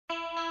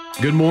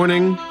Good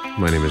morning.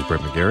 My name is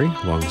Brett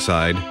McGarry,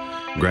 alongside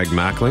Greg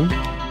Mackling.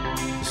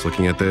 Just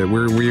looking at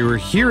we were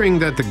hearing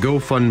that the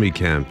GoFundMe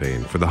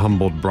campaign for the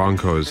Humboldt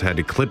Broncos had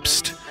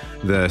eclipsed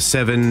the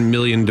 $7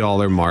 million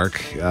mark.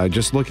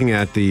 Just looking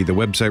at the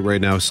website right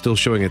now, still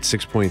showing at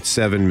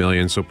 $6.7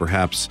 million. So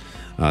perhaps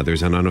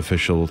there's an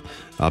unofficial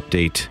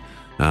update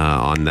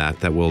on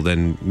that will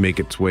then make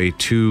its way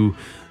to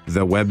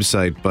the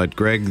website. But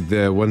Greg,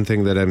 the one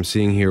thing that I'm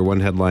seeing here, one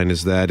headline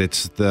is that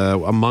it's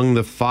among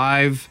the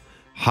 5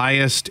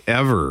 highest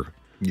ever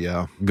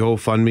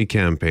GoFundMe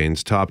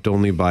campaigns, topped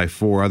only by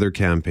 4 other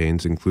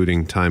campaigns,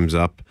 including Time's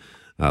Up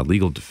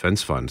Legal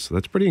Defense Fund. So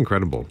that's pretty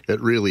incredible.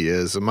 It really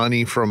is.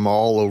 Money from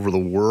all over the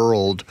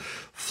world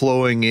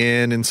flowing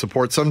in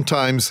support.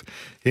 Sometimes,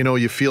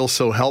 you feel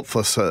so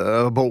helpless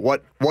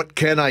about what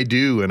can I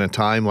do in a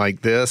time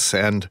like this?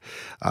 And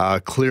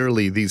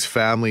clearly these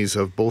families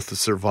of both the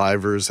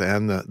survivors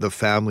and the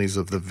families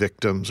of the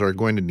victims are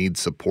going to need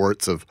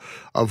supports of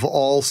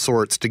all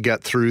sorts to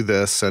get through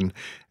this. And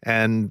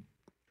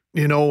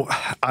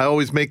I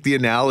always make the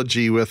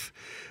analogy with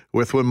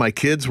when my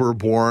kids were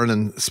born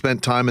and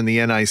spent time in the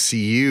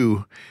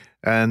NICU,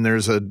 and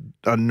there's a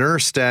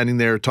nurse standing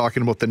there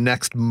talking about the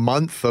next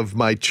month of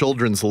my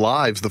children's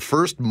lives, the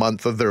first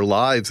month of their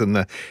lives in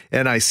the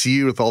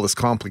NICU with all this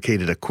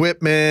complicated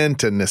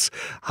equipment and this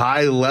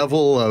high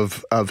level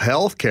of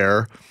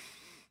healthcare.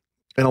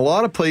 In a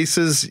lot of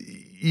places,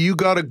 you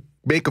got to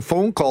make a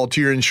phone call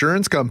to your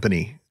insurance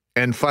company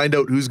and find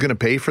out who's going to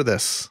pay for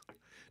this.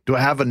 Do I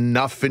have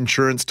enough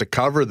insurance to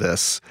cover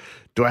this?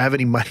 Do I have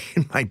any money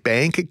in my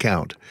bank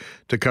account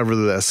to cover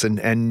this?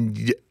 And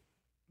you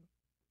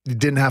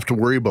didn't have to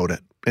worry about it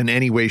in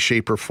any way,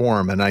 shape, or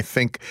form. And I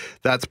think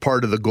that's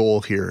part of the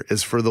goal here,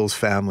 is for those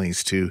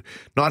families to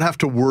not have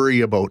to worry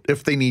about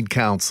if they need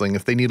counseling,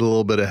 if they need a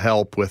little bit of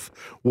help with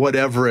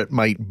whatever it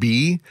might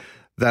be,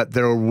 that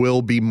there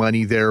will be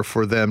money there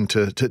for them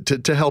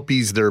to help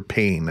ease their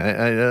pain.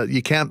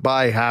 You can't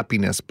buy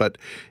happiness, but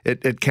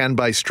it can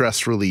buy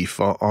stress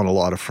relief on a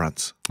lot of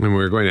fronts. And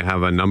we're going to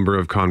have a number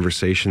of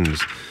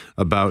conversations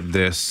about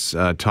this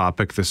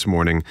topic this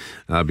morning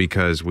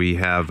because we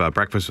have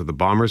breakfast with the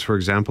Bombers, for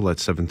example, at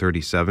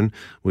 7:37.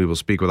 We will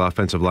speak with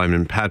offensive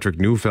lineman Patrick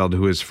Neufeld,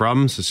 who is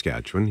from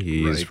Saskatchewan.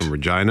 He is from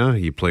Regina.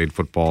 He played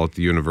football at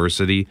the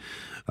University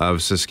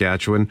of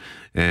Saskatchewan,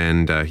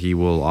 and he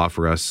will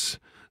offer us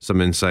some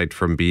insight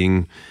from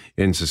being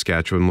in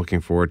Saskatchewan.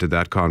 Looking forward to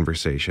that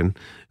conversation.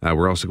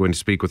 We're also going to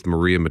speak with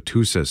Maria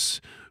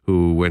Matusas,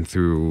 who went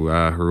through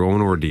her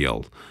own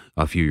ordeal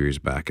a few years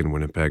back in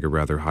Winnipeg, a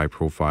rather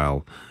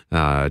high-profile,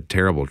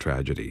 terrible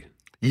tragedy.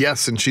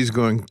 Yes, and she's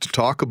going to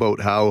talk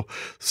about how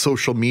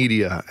social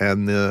media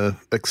and the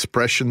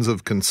expressions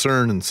of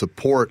concern and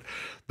support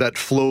that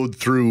flowed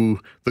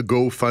through the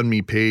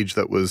GoFundMe page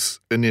that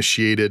was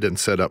initiated and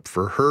set up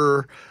for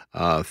her,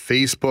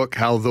 Facebook,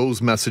 how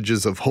those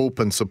messages of hope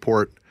and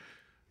support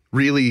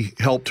really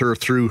helped her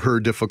through her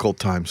difficult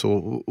time.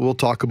 So we'll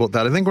talk about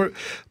that. I think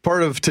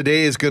part of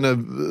today is going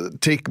to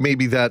take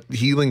maybe that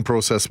healing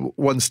process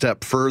one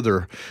step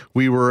further.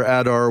 We were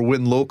at our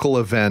Win Local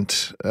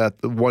event at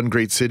the One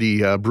Great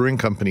City Brewing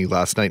Company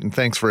last night, and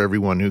thanks for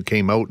everyone who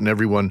came out and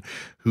everyone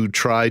who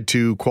tried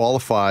to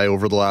qualify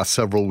over the last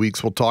several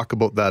weeks. We'll talk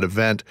about that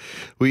event.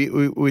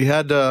 We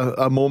had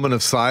a moment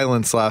of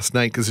silence last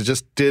night because it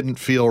just didn't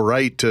feel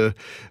right to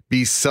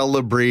be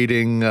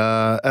celebrating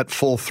at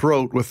full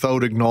throat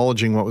without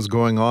acknowledging what was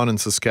going on in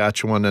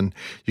Saskatchewan. And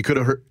you could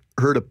have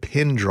heard a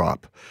pin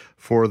drop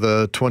for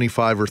the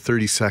 25 or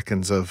 30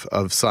 seconds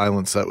of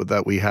silence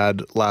that we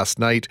had last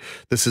night.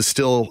 This is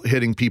still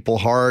hitting people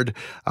hard.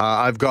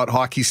 I've got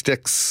hockey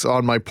sticks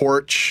on my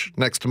porch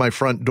next to my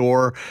front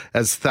door,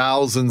 as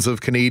thousands of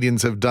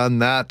Canadians have done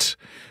that.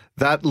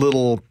 That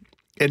little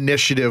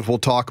initiative, we'll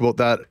talk about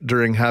that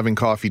during Having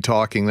Coffee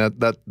Talking.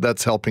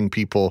 That's helping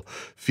people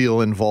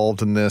feel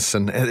involved in this,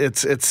 and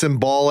it's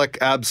symbolic,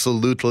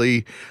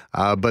 absolutely,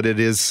 but it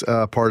is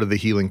part of the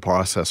healing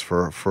process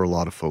for a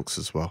lot of folks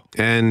as well.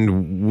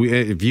 And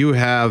if you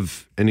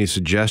have any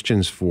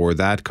suggestions for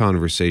that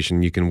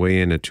conversation, you can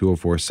weigh in at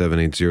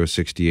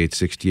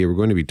 204-780-6868. We're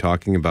going to be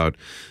talking about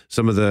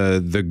some of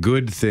the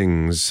good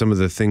things, some of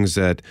the things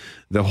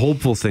the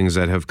hopeful things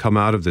that have come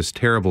out of this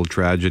terrible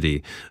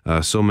tragedy.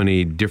 So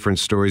many different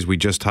stories. We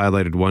just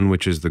highlighted one,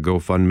 which is the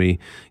GoFundMe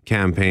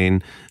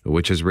campaign,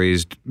 which has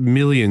raised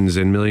millions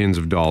and millions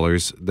of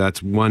dollars.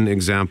 That's one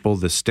example.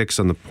 The sticks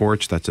on the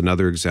porch, that's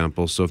another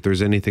example. So if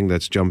there's anything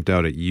that's jumped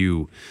out at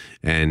you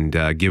and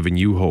given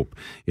you hope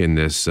in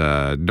this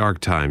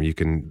dark time, you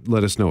can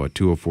let us know at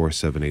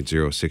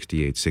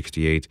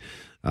 204-780-6868.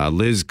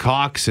 Liz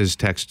Cox has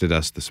texted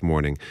us this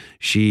morning.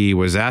 She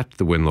was at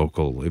the Win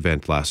Local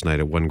event last night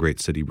at One Great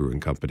City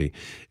Brewing Company,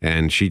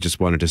 and she just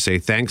wanted to say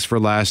thanks for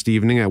last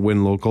evening at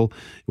Win Local.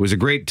 It was a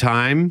great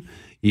time,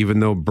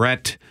 even though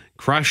Brett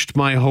crushed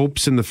my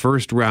hopes in the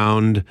first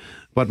round,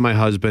 but my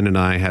husband and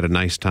I had a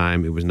nice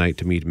time. It was nice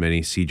to meet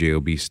many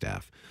CJOB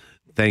staff.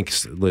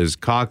 Thanks, Liz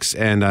Cox,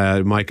 and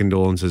my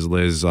condolences,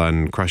 Liz,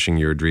 on crushing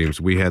your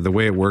dreams. We had, the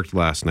way it worked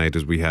last night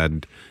is we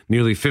had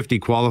nearly 50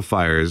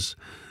 qualifiers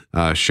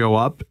show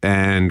up,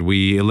 and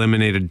we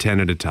eliminated 10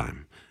 at a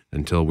time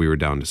until we were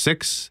down to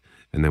 6.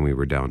 And then we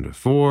were down to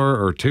 4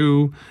 or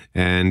 2,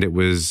 and it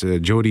was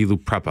Jody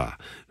Luprepa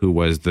who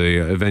was the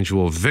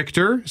eventual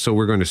victor. So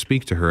we're going to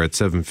speak to her at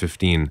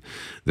 7:15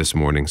 this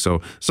morning.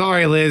 So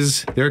sorry,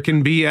 Liz, there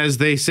can be, as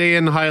they say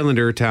in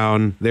Highlander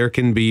Town, there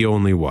can be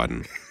only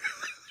one.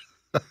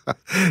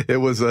 It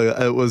was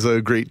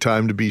a great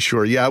time, to be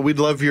sure. Yeah, we'd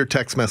love your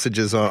text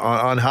messages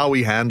on how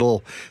we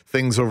handle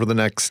things over the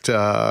next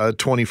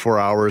 24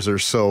 hours or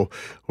so.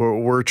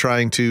 We're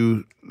trying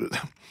to,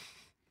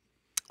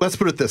 let's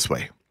put it this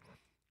way.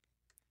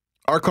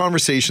 Our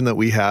conversation that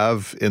we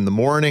have in the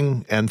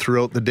morning and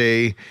throughout the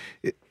day,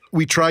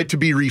 we try to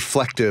be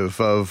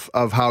reflective of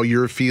how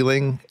you're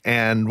feeling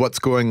and what's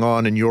going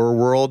on in your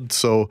world.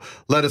 So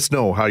let us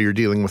know how you're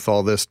dealing with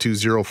all this,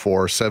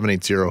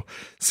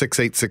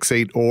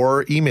 204-780-6868,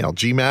 or email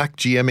gmack,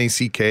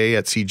 GMACK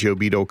at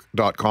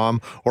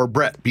CJOB.com, or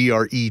Brett,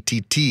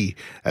 BRETT,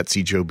 at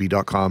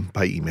CJOB.com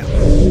by email.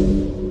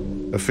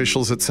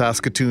 Officials at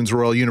Saskatoon's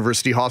Royal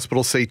University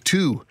Hospital say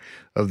 2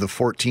 of the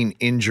 14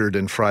 injured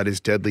in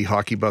Friday's deadly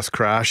hockey bus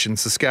crash in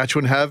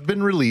Saskatchewan have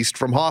been released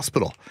from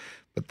hospital.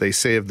 But they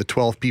say of the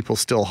 12 people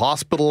still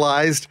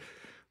hospitalized,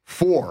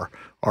 4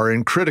 are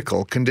in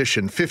critical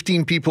condition.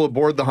 15 people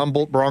aboard the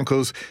Humboldt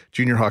Broncos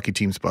junior hockey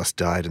team's bus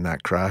died in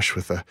that crash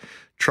with a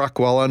truck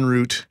while en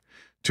route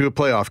to a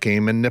playoff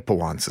game in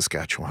Nipawin,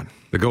 Saskatchewan.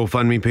 The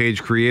GoFundMe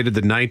page created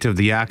the night of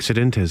the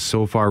accident has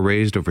so far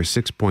raised over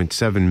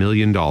 $6.7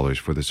 million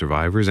for the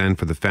survivors and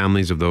for the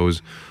families of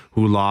those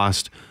who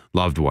lost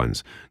loved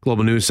ones.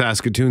 Global News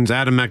Saskatoon's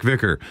Adam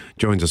McVicker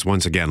joins us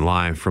once again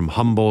live from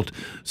Humboldt,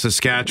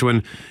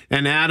 Saskatchewan.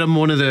 And Adam,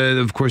 one of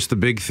the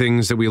big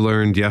things that we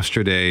learned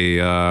yesterday,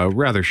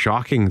 rather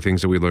shocking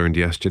things that we learned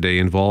yesterday,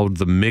 involved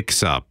the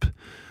mix-up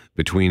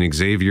between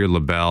Xavier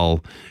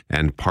LaBelle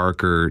and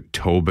Parker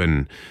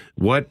Tobin.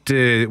 What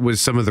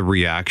was some of the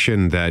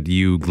reaction that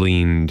you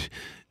gleaned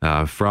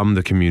from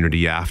the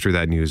community after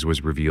that news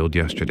was revealed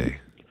yesterday?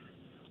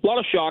 A lot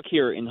of shock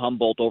here in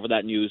Humboldt over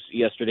that news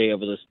yesterday,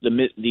 over the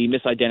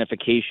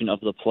misidentification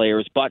of the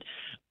players, but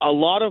a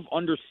lot of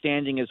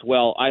understanding as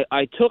well.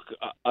 I took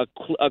a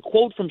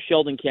quote from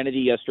Sheldon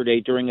Kennedy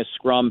yesterday during a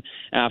scrum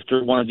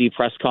after one of the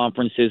press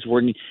conferences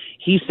where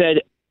he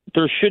said,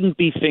 there shouldn't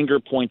be finger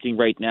pointing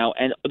right now,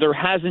 and there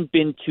hasn't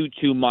been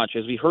too much.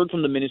 As we heard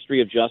from the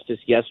Ministry of Justice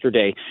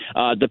yesterday,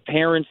 the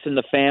parents and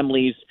the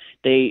families,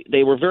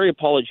 they were very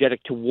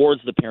apologetic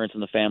towards the parents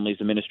and the families,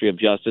 the Ministry of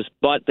Justice,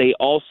 but they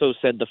also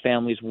said the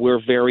families were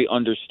very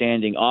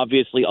understanding.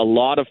 Obviously, a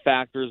lot of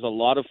factors, a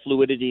lot of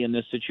fluidity in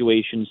this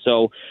situation,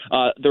 so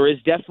there is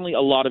definitely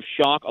a lot of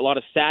shock, a lot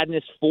of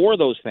sadness for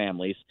those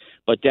families,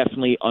 but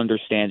definitely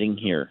understanding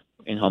here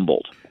in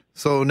Humboldt.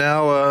 So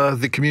now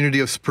the community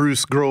of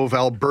Spruce Grove,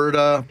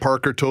 Alberta,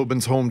 Parker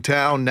Tobin's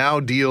hometown,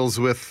 now deals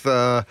with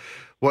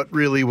what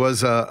really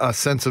was a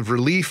sense of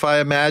relief,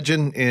 I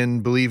imagine, in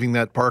believing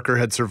that Parker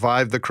had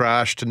survived the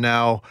crash, to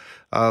now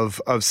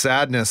of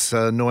sadness,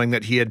 knowing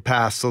that he had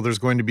passed. So there's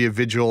going to be a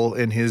vigil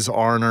in his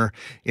honor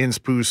in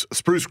Spruce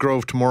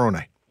Grove tomorrow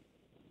night.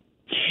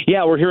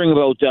 Yeah, we're hearing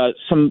about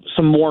some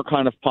more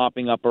kind of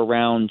popping up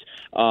around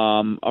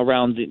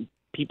the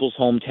people's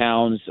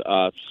hometowns.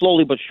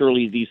 Slowly but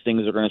surely, these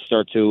things are going to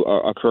start to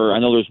occur. I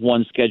know there's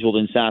one scheduled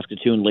in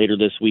Saskatoon later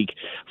this week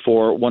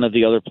for one of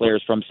the other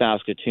players from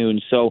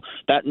Saskatoon. So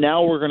that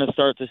now we're going to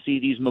start to see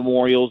these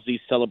memorials, these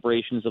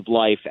celebrations of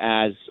life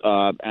as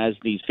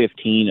these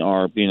 15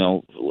 are,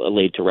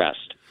 laid to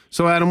rest.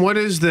 So, Adam, what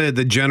is the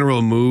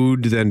general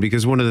mood then?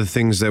 Because one of the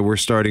things that we're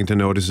starting to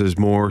notice is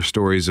more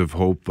stories of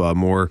hope,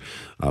 more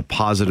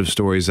positive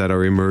stories that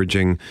are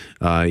emerging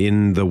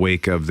in the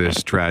wake of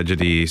this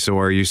tragedy. So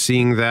are you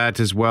seeing that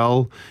as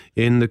well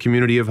in the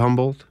community of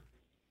Humboldt?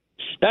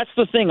 That's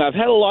the thing. I've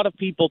had a lot of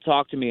people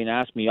talk to me and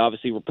ask me,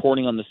 obviously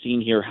reporting on the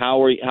scene here,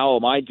 how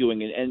am I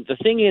doing? And the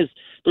thing is,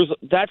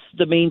 that's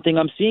the main thing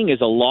I'm seeing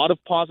is a lot of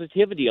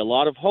positivity, a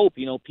lot of hope.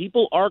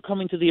 People are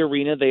coming to the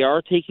arena. They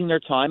are taking their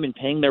time and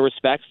paying their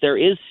respects. There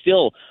is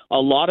still a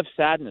lot of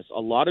sadness,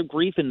 a lot of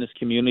grief in this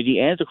community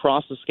and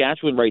across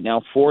Saskatchewan right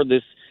now for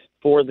this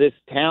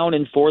town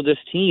and for this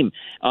team.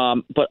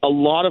 But a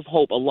lot of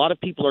hope, a lot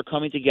of people are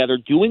coming together,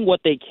 doing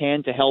what they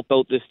can to help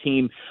out this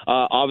team.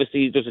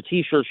 Obviously, there's a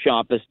T-shirt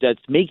shop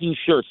that's making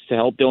shirts to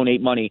help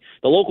donate money.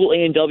 The local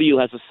A&W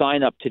has a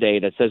sign up today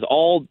that says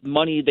all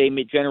money they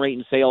generate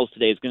in sales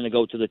today is going to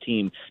go to the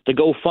team. The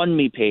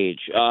GoFundMe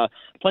page,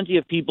 plenty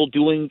of people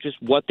doing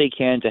just what they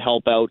can to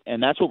help out,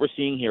 and that's what we're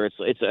seeing here.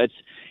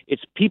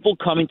 It's people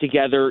coming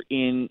together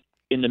in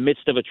the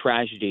midst of a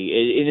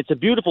tragedy. And it's a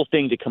beautiful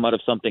thing to come out of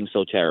something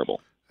so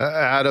terrible.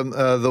 Adam,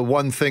 the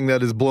one thing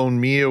that has blown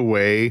me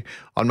away,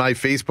 on my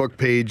Facebook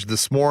page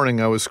this morning,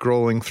 I was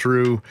scrolling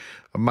through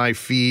my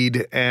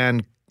feed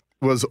and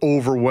was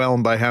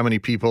overwhelmed by how many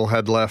people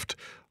had left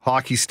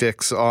hockey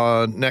sticks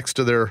next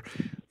to their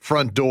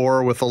front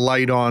door with a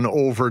light on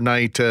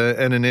overnight,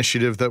 an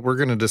initiative that we're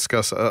going to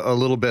discuss a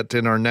little bit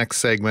in our next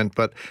segment.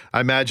 But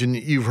I imagine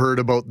you've heard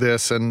about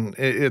this, and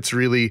it's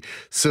really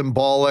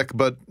symbolic,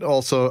 but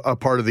also a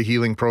part of the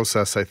healing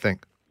process, I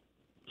think.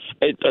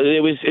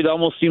 It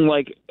almost seemed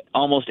like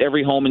almost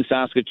every home in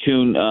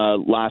Saskatoon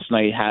last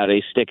night had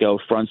a stick out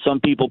front. Some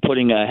people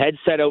putting a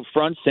headset out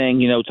front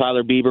saying,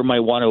 Tyler Bieber might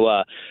want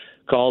to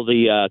call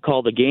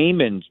the game,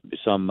 and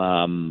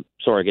some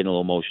sorry, getting a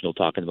little emotional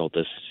talking about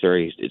this.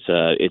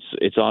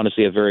 It's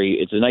honestly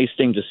it's a nice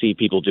thing to see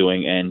people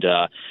doing, and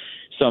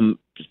some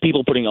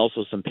people putting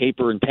also some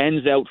paper and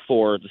pens out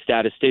for the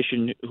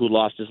statistician who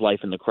lost his life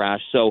in the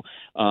crash. So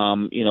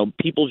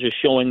people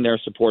just showing their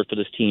support for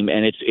this team,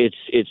 and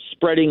it's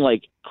spreading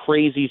like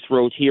crazy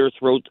throughout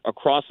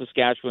across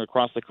Saskatchewan,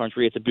 across the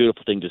country. It's a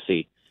beautiful thing to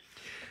see.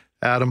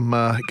 Adam,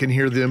 I can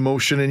hear the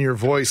emotion in your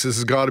voice. This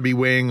has got to be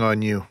weighing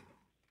on you.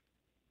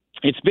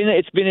 It's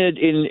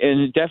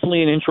been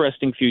definitely an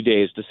interesting few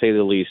days, to say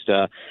the least.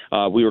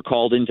 We were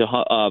called into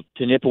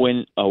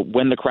Nipawin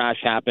when the crash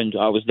happened.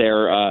 I was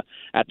there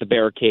at the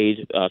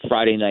barricade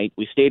Friday night.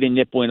 We stayed in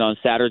Nipawin on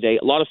Saturday.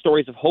 A lot of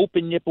stories of hope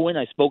in Nipawin.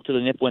 I spoke to the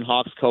Nipawin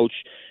Hawks coach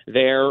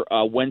there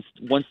once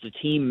the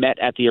team met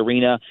at the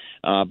arena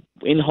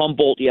in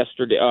Humboldt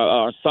yesterday,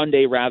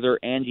 Sunday rather,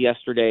 and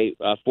yesterday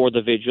for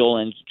the vigil,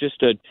 and just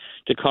to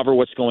cover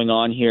what's going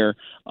on here.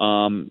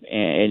 And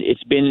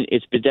it's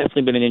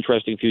definitely been an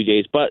interesting few days.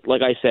 But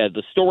like I said,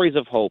 the stories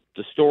of hope,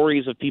 the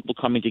stories of people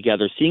coming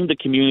together, seeing the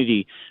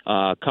community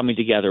coming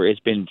together, has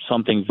been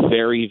something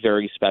very,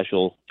 very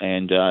special,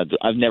 and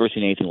I've never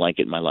seen anything like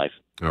it in my life.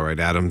 All right,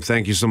 Adam,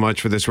 thank you so much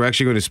for this. We're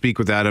actually going to speak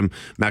with Adam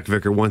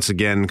McVicker once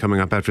again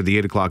coming up after the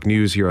 8 o'clock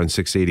news here on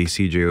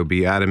 680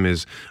 CJOB. Adam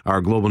is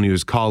our Global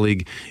News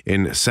colleague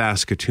in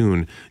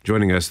Saskatoon,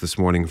 joining us this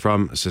morning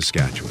from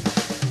Saskatchewan.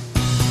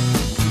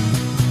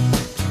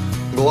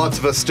 Lots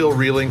of us still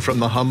reeling from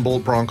the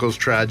Humboldt Broncos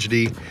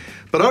tragedy.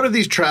 But out of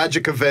these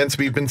tragic events,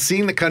 we've been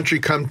seeing the country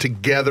come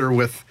together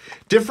with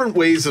different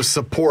ways of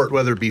support,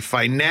 whether it be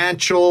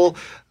financial,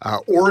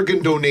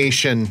 organ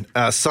donation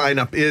sign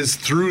up is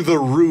through the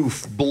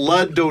roof.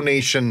 Blood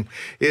donation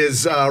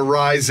is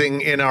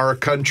rising in our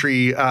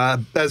country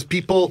as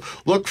people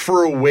look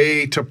for a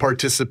way to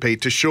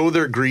participate, to show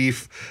their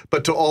grief,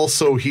 but to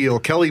also heal.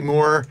 Kelly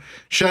Moore,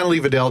 Shanley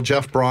Vidal,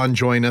 Jeff Braun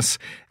join us.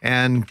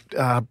 And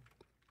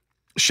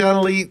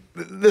Shanley,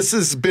 this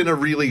has been a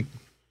really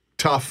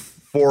tough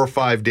 4 or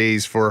 5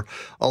 days for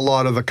a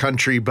lot of the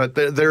country, but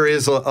there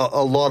is a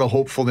lot of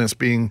hopefulness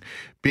being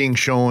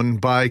shown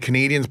by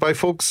Canadians, by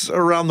folks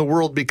around the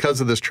world because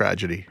of this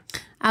tragedy.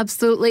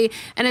 Absolutely.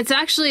 And it's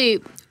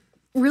actually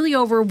really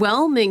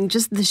overwhelming,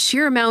 just the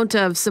sheer amount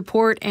of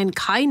support and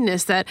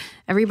kindness that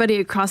everybody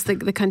across the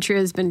country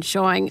has been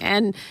showing.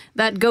 And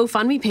that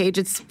GoFundMe page,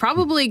 it's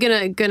probably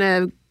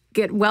gonna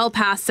get well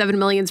past 7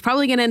 million. It's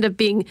probably going to end up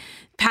being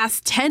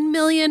past 10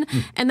 million.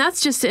 And that's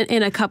just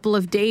in a couple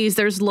of days.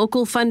 There's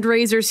local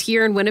fundraisers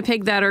here in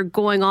Winnipeg that are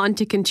going on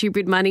to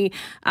contribute money.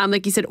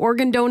 Like you said,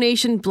 organ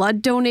donation,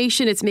 blood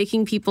donation. It's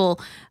making people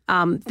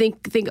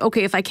think,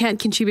 okay, if I can't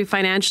contribute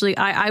financially,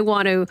 I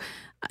want to,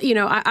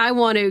 I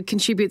want to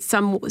contribute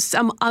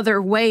some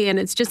other way. And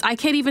it's just, I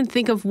can't even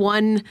think of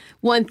one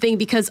thing,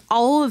 because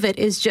all of it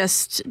is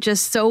just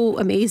so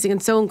amazing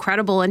and so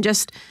incredible, and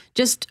just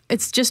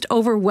it's just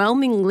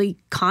overwhelmingly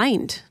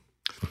kind.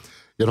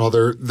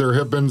 There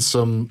have been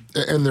some,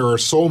 and there are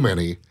so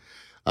many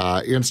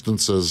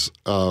instances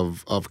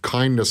of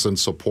kindness and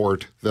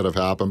support that have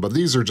happened, but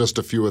these are just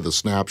a few of the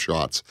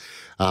snapshots.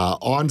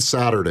 On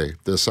Saturday,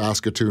 the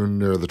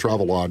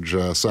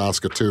Travelodge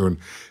Saskatoon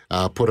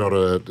put out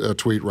a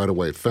tweet right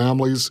away.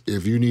 Families,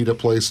 if you need a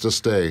place to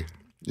stay,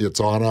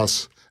 it's on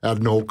us at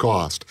no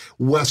cost.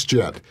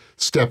 WestJet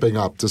stepping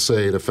up to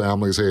say to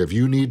families, hey, if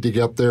you need to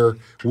get there,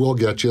 we'll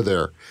get you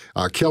there.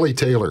 Kelly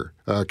Taylor,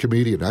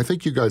 comedian. I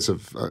think you guys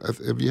have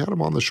you had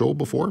him on the show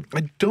before?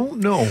 I don't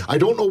know. I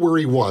don't know where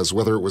he was,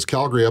 whether it was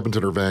Calgary,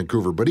 Edmonton, or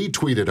Vancouver, but he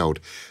tweeted out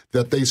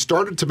that they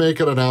started to make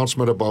an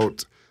announcement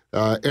about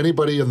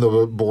anybody in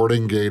the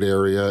boarding gate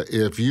area.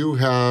 If you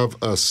have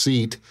a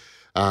seat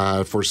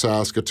for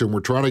Saskatoon,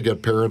 we're trying to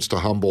get parents to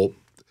Humboldt.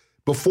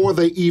 Before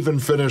they even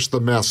finished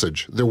the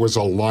message, there was a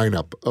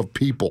lineup of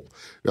people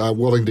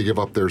willing to give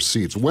up their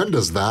seats. When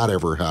does that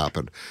ever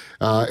happen?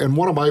 And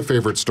one of my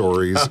favorite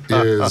stories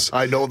is...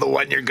 I know the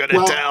one you're going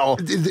to tell.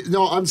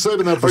 No, I'm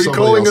saving that for somebody else. Are you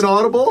calling an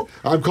audible?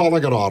 I'm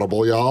calling an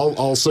audible, yeah.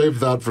 I'll save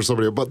that for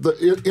somebody else. But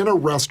in a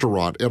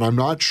restaurant, and I'm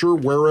not sure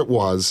where it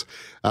was,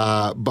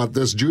 but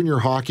this junior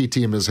hockey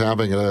team is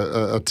having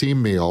a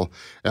team meal,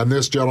 and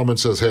this gentleman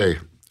says, hey,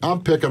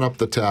 I'm picking up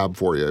the tab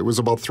for you. It was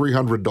about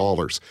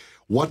 $300.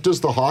 What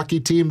does the hockey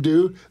team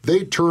do?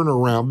 They turn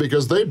around,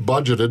 because they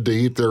budgeted to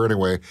eat there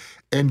anyway,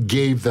 and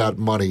gave that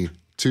money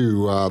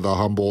to the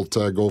Humboldt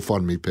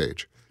GoFundMe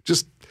page.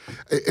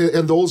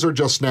 And those are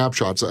just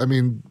snapshots. I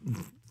mean,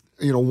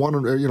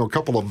 a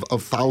couple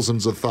of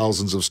thousands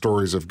of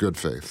stories of good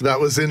faith. That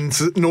was in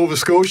Nova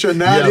Scotia,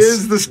 and that Yes.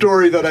 is the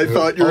story that I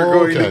thought you were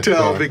going to Okay.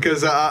 tell, Yeah.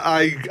 because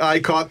I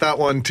caught that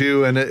one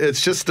too, and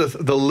it's just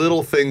the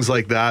little things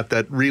like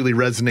that really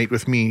resonate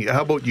with me.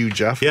 How about you,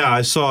 Jeff? Yeah,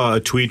 I saw a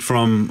tweet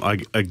from,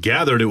 I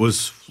gathered it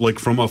was like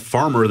from a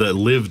farmer that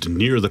lived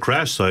near the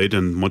crash site,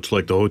 and much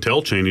like the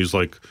hotel chain, he's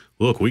like,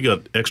 look, we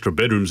got extra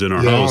bedrooms in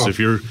our Yeah. house. If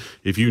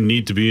you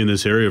need to be in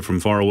this area from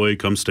far away,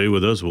 come stay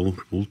with us. We'll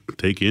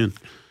take you in.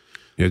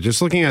 Yeah,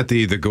 just looking at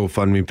the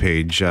GoFundMe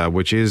page,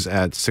 which is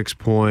at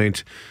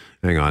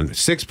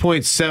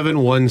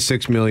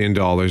 $6.716 million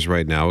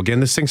right now.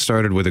 Again, this thing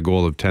started with a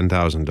goal of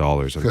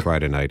 $10,000 on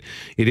Friday night.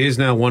 It is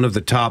now one of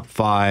the top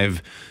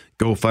 5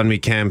 GoFundMe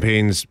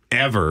campaigns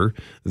ever.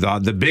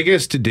 The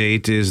biggest to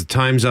date is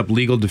Time's Up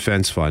Legal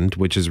Defense Fund,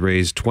 which has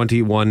raised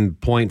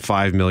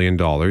 $21.5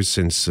 million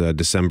since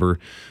December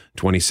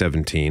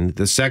 2017.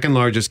 The second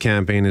largest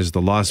campaign is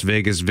the Las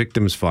Vegas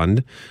Victims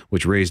Fund,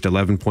 which raised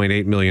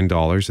 $11.8 million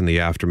in the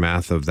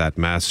aftermath of that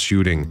mass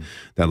shooting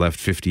that left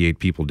 58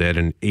 people dead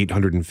and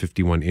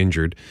 851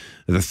 injured.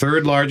 The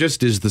third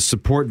largest is the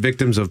Support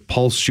Victims of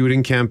Pulse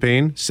shooting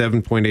campaign,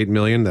 $7.8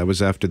 million. That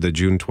was after the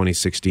June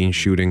 2016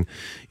 shooting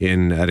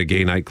at a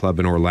gay nightclub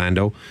in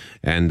Orlando.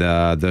 And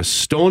the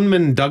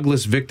Stoneman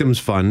Douglas Victims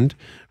Fund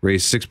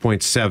raised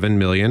 $6.7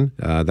 million.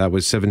 That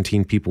was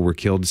 17 people were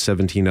killed,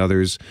 17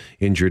 others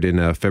injured in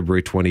a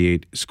February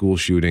 28 school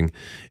shooting.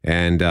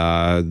 And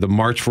the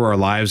March for Our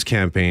Lives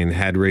campaign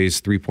had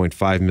raised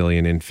 $3.5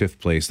 million in 5th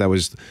place. That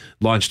was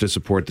launched to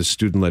support the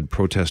student-led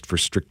protest for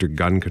stricter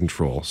gun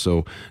control.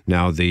 So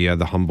now the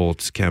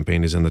Humboldt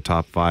campaign is in the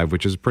top 5,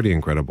 which is pretty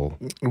incredible.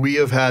 We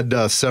have had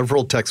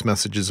several text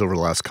messages over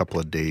the last couple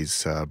of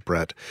days,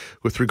 Brett,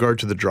 with regard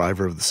to the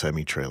driver of the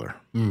semi-trailer.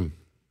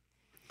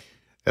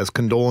 As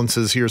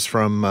condolences, here's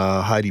from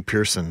Heidi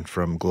Pearson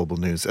from Global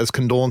News. As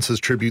condolences,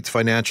 tributes,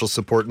 financial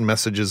support, and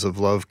messages of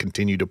love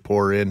continue to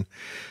pour in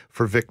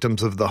for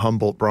victims of the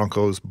Humboldt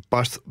Broncos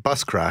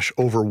bus crash,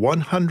 over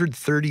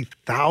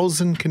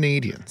 130,000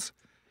 Canadians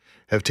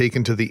have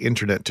taken to the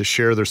internet to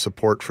share their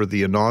support for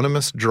the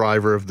anonymous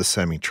driver of the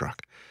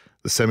semi-truck.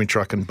 The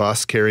semi-truck and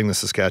bus carrying the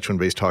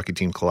Saskatchewan-based hockey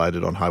team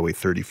collided on Highway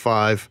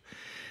 35,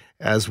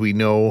 as we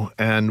know,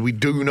 and we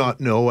do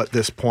not know at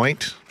this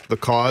point the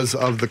cause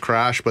of the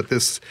crash, but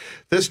this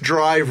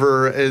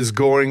driver is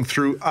going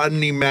through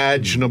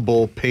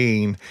unimaginable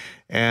pain,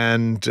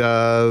 and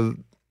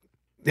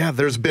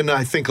there's been,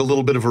 I think, a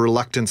little bit of a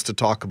reluctance to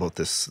talk about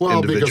this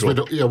individual.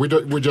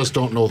 Because we just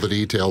don't know the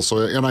details. So,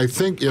 and I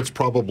think it's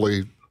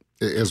probably,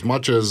 as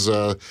much as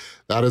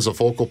that is a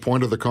focal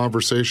point of the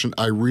conversation,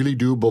 I really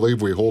do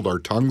believe we hold our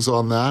tongues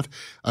on that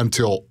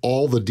until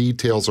all the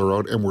details are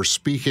out and we're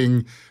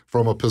speaking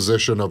from a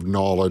position of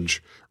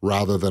knowledge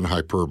rather than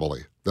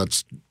hyperbole.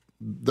 That's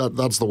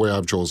the way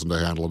I've chosen to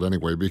handle it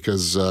anyway,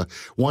 because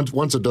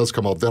once it does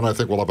come out, then I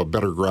think we'll have a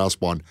better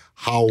grasp on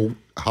how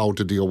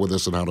to deal with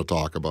this and how to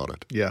talk about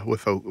it. Yeah,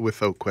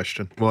 without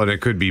question. Well, it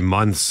could be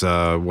months.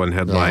 One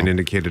headline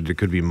indicated it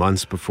could be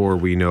months before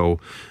we know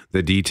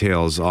the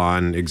details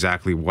on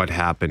exactly what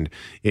happened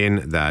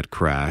in that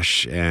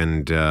crash.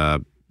 And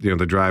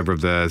the driver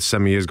of the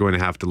semi is going to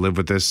have to live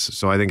with this.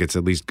 So I think it's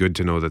at least good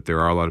to know that there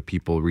are a lot of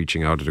people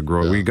reaching out to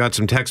grow. Yeah. We got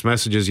some text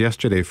messages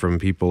yesterday from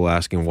people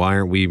asking, why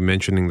aren't we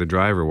mentioning the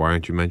driver? Why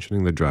aren't you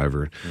mentioning the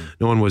driver?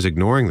 No one was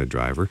ignoring the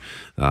driver,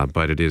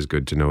 but it is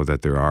good to know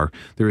that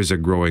there is a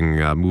growing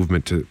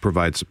movement to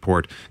provide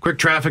support. Quick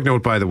traffic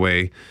note, by the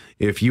way.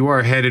 If you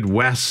are headed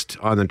west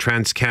on the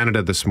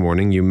Trans-Canada this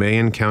morning, you may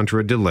encounter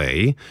a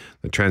delay.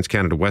 The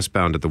Trans-Canada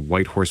westbound at the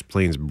Whitehorse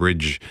Plains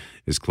Bridge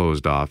is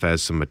closed off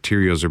as some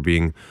materials are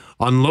being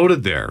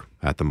unloaded there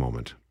at the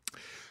moment.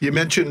 You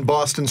mentioned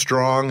Boston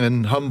Strong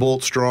and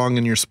Humboldt Strong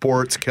in your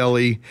sports,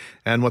 Kelly,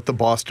 and what the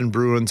Boston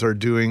Bruins are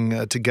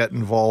doing to get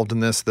involved in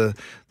this. The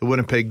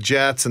Winnipeg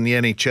Jets and the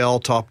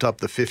NHL topped up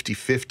the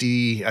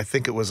 50-50. I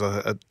think it was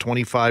a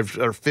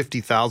 $25,000 or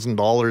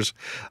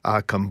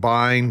 $50,000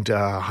 combined,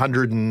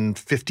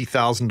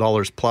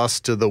 $150,000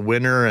 plus to the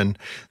winner, and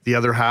the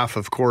other half,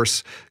 of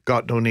course,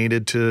 got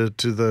donated to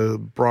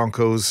the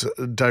Broncos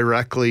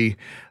directly.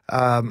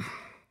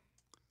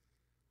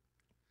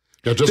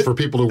 Yeah, just for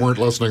people who weren't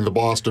listening, the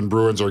Boston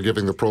Bruins are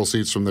giving the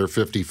proceeds from their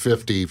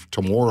 50-50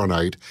 tomorrow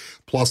night.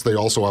 Plus, they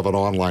also have an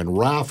online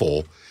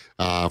raffle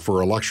for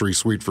a luxury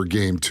suite for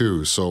Game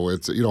 2. So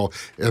it's,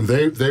 and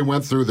they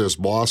went through this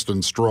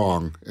Boston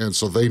Strong, and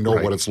so they know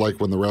what it's like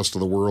when the rest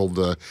of the world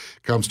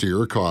comes to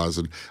your cause.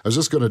 And I was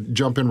just going to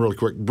jump in really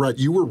quick. Brett,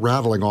 you were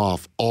rattling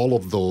off all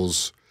of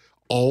those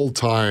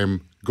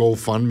all-time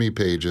GoFundMe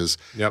pages.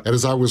 Yep. And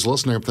as I was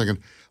listening, I'm thinking,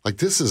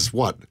 this is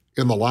what,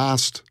 in the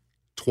last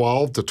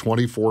 12 to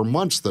 24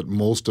 months that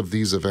most of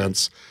these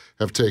events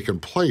have taken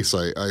place.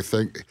 I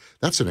think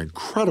that's an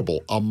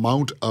incredible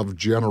amount of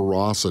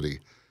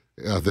generosity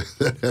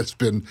that has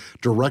been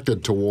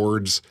directed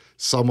towards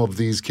some of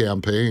these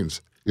campaigns.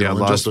 in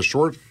just a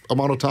short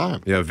amount of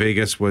time. Yeah,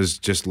 Vegas was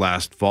just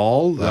last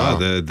fall.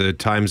 The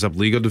Time's Up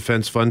Legal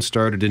Defense Fund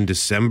started in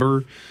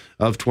December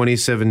of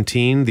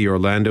 2017. The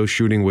Orlando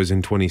shooting was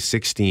in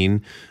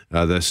 2016.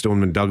 The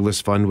Stoneman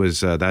Douglas Fund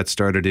was that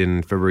started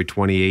in February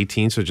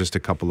 2018, so just a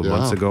couple of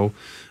months ago.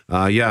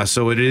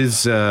 So it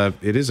is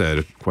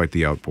quite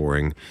the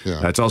outpouring.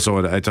 Yeah.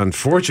 It's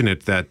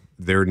unfortunate that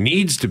there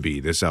needs to be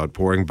this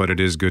outpouring, but it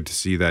is good to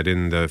see that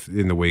in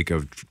the wake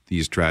of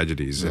these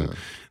tragedies and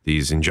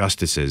these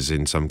injustices,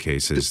 in some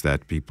cases,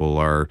 that people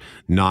are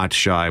not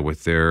shy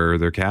with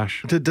their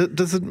cash.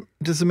 Does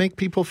it make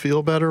people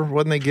feel better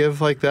when they give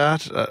like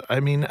that?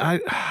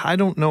 I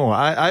don't know.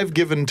 I've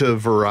given to a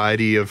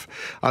variety of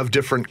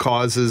different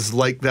causes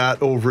like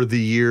that over the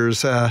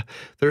years. I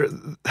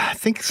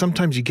think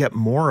sometimes you get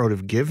more out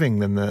of giving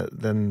than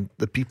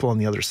the people on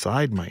the other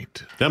side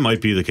might. That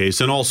might be the case.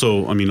 And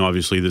also,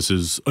 obviously this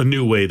is a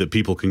new way that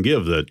people can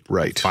give that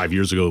 5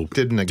 years ago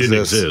didn't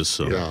exist.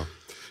 So. Yeah.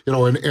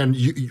 And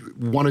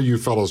one of you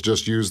fellows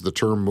just used the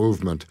term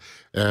movement.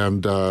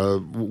 And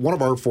one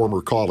of our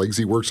former colleagues,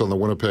 he works on the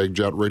Winnipeg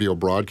Jet radio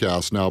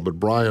broadcast now, but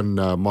Brian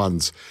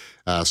Munns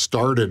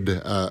started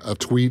a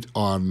tweet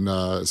on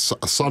a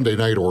Sunday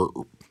night or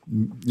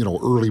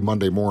early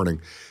Monday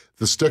morning,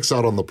 the sticks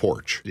out on the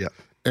porch. Yeah.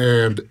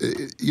 And,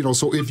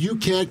 so if you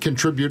can't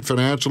contribute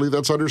financially,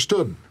 that's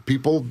understood.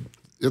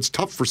 It's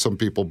tough for some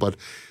people, but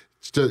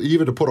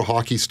even to put a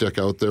hockey stick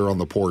out there on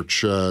the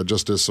porch,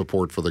 just as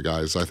support for the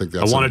guys, I think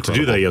that's I wanted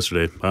incredible. to do that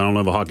yesterday. I don't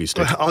have a hockey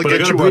stick, I'll but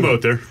get I got you a broom one.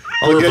 out there.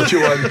 I'll get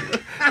you one.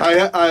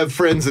 I have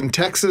friends in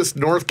Texas,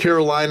 North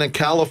Carolina,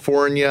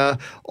 California,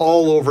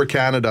 all over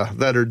Canada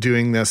that are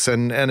doing this,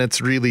 and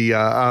it's really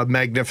a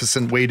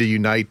magnificent way to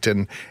unite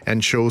and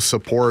show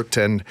support.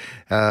 And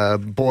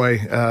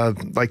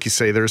like you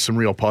say, there's some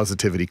real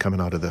positivity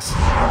coming out of this.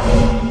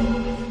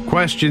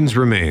 Questions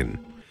remain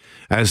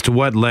as to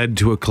what led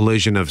to a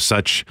collision of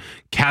such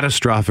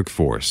catastrophic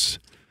force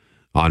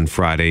on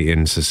Friday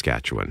in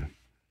Saskatchewan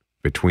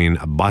between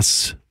a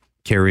bus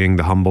carrying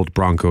the Humboldt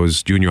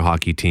Broncos junior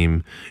hockey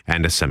team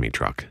and a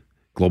semi-truck.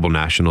 Global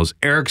National's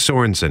Eric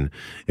Sorensen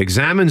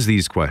examines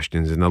these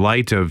questions in the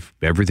light of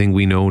everything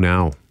we know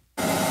now.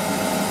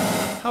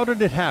 How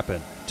did it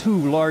happen? Two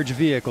large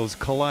vehicles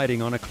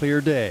colliding on a clear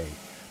day.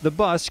 The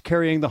bus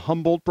carrying the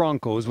Humboldt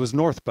Broncos was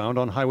northbound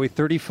on Highway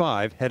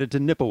 35 headed to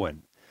Nipawin.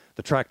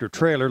 The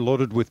tractor-trailer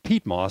loaded with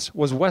peat moss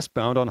was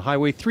westbound on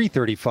Highway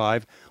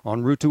 335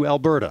 en route to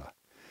Alberta.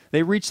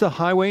 They reached the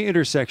highway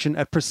intersection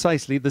at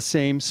precisely the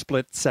same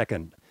split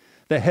second.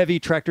 The heavy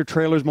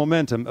tractor-trailer's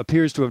momentum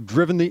appears to have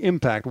driven the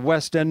impact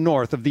west and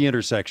north of the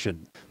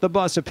intersection. The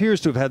bus appears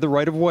to have had the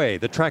right-of-way,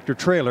 the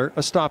tractor-trailer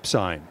a stop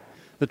sign.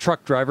 The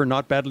truck driver,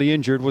 not badly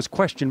injured, was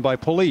questioned by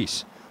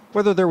police.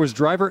 Whether there was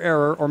driver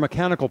error or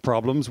mechanical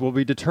problems will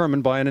be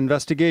determined by an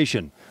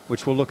investigation,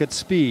 which will look at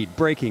speed,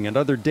 braking, and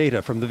other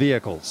data from the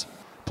vehicles.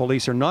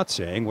 Police are not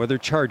saying whether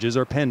charges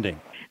are pending.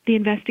 The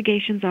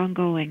investigation's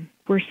ongoing.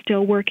 We're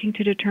still working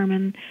to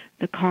determine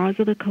the cause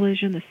of the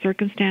collision, the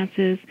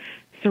circumstances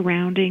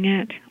surrounding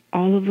it.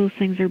 All of those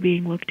things are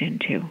being looked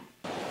into.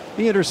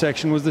 The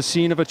intersection was the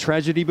scene of a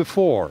tragedy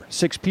before.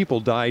 6 people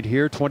died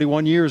here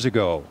 21 years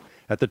ago.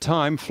 At the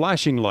time,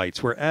 flashing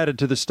lights were added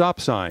to the stop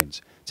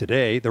signs.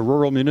 Today, the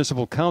Rural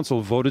Municipal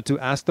Council voted to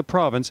ask the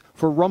province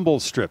for rumble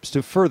strips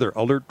to further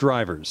alert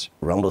drivers.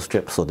 Rumble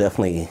strips will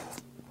definitely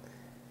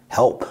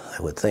help,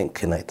 I would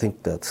think, and I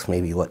think that's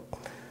maybe what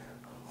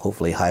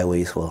hopefully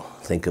highways will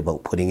think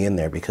about putting in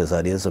there, because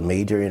that is a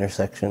major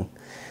intersection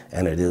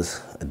and it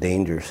is a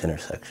dangerous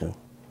intersection.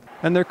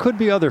 And there could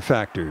be other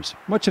factors.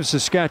 Much of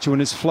Saskatchewan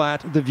is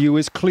flat, the view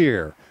is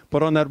clear.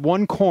 But on that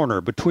one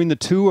corner between the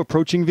two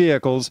approaching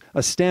vehicles,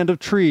 a stand of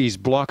trees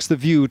blocks the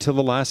view till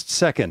the last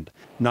second.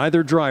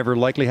 Neither driver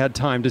likely had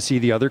time to see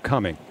the other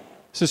coming.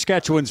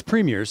 Saskatchewan's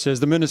premier says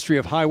the Ministry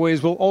of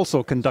Highways will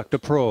also conduct a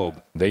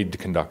probe. They'd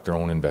conduct their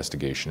own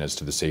investigation as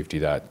to the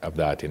safety of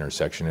that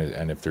intersection,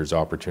 and if there's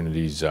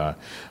opportunities to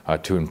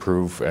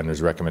improve and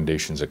there's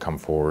recommendations that come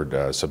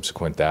forward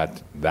subsequent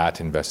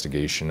that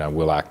investigation,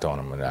 we'll act on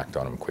them and act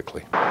on them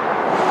quickly.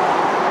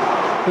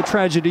 The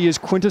tragedy is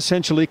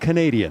quintessentially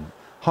Canadian.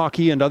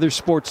 Hockey and other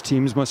sports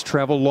teams must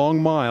travel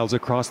long miles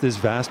across this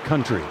vast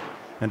country.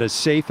 And as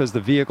safe as the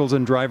vehicles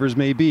and drivers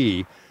may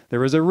be,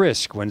 there is a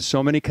risk when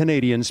so many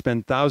Canadians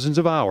spend thousands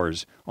of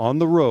hours on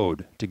the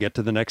road to get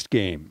to the next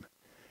game.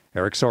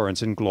 Eric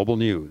Sorensen, Global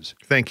News.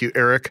 Thank you,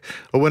 Eric.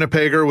 A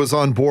Winnipegger was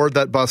on board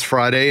that bus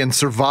Friday and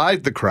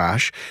survived the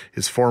crash.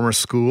 His former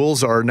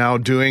schools are now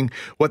doing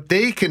what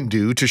they can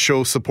do to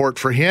show support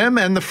for him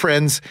and the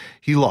friends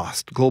he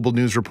lost. Global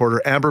News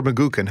reporter Amber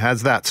McGuckin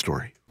has that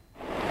story.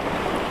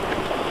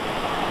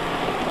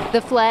 The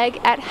flag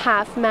at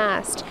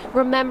half-mast,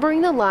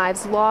 remembering the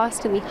lives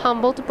lost in the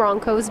Humboldt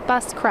Broncos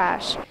bus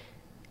crash.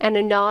 And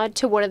a nod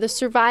to one of the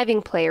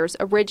surviving players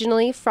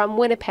originally from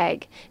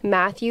Winnipeg,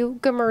 Matthew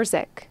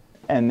Gmerzik.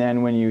 And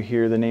then when you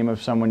hear the name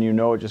of someone you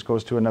know, it just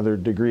goes to another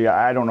degree.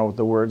 I don't know what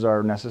the words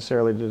are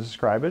necessarily to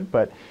describe it,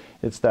 but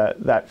it's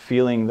that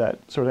feeling, that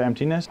sort of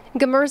emptiness.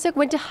 Gmurzik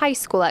went to high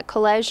school at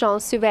Collège Jean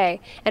Sauvé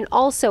and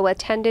also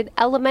attended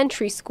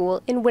elementary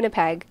school in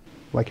Winnipeg.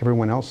 Like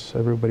everyone else,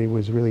 everybody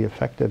was really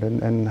affected.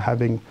 And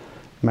having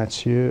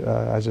Mathieu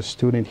as a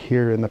student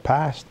here in the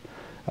past,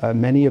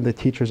 many of the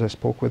teachers I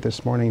spoke with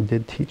this morning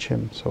did teach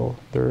him. So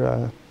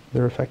they're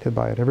affected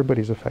by it.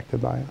 Everybody's affected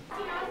by it.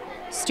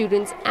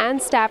 Students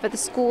and staff at the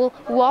school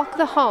walk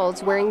the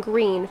halls wearing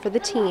green for the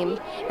team,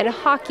 and a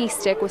hockey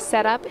stick was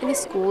set up in the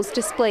school's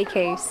display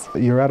case.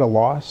 You're at a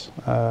loss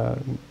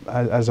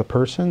as a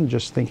person,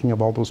 just thinking of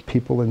all those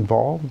people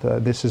involved.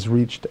 This has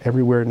reached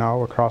everywhere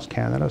now across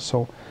Canada,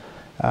 so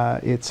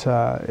it's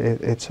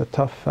a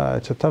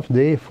tough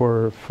day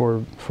for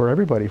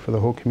everybody, for the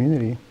whole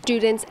community.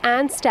 Students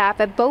and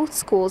staff at both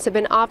schools have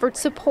been offered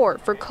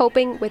support for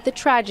coping with the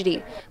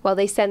tragedy, while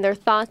they send their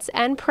thoughts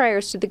and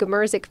prayers to the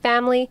Gmurzik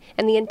family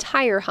and the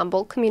entire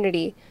Humboldt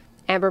community.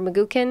 Amber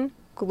Magukin,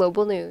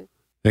 Global News.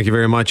 Thank you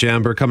very much,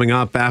 Amber. Coming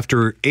up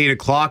after 8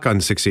 o'clock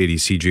on 680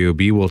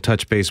 CJOB, we'll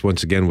touch base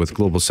once again with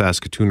Global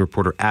Saskatoon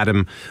reporter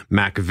Adam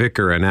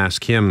MacVicker and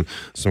ask him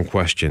some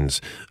questions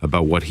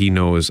about what he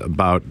knows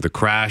about the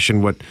crash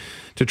and what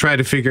to try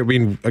to figure. I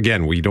mean,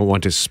 again, we don't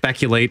want to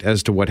speculate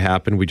as to what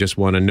happened. We just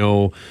want to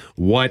know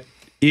what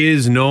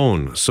is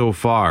known so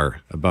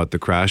far about the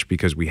crash,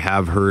 because we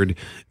have heard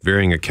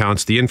varying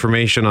accounts. The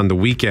information on the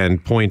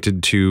weekend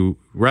pointed to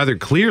rather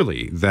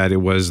clearly that it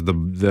was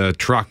the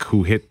truck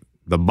who hit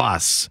the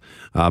bus,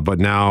 but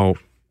now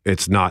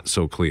it's not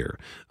so clear.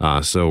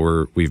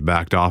 So we've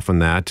backed off on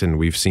that, and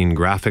we've seen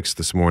graphics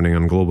this morning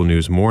on Global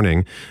News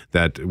Morning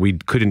that we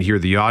couldn't hear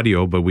the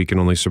audio, but we can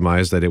only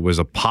surmise that it was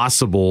a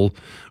possible,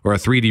 or a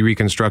 3D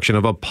reconstruction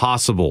of a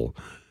possible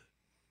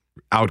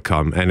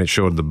outcome, and it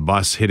showed the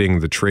bus hitting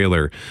the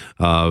trailer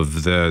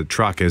of the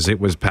truck as it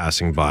was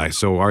passing by.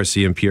 So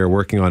RCMP are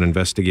working on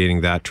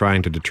investigating that,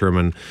 trying to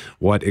determine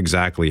what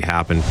exactly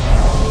happened.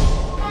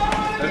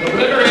 And the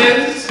winner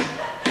is...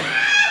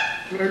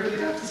 Do I really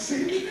have to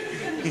sing it?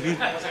 You're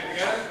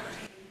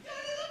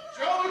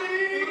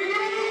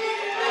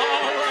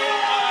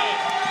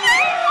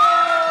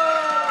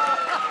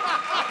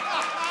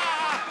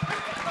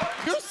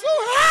so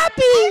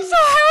happy! I'm so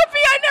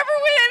happy! I never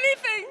win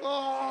anything!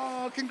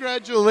 Oh,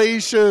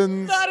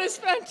 congratulations! That is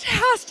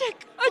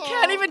fantastic! I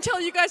can't even tell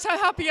you guys how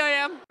happy I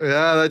am.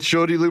 Yeah, that's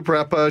Jody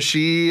Luprepa.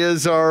 She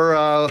is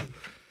our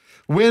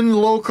Win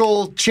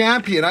local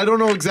champion. I don't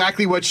know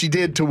exactly what she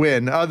did to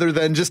win, other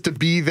than just to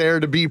be there,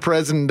 to be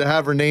present, to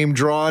have her name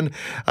drawn.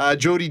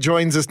 Jody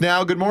joins us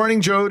now. Good morning,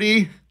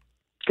 Jody.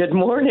 Good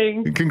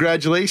morning.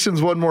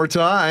 Congratulations one more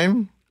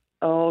time.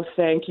 Oh,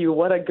 thank you.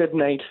 What a good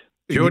night.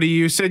 Jody,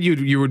 you said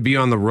you would be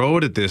on the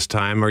road at this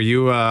time. Are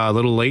you a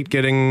little late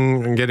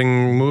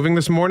getting moving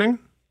this morning?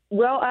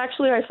 Well,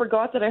 actually, I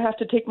forgot that I have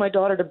to take my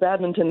daughter to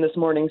badminton this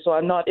morning, so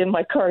I'm not in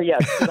my car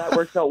yet, so that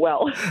works out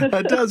well.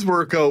 That does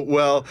work out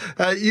well.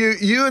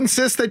 You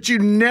insist that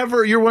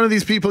you're one of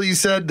these people, you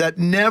said, that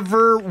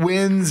never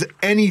wins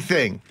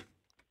anything.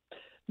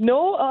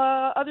 No,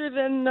 other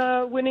than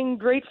winning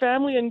great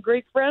family and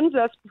great friends,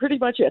 that's pretty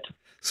much it.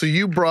 So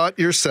you brought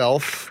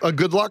yourself a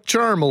good luck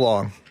charm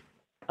along.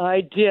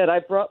 I did. I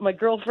brought my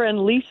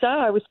girlfriend, Lisa.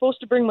 I was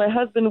supposed to bring my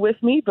husband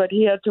with me, but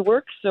he had to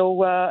work,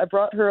 so I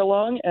brought her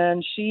along,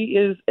 and she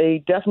is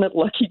a definite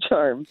lucky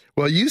charm.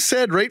 Well, you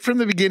said right from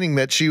the beginning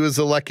that she was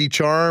a lucky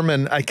charm,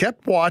 and I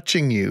kept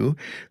watching you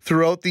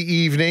throughout the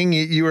evening.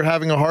 You were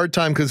having a hard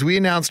time because we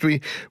announced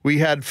we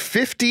had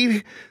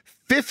 50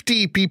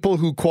 people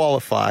who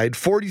qualified.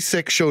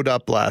 46 showed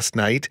up last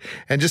night,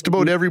 and just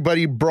about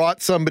everybody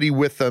brought somebody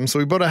with them.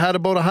 So we had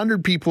about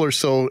 100 people or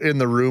so in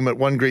the room at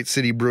One Great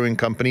City Brewing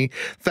Company.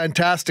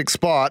 Fantastic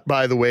spot,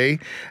 by the way.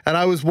 And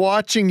I was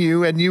watching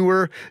you, and you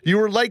were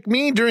like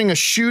me during a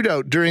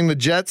shootout during the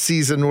Jet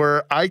season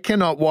where I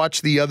cannot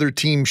watch the other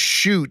team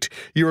shoot.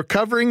 You were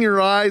covering your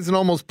eyes and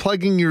almost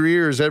plugging your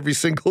ears every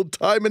single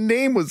time a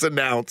name was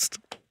announced.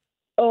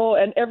 Oh,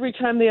 and every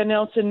time they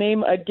announce a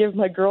name, I'd give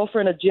my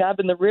girlfriend a jab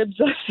in the ribs.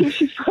 I think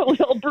she's probably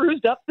all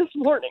bruised up this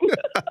morning.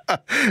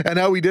 And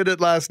how we did it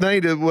last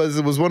night, it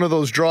was one of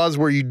those draws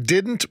where you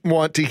didn't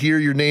want to hear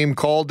your name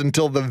called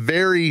until the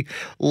very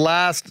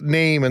last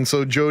name. And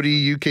so, Jody,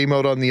 you came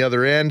out on the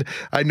other end.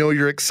 I know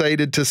you're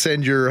excited to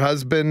send your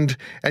husband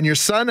and your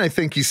son, I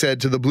think you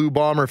said, to the Blue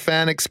Bomber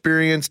fan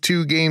experience,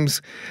 two game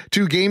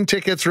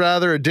tickets,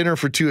 a dinner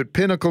for two at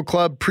Pinnacle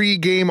Club,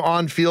 pre-game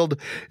on-field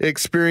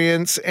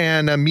experience,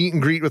 and a meet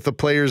and greet with the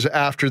players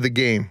after the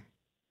game.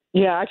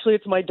 Yeah, actually,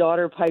 it's my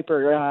daughter,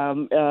 Piper.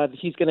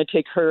 He's going to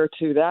take her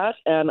to that,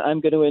 and I'm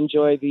going to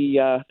enjoy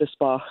the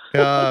spa.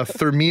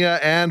 Thermia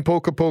and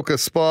Poca Poca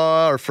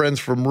Spa, our friends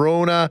from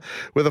Rona,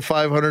 with a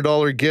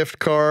 $500 gift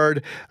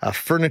card,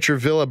 Furniture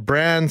Villa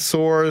Brand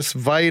Source,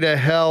 Vita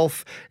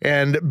Health,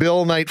 and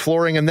Bill Knight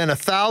Flooring, and then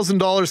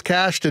 $1,000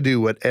 cash to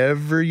do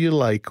whatever you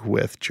like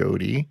with,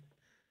 Jody.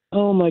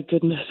 Oh, my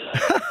goodness.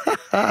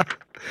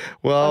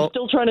 Well, I'm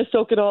still trying to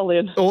soak it all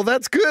in. Oh,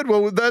 that's good.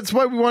 Well, that's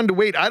why we wanted to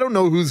wait. I don't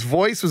know whose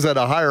voice was at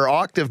a higher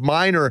octave,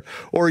 mine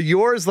or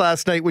yours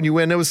last night when you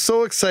win. I was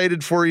so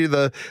excited for you.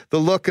 The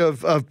look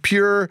of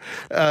pure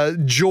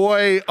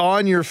joy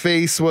on your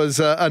face was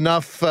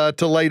enough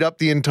to light up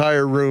the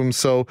entire room.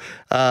 So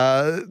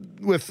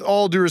with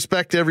all due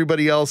respect to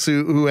everybody else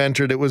who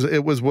entered, it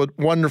was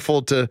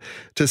wonderful to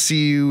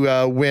see you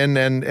win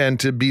and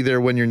to be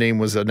there when your name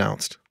was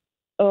announced.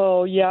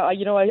 Oh, yeah.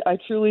 I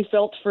truly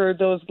felt for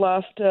those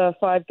last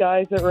 5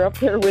 guys that were up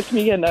there with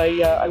me, and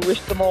I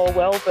wished them all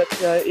well. But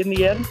in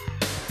the end,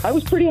 I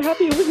was pretty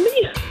happy it was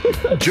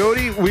me.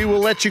 Jody, we will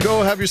let you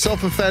go. Have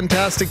yourself a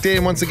fantastic day.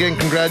 And once again,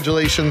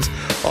 congratulations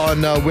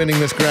on winning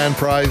this grand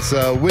prize.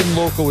 Win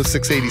local with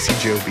 680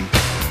 CJOB.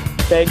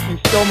 Thank you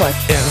so much.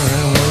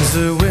 Everyone's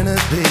a winner,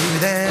 baby,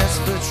 that's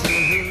for true.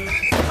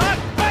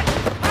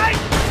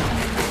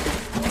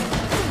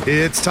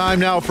 It's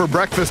time now for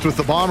Breakfast with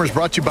the Bombers,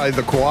 brought to you by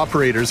the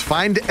Cooperators.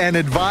 Find an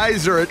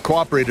advisor at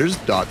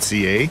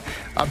cooperators.ca,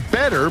 a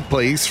better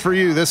place for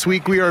you. This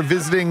week we are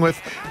visiting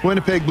with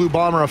Winnipeg Blue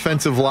Bomber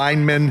offensive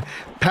lineman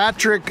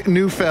Patrick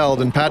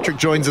Neufeld, and Patrick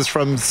joins us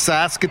from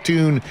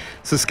Saskatoon,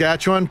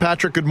 Saskatchewan.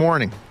 Patrick, good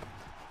morning.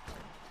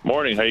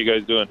 Morning. How you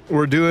guys doing?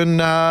 We're doing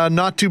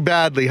not too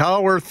badly.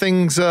 How are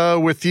things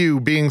with you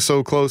being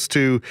so close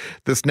to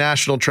this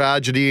national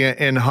tragedy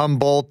in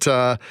Humboldt?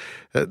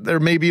 There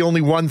may be only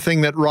one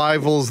thing that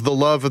rivals the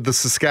love of the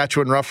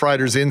Saskatchewan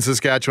Roughriders in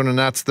Saskatchewan, and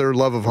that's their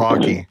love of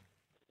hockey.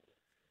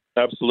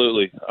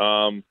 Absolutely.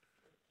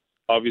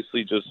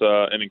 Obviously, just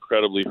an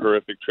incredibly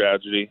horrific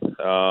tragedy.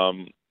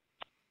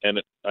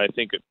 And I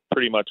think it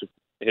pretty much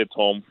hits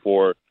home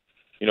for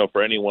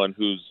anyone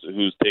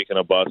who's taken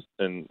a bus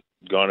and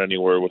gone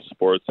anywhere with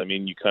sports. I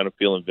mean, you kind of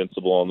feel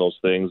invincible on those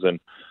things,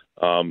 and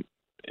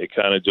it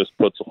kind of just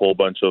puts a whole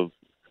bunch of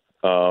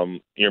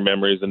your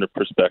memories into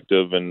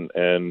perspective, and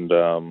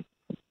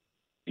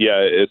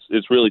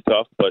it's really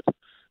tough, but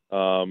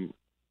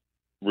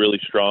really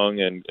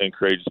strong and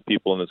courageous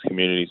people in this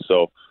community.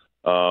 So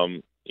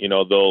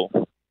they'll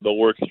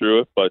work through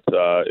it, but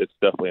it's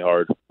definitely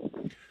hard.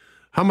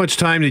 How much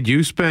time did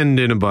you spend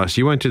in a bus?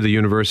 You went to the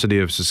University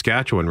of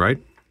Saskatchewan, right?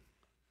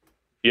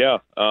 Yeah,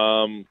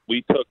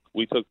 we took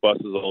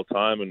buses all the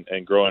time,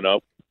 and growing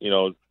up,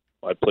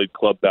 I played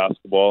club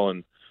basketball,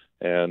 and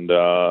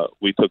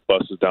we took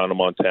buses down to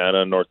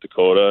Montana and North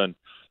Dakota,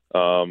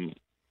 and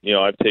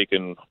I've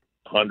taken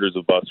hundreds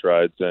of bus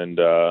rides, and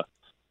like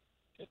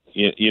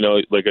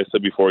I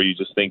said before, you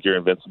just think you're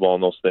invincible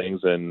on those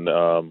things, and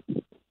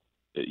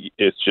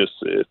it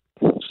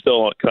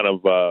still kind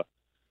of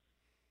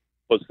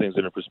puts things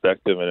into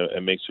perspective, and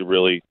it makes you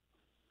really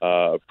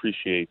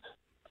appreciate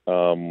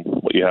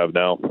what you have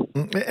now.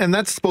 And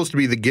that's supposed to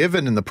be the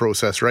given in the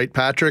process, right,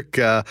 Patrick?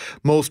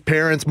 Most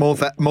parents,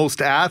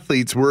 most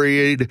athletes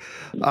worried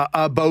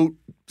about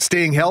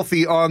staying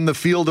healthy on the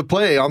field of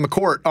play, on the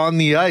court, on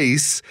the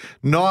ice,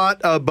 not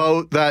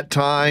about that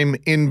time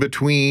in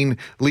between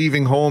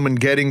leaving home and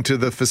getting to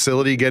the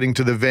facility, getting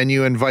to the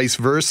venue, and vice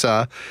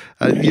versa.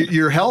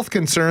 Your health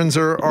concerns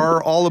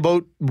are all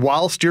about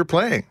whilst you're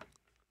playing.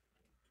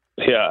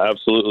 Yeah,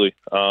 absolutely.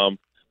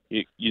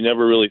 You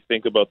never really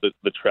think about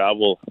the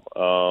travel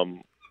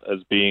as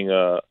being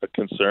a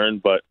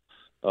concern, but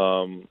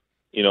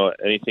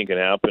anything can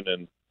happen,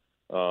 and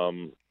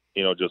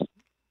just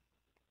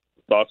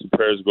thoughts and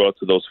prayers go out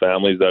to those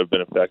families that have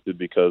been affected,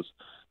 because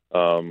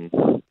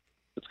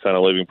it's kind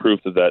of living proof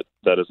that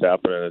has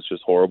happened, and it's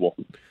just horrible.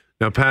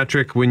 Now,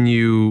 Patrick, when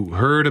you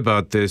heard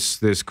about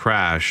this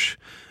crash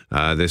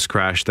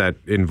that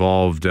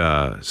involved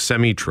a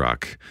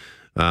semi-truck,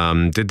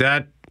 did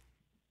that?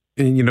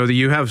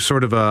 You have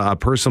sort of a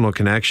personal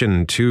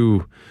connection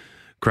to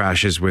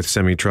crashes with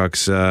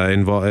semi-trucks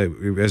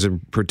as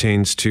it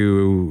pertains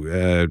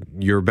to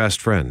your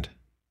best friend.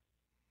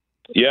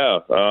 Yeah.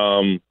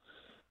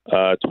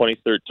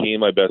 2013,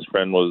 my best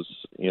friend was,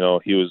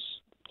 he was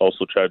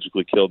also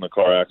tragically killed in a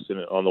car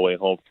accident on the way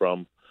home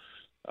from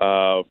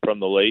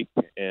the lake,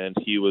 and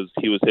he was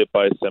hit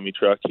by a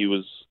semi-truck.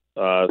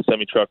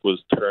 Semi-truck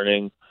was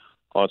turning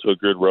onto a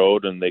grid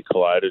road, and they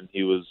collided, and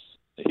he was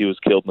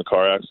killed in the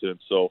car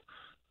accident. So,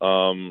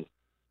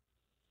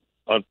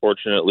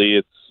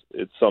 unfortunately,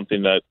 it's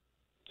something that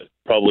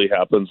probably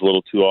happens a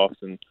little too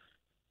often,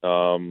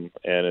 and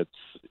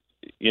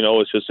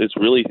it's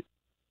really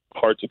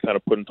hard to kind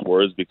of put into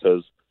words,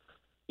 because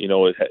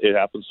it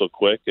happens so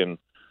quick, and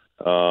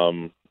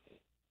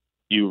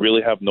you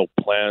really have no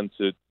plan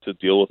to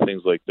deal with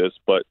things like this.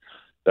 But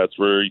that's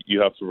where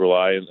you have to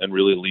rely and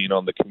really lean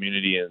on the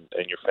community and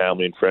your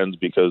family and friends,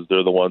 because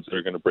they're the ones that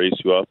are going to brace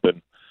you up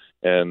and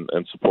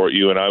support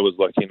you. And I was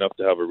lucky enough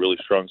to have a really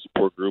strong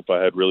support group.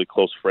 I had really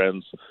close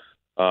friends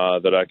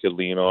that I could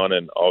lean on,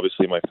 and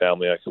obviously my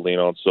family I could lean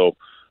on. So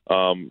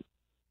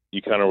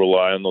you kind of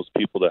rely on those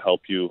people to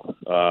help you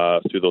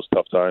through those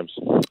tough times.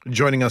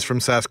 Joining us from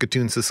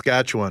Saskatoon,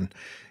 Saskatchewan,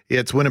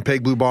 It's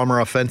Winnipeg Blue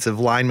Bomber offensive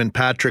lineman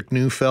Patrick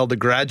Neufeld, a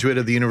graduate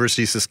of the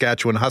University of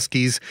Saskatchewan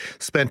Huskies,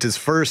 spent his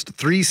first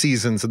 3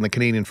 seasons in the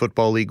Canadian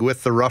Football League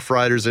with the Rough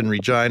Riders in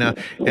Regina,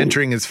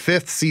 entering his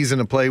 5th season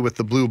of play with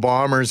the Blue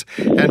Bombers.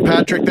 And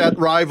Patrick, that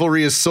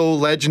rivalry is so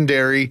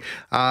legendary.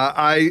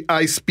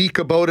 I speak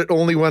about it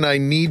only when I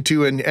need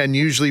to, and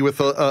usually with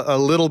a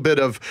little bit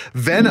of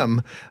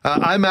venom.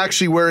 I'm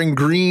actually wearing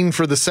green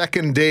for the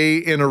second day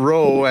in a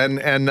row,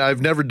 and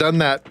I've never done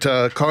that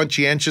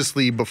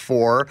conscientiously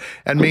before,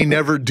 and may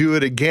never do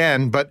it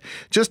again. But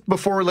just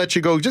before we let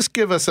you go, just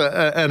give us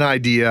an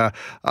idea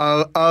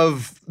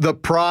of the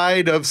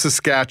pride of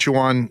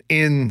Saskatchewan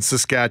in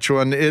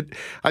Saskatchewan.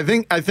 I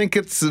think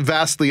it's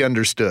vastly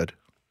understood.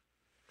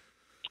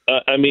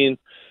 I mean,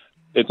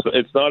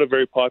 it's not a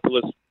very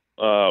populous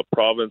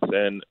province,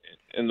 and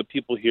the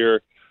people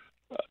here,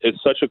 it's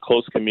such a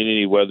close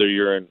community, whether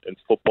you're in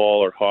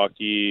football or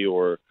hockey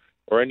or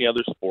any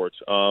other sport.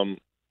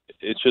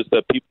 It's just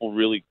that people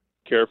really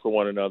care for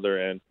one another,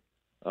 and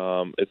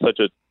it's such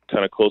a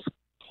kind of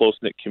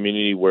close-knit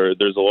community where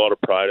there's a lot of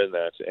pride in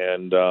that,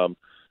 and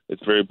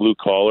it's very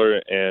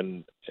blue-collar,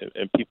 and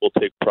people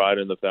take pride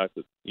in the fact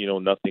that,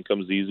 nothing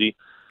comes easy.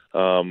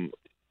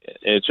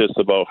 It's just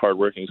about hard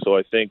working. So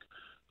I think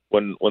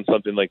when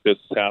something like this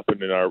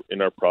happened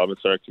in our province,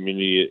 in our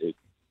community, it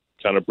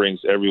kind of brings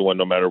everyone,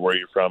 no matter where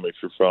you're from. If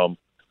you're from,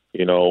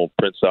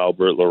 Prince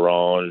Albert, La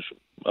Ronge,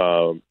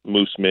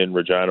 Moosomin,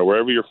 Regina,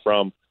 wherever you're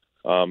from,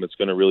 it's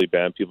going to really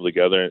band people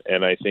together.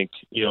 And I think,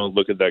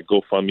 look at that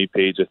GoFundMe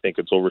page. I think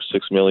it's over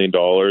 $6 million,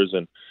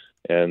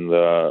 and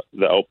the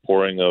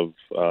outpouring of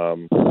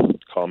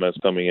comments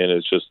coming in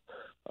is just,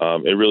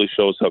 it really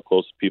shows how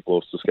close the people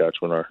of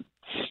Saskatchewan are.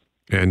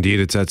 Indeed,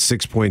 it's at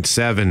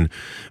 $6.7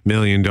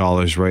 million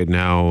right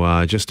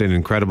now. Just an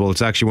incredible.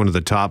 It's actually one of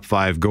the top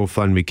 5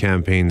 GoFundMe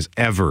campaigns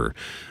ever.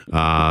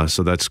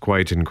 So that's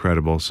quite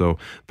incredible. So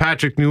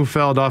Patrick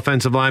Neufeld,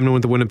 offensive lineman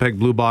with the Winnipeg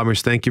Blue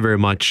Bombers, thank you very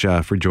much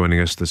for joining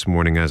us this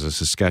morning as a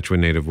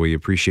Saskatchewan native. We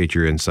appreciate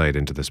your insight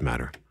into this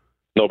matter.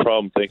 No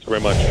problem. Thank you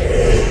very much.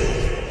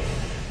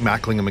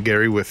 Mackling and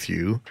McGarry with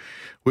you.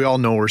 We all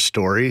know her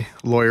story.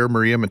 Lawyer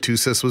Maria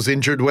Matusas was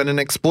injured when an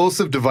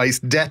explosive device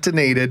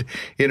detonated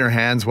in her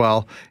hands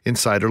while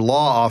inside her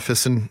law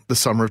office in the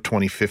summer of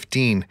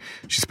 2015.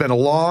 She spent a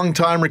long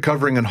time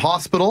recovering in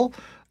hospital,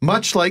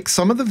 much like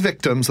some of the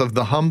victims of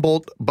the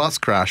Humboldt bus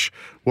crash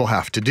will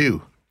have to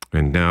do.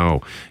 And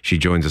now she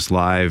joins us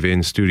live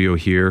in studio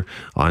here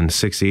on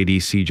 680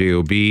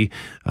 CJOB.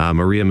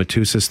 Maria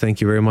Matusas,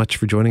 thank you very much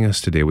for joining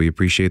us today. We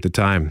appreciate the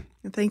time.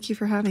 Thank you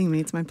for having me.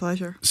 It's my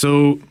pleasure.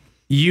 So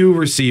you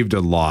received a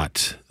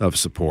lot of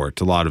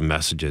support, a lot of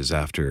messages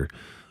after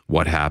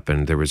what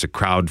happened. There was a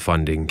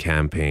crowdfunding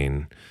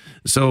campaign.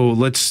 So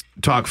let's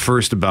talk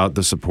first about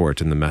the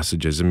support and the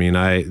messages. I mean,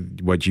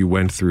 what you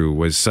went through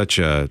was such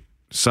an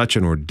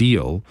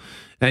ordeal,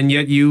 and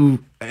yet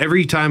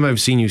every time I've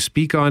seen you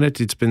speak on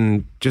it, it's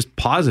been just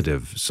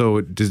positive.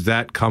 So does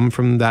that come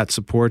from that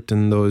support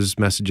and those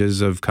messages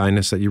of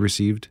kindness that you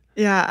received?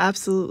 Yeah,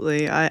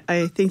 absolutely.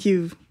 I think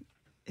you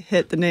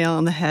hit the nail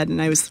on the head,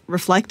 and I was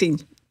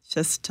reflecting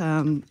just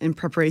in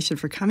preparation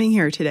for coming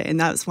here today. And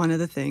that was one of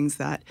the things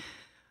that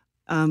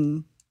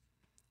I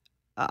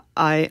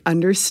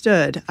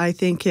understood. I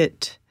think the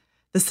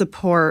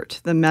support,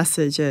 the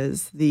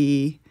messages,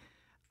 the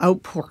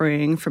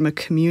outpouring from a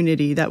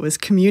community that was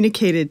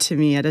communicated to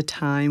me at a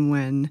time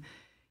when,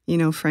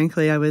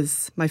 frankly,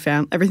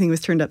 everything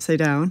was turned upside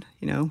down.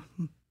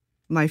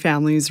 My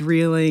family's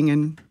reeling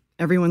and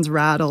everyone's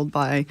rattled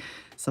by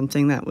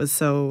something that was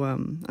so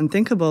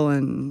unthinkable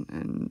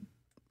and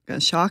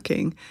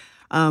shocking.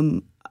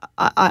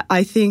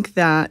 I think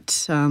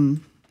that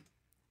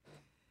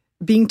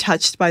being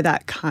touched by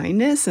that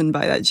kindness and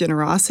by that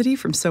generosity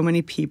from so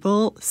many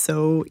people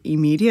so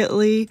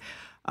immediately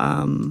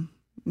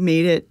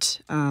made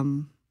it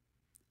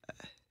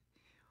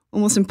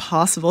almost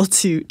impossible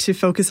to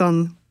focus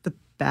on the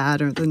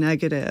bad or the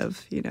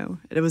negative.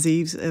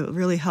 It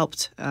really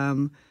helped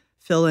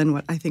fill in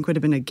what I think would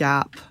have been a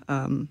gap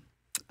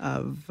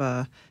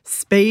of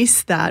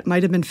space that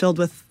might have been filled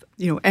with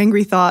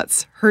angry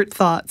thoughts, hurt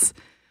thoughts,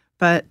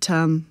 but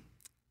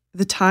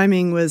the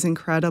timing was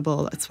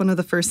incredible. It's one of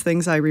the first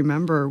things I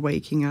remember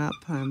waking up,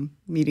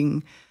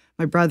 meeting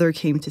my brother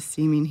came to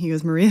see me, and he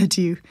goes, "Maria,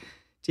 do you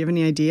have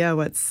any idea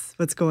what's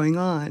going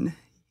on?"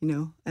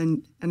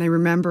 And I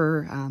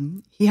remember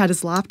he had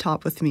his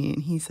laptop with me,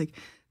 and he's like,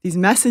 "These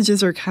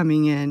messages are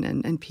coming in,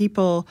 and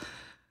people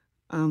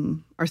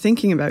are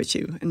thinking about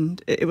you."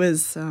 And it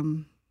was,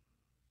 in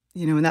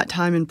that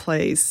time and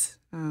place.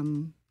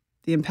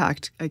 The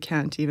impact, I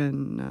can't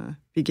even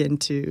begin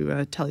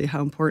to tell you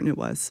how important it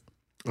was.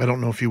 I don't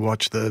know if you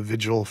watched the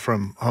vigil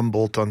from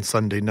Humboldt on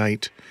Sunday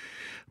night,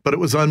 but it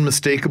was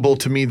unmistakable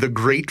to me, the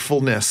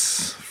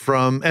gratefulness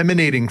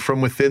emanating from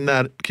within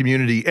that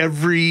community.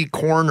 Every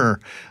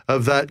corner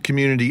of that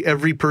community,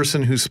 every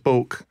person who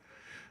spoke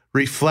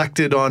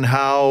reflected on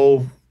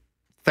how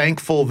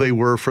thankful they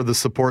were for the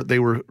support they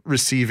were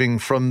receiving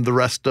from the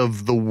rest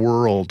of the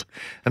world.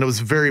 And it was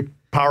very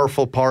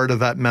powerful part of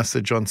that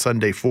message on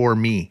Sunday for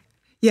me.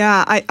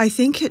 Yeah, I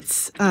think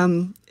it's,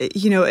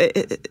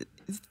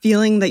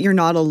 feeling that you're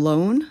not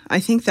alone.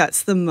 I think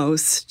that's the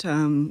most,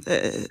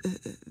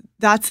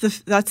 that's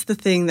the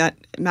thing that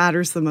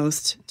matters the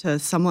most to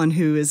someone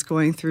who is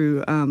going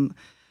through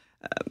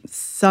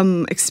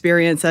some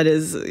experience that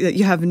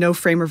you have no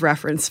frame of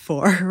reference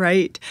for,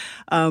 right?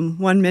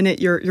 1 minute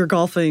you're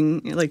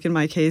golfing, like in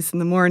my case, in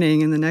the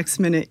morning, and the next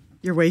minute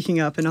you're waking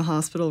up in a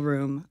hospital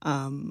room.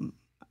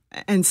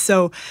 And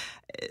so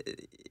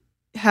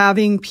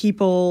having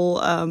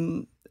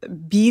people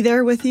be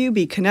there with you,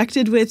 be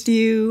connected with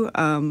you,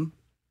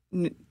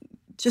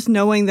 just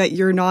knowing that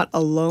you're not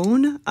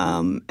alone,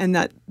 and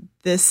that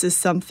this is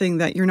something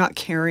that you're not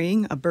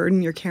carrying, a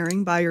burden you're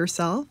carrying by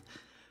yourself.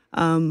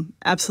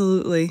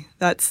 Absolutely.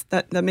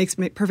 That makes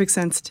perfect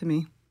sense to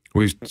me.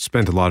 We've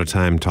spent a lot of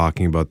time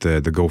talking about the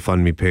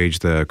GoFundMe page,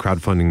 the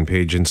crowdfunding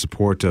page in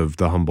support of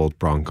the Humboldt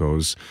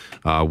Broncos,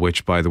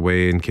 which, by the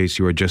way, in case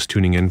you are just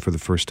tuning in for the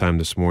first time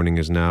this morning,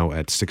 is now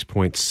at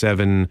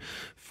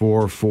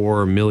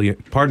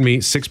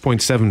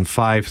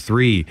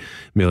 $6.753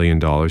 million.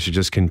 It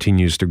just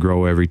continues to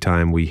grow every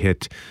time we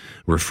hit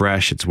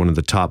refresh. It's one of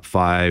the top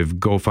 5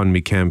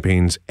 GoFundMe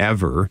campaigns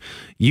ever.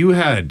 You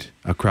had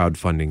a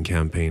crowdfunding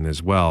campaign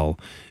as well.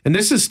 And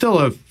this is still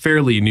a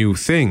fairly new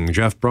thing.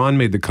 Jeff Braun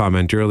made the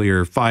comment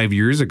earlier, 5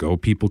 years ago,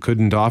 people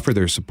couldn't offer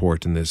their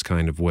support in this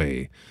kind of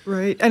way.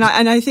 Right. And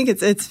I think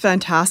it's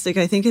fantastic.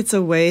 I think it's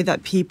a way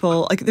that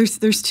people, like,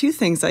 there's two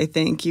things. I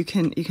think you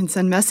can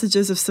send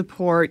messages of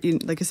support.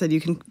 Like I said,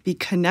 you can be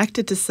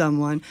connected to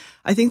someone.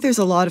 I think there's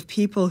a lot of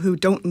people who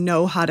don't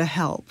know how to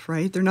help,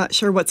 right? They're not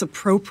sure what's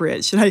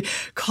appropriate. Should I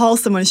call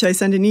someone? Should I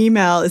send an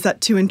email? Is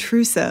that too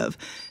intrusive?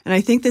 And I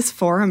think this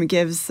forum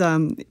gives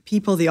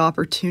people the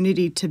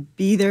opportunity to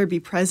be there, be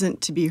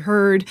present, to be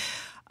heard,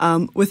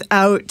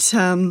 without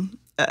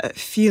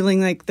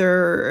feeling like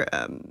they're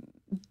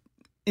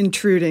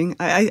intruding.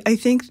 I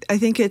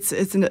think it's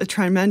a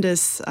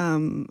tremendous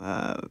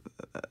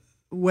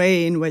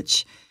way in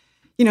which,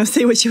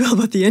 say what you will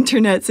about the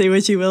internet, say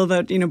what you will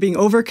about being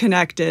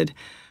overconnected,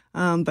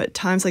 but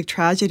times like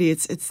tragedy,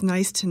 it's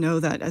nice to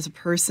know that as a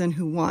person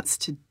who wants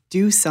to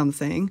do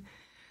something,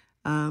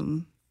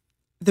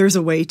 there's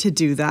a way to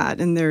do that,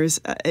 and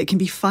it can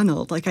be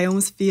funneled. Like, I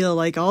almost feel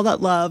like all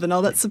that love and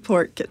all that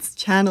support gets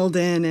channeled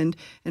in and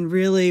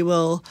really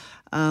will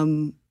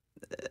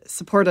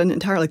support an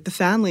entire, like, the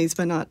families,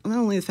 but not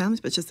only the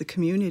families, but just the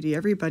community,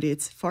 everybody.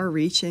 It's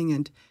far-reaching,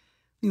 and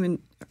even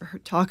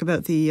talk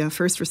about the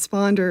first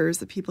responders,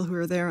 the people who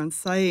are there on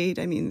site.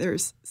 I mean,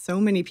 there's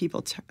so many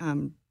people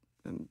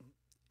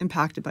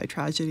impacted by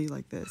tragedy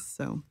like this.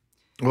 So,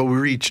 well, we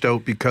reached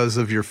out because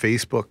of your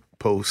Facebook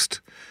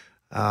post.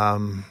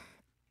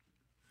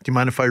 Do you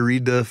mind if I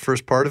read the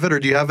first part of it, or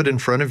do you have it in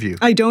front of you?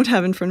 I don't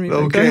have it in front of me.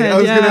 Okay, go ahead. I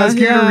was going to ask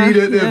you to read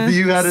it if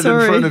you had it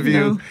in front of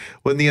you. No.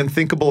 When the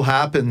unthinkable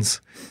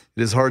happens,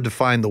 it is hard to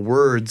find the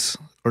words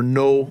or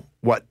know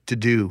what to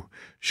do.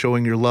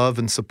 Showing your love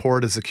and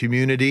support as a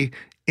community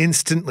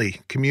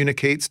instantly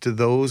communicates to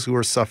those who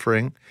are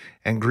suffering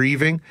and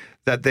grieving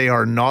that they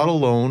are not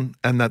alone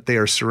and that they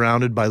are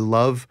surrounded by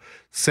love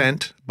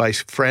sent by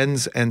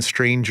friends and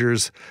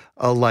strangers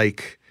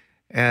alike.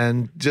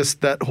 And just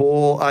that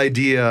whole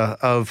idea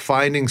of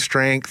finding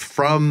strength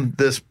from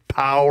this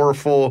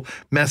powerful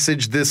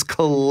message, this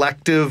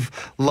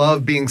collective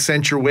love being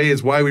sent your way,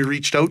 is why we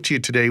reached out to you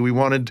today. We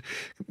wanted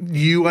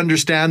you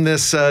understand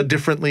this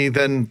differently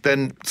than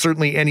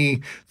certainly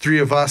any three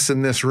of us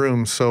in this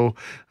room. So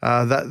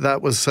that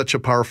was such a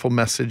powerful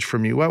message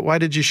from you. Why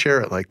did you share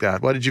it like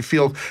that? Why did you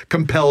feel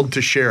compelled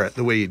to share it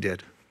the way you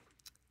did?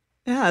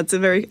 Yeah, that's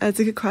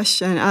a good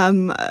question.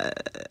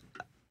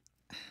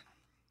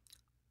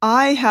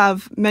 I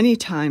have many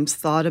times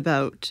thought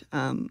about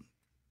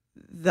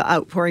the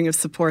outpouring of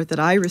support that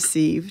I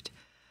received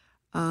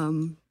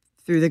through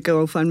the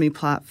GoFundMe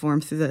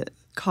platform, through the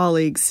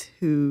colleagues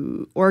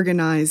who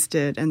organized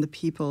it and the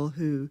people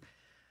who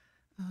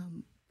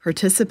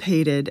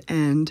participated.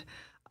 And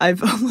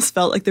I've almost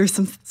felt like there's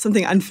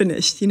something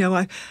unfinished.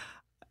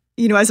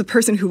 As a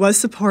person who was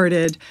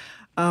supported,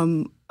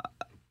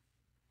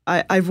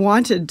 I've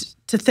wanted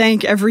to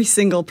thank every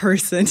single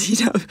person,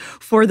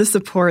 for the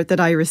support that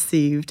I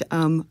received.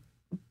 And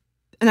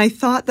I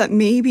thought that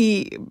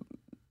maybe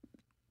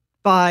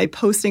by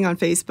posting on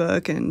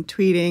Facebook and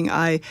tweeting,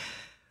 I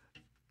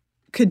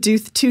could do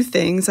two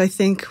things. I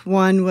think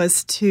one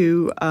was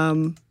to,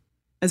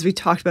 as we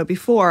talked about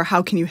before,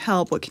 how can you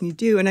help? What can you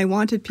do? And I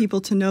wanted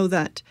people to know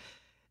that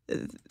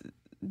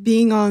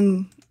being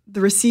on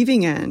the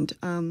receiving end,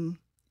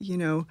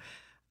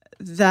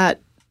 that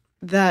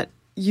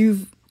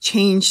you've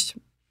changed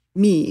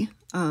me,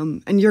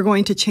 and you're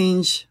going to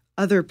change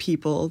other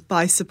people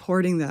by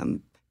supporting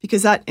them,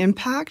 because that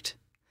impact,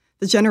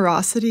 the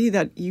generosity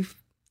that you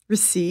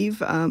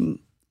receive,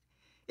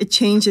 it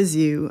changes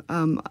you,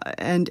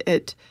 and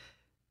it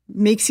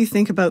makes you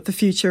think about the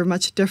future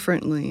much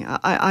differently.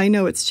 I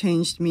know it's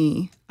changed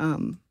me.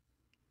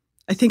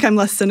 I think I'm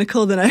less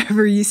cynical than I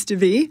ever used to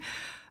be.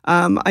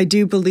 I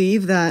do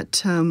believe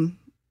that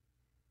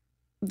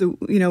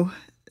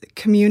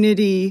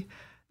community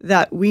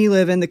that we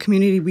live in, the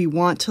community we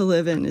want to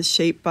live in, is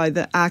shaped by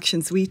the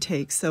actions we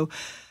take. So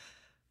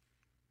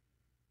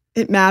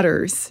it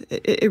matters.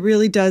 It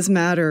really does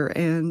matter,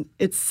 and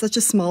it's such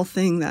a small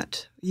thing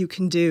that you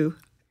can do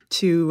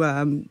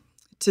to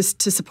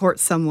support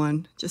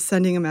someone. Just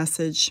sending a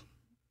message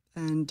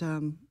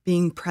and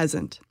being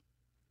present.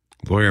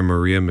 Lawyer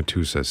Maria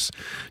Matusas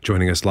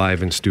joining us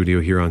live in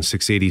studio here on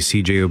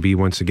 680 CJOB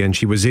once again.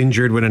 She was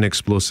injured when an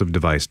explosive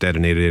device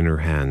detonated in her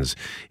hands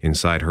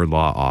inside her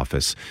law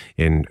office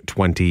in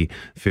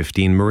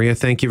 2015. Maria,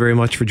 thank you very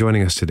much for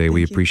joining us today.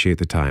 We appreciate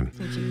the time.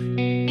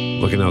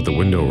 Looking out the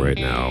window right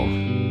now.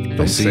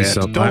 Don't say it.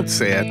 Don't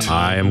say it.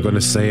 I am going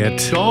to say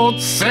it. Don't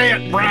say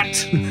it,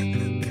 Brett.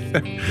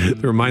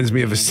 It reminds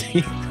me of a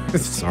scene.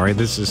 Sorry,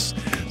 this is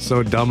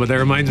so dumb, but that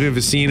reminds me of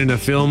a scene in a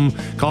film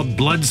called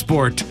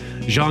Bloodsport.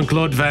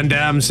 Jean-Claude Van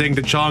Damme saying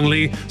to Chong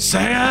Li,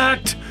 "Say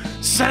it!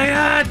 Say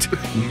it!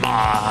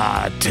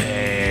 Mate!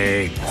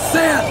 Say it!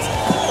 Say it!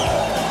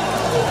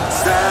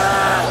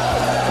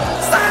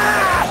 Say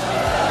it!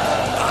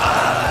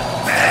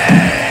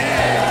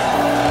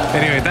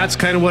 Anyway, that's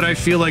kind of what I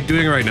feel like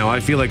doing right now. I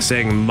feel like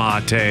saying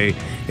mate,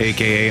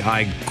 aka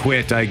I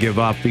quit, I give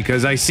up,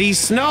 because I see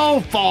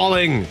snow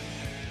falling.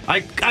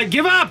 I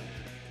give up.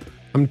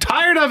 I'm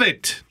tired of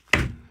it.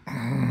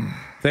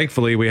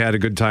 Thankfully, we had a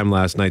good time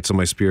last night, so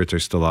my spirits are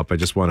still up. I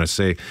just want to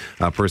say,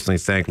 personally,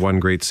 thank One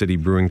Great City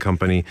Brewing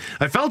Company.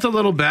 I felt a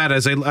little bad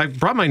as I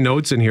brought my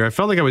notes in here. I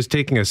felt like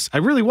I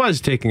really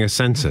was taking a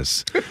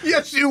census.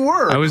 Yes, you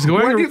were.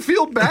 Why do you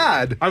feel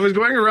bad? I was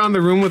going around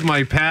the room with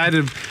my pad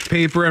of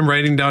paper and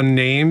writing down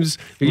names.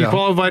 Are you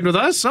qualified with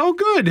us? Oh,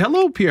 good.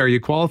 Hello, Pierre.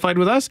 You qualified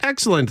with us?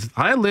 Excellent.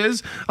 Hi,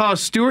 Liz. Oh,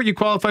 Stuart, you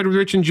qualified with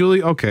Rich and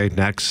Julie? Okay,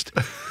 next.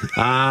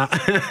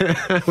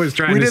 I was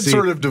trying to see. We did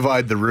sort of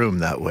divide the room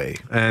that way.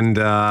 And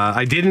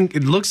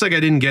it looks like I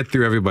didn't get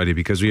through everybody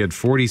because we had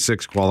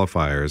 46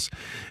 qualifiers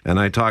and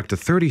I talked to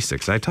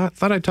 36. I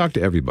thought I talked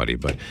to everybody,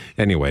 but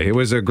anyway, it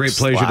was a great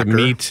pleasure to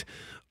meet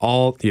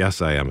all.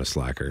 Yes, I am a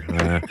slacker.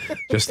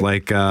 Just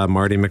like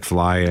Marty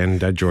McFly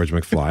and George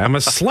McFly. I'm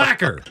a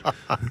slacker.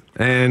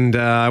 And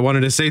I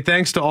wanted to say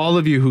thanks to all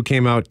of you who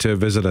came out to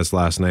visit us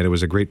last night. It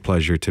was a great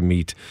pleasure to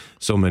meet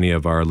so many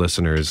of our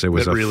listeners. It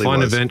was a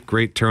fun event,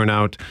 great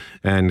turnout,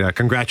 and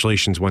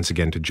congratulations once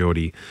again to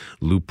Jody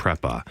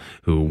Luprepa,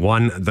 who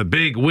won the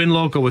big Win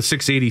Local with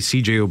 680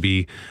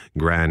 CJOB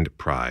Grand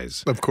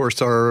Prize. Of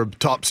course, our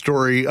top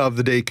story of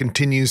the day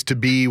continues to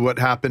be what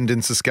happened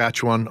in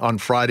Saskatchewan on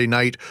Friday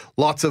night.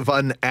 Lots of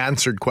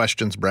unanswered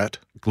questions, Brett.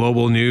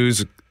 Global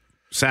News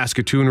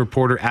Saskatoon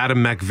reporter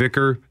Adam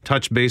McVicker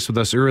touched base with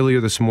us earlier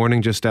this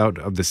morning, just out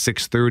of the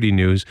 6:30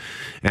 news,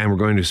 and we're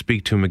going to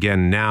speak to him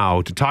again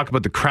now to talk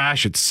about the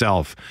crash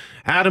itself.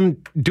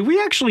 Adam, do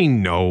we actually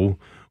know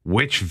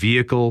which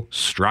vehicle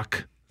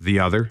struck the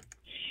other?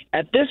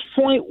 At this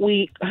point,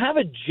 we have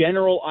a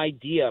general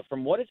idea.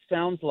 From what it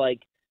sounds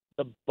like,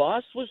 the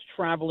bus was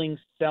traveling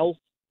south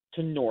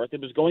to north. It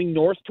was going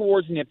north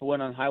towards Nipawin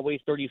on Highway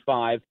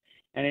 35,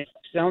 and it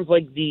sounds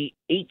like the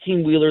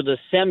 18-wheeler, the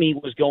semi,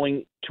 was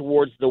going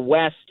towards the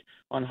west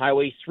on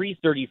Highway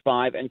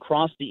 335 and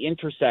crossed the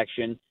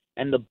intersection,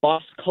 and the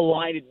bus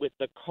collided with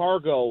the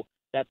cargo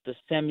that the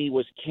semi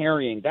was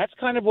carrying. That's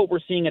kind of what we're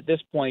seeing at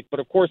this point. But,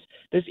 of course,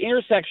 this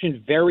intersection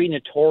is very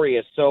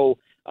notorious, so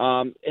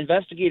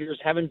investigators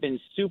haven't been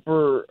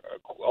super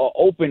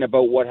open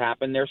about what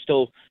happened. They're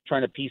still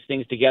trying to piece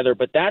things together.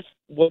 But that's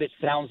what it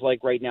sounds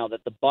like right now,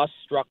 that the bus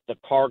struck the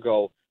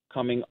cargo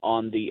coming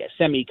on the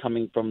semi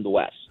coming from the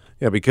west.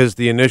 Yeah, because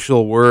the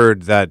initial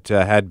word that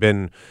had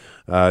been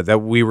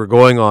that we were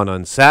going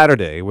on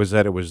Saturday was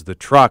that it was the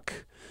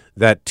truck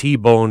that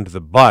T-boned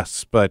the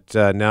bus, but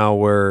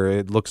now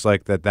it looks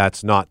like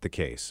that's not the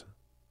case.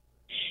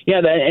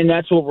 Yeah,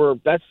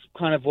 that's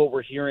kind of what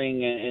we're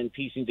hearing and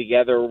piecing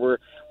together.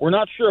 We're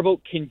not sure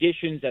about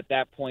conditions at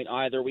that point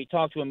either. We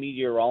talked to a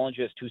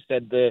meteorologist who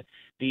said the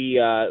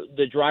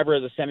driver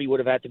of the semi would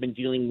have had to been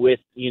dealing with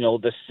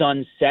the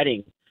sun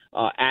setting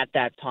at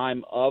that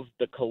time of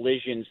the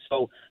collision.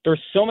 So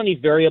there's so many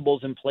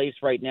variables in place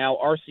right now.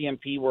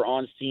 RCMP were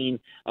on scene.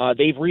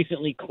 They've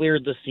recently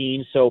cleared the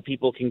scene so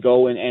people can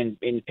go and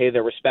pay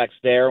their respects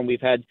there. And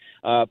we've had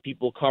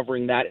people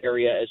covering that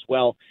area as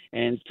well.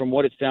 And from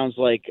what it sounds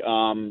like,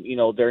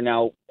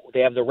 they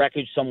have the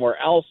wreckage somewhere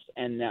else,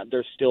 and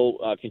they're still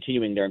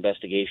continuing their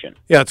investigation.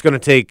 Yeah, it's going to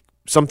take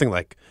something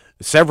like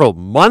several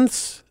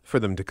months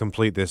for them to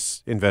complete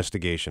this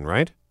investigation,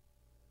 right?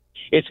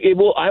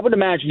 I would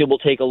imagine it will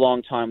take a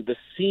long time. The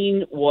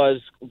scene was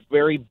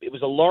it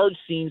was a large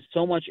scene,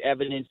 so much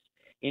evidence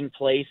in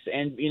place,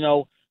 and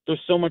there's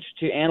so much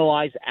to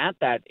analyze at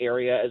that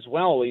area as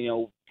well.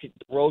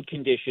 Road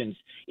conditions.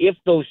 If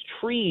those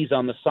trees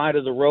on the side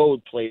of the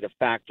road played a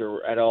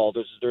factor at all,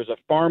 there's a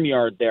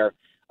farmyard there.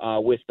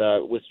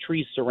 with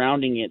trees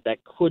surrounding it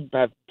that could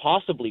have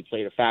possibly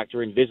played a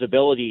factor in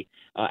visibility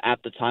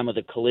at the time of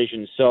the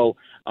collision. So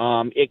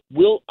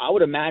I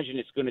would imagine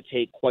it's going to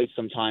take quite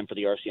some time for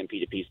the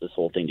RCMP to piece this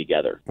whole thing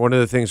together. One of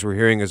the things we're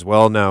hearing as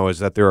well now is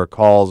that there are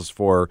calls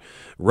for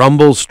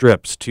rumble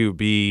strips to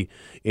be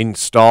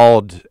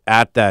installed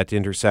at that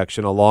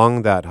intersection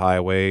along that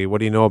highway. What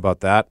do you know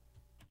about that?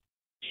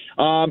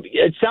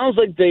 It sounds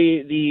like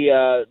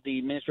the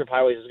Ministry of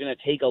Highways is going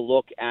to take a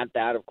look at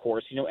that, of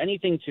course.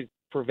 Anything to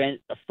prevent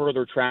a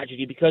further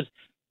tragedy, because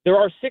there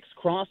are 6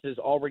 crosses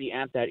already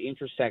at that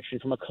intersection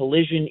from a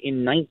collision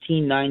in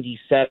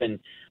 1997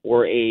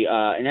 where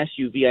an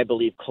SUV, I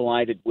believe,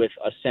 collided with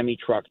a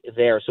semi-truck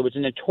there. So it's a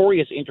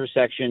notorious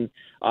intersection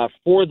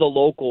for the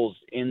locals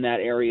in that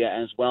area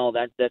as well.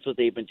 That's what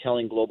they've been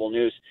telling Global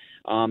News.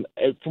 From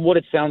what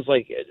it sounds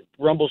like,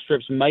 rumble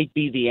strips might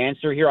be the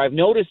answer here. I've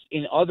noticed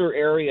in other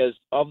areas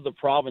of the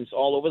province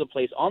all over the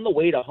place, on the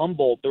way to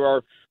Humboldt, there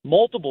are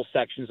multiple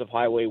sections of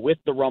highway with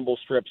the rumble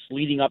strips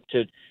leading up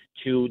to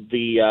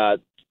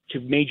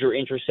major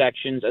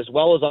intersections, as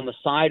well as on the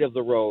side of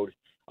the road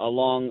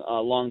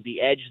along the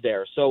edge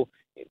there. So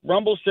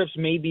rumble strips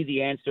may be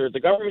the answer. The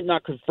government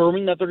not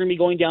confirming that they're going to be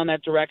going down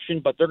that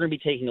direction, but they're going to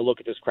be taking a look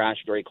at this crash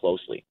very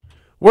closely.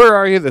 Where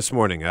are you this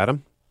morning,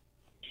 Adam?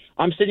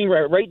 I'm sitting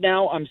right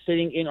now. I'm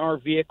sitting in our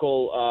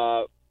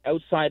vehicle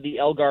outside the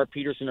Elgar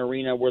Peterson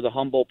Arena where the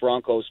Humboldt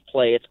Broncos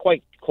play. It's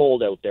quite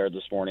cold out there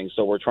this morning,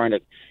 so we're trying to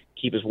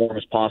keep as warm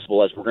as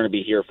possible as we're going to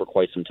be here for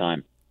quite some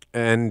time.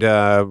 And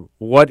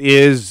what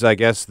is, I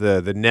guess,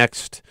 the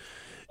next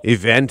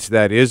event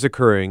that is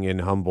occurring in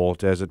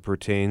Humboldt as it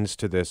pertains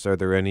to this? Are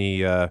there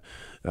any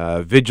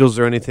vigils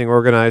or anything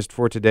organized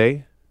for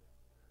today?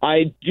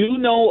 I do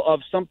know of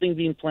something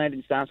being planned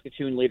in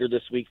Saskatoon later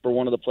this week for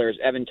one of the players,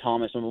 Evan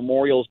Thomas. A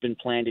memorial has been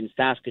planned in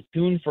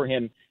Saskatoon for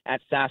him at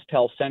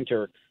SaskTel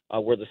Center,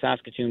 where the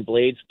Saskatoon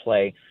Blades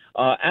play.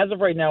 As of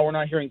right now, we're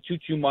not hearing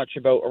too much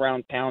about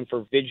around town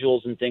for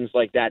vigils and things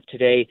like that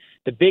today.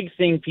 The big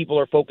thing people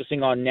are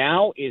focusing on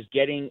now is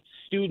getting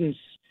students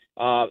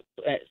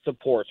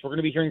supports. We're going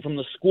to be hearing from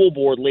the school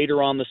board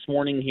later on this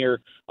morning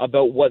here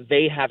about what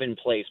they have in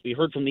place. We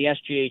heard from the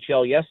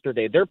SJHL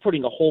yesterday. They're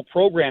putting a whole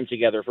program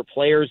together for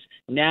players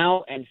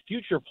now and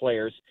future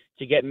players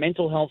to get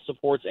mental health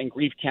supports and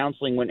grief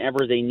counseling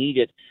whenever they need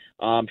it.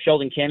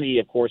 Sheldon Kennedy,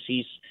 of course,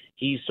 he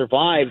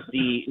survived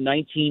the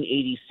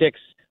 1986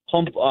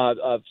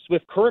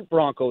 Swift Current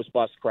Broncos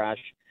bus crash.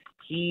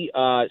 He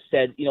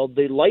said,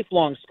 the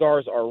lifelong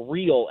scars are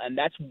real, and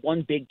that's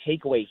one big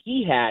takeaway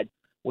he had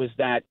was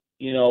that,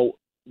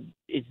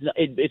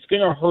 it's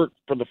going to hurt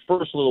for the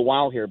first little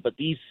while here, but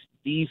these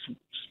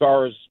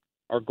scars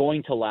are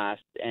going to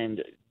last,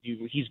 and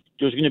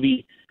there's going to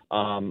be,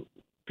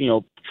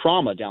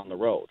 trauma down the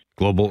road.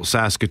 Global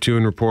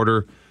Saskatoon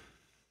reporter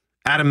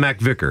Adam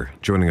MacVicker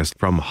joining us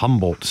from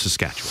Humboldt,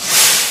 Saskatchewan.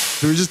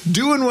 We're just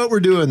doing what we're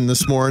doing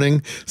this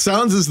morning.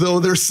 Sounds as though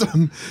there's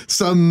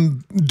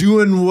some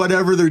doing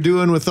whatever they're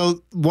doing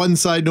without one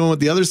side knowing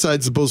what the other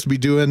side's supposed to be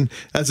doing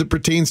as it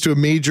pertains to a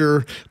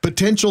major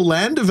potential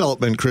land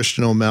development,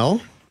 Christian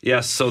O'Mell.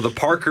 Yes, so the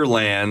Parker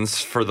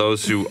lands, for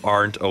those who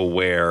aren't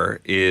aware,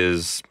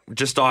 is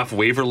just off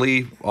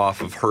Waverly,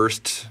 off of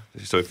Hearst.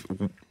 So if,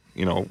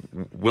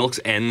 Wilkes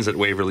ends at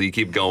Waverly, you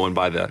keep going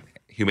by the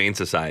Humane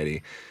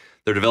Society.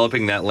 They're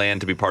developing that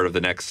land to be part of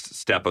the next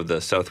step of the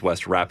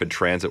Southwest Rapid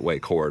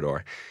Transitway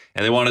corridor.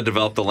 And they want to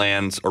develop the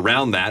lands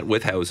around that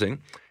with housing.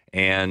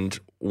 And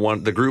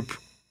the group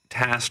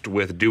tasked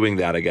with doing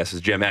that, I guess,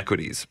 is Gem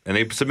Equities. And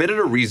they submitted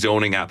a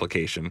rezoning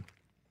application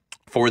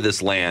for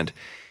this land,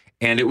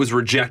 and it was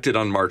rejected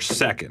on March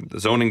 2nd. The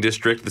zoning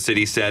district, the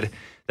city said,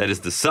 that is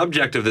the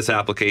subject of this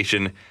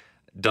application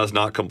does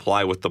not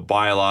comply with the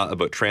bylaw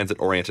about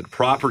transit-oriented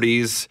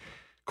properties.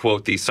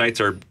 Quote, these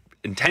sites are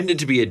intended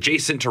to be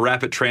adjacent to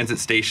rapid transit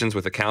stations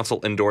with a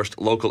council-endorsed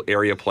local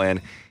area plan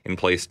in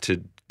place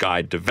to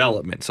guide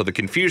development. So the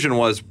confusion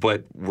was,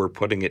 but we're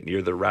putting it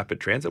near the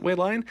rapid transitway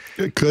line?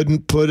 I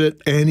couldn't put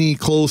it any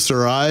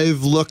closer.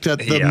 I've looked at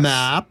the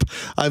map,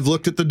 I've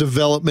looked at the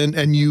development,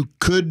 and you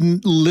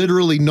couldn't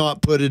literally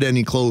not put it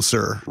any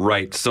closer.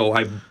 Right.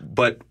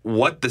 But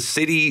what the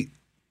city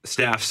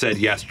staff said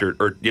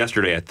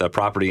yesterday at the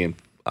property and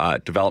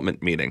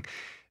development meeting,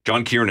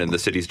 John Kiernan, the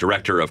city's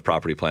director of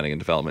property planning and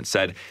development,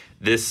 said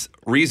this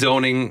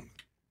rezoning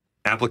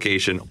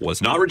application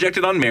was not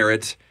rejected on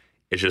merit.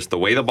 It's just the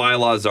way the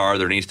bylaws are.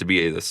 There needs to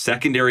be the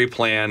secondary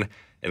plan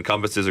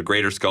encompasses a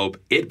greater scope.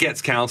 It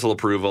gets council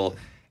approval,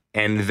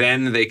 and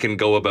then they can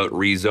go about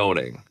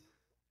rezoning.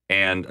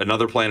 And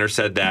another planner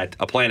said that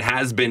a plan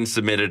has been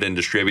submitted and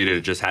distributed.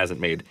 It just hasn't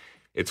made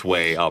its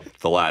way up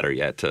the ladder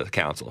yet to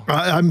council.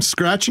 I'm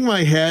scratching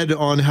my head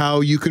on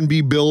how you can be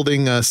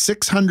building a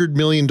 $600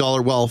 million,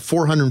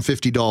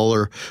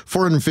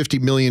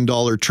 $450 million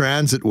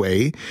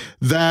transitway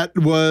that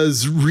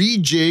was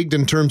rejigged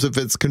in terms of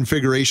its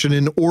configuration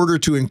in order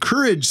to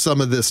encourage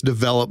some of this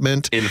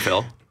development.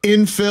 Infill.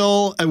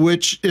 infill,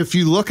 which if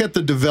you look at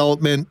the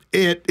development,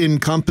 it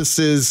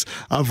encompasses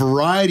a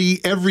variety,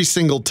 every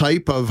single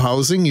type of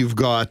housing. You've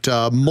got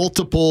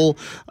multiple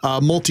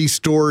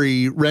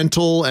multi-story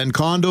rental and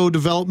condo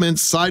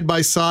developments,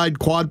 side-by-side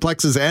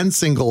quadplexes and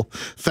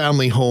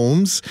single-family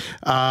homes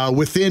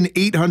within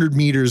 800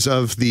 meters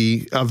of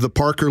the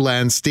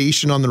Parkerland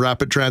station on the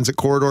Rapid Transit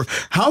Corridor.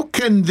 How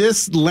can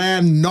this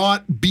land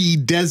not be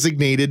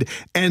designated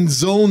and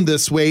zoned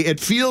this way? It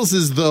feels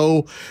as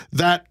though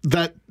that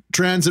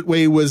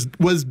transitway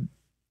was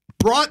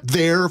brought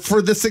there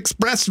for this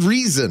express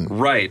reason.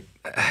 Right.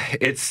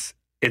 It's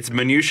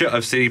minutia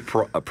of city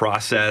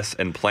process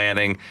and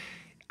planning.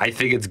 I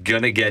think it's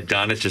going to get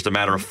done. It's just a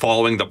matter of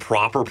following the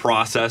proper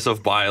process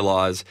of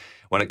bylaws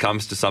when it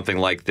comes to something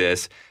like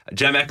this.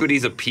 Gem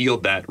Equities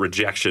appealed that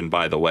rejection,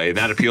 by the way.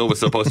 That appeal was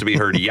supposed to be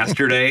heard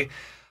yesterday,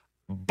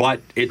 but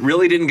it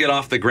really didn't get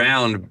off the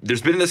ground.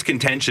 There's been this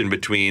contention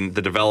between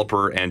the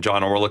developer and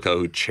John Orlico,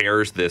 who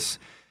chairs this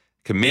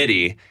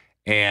committee,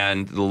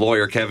 and the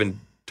lawyer, Kevin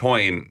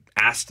Toyne,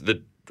 asked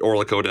the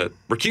Orlico to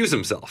recuse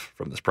himself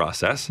from this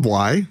process.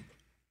 Why?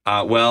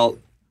 Well,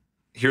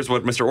 here's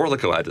what Mr.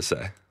 Orlico had to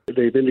say.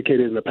 They've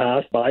indicated in the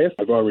past bias.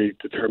 I've already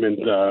determined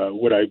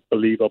what I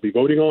believe I'll be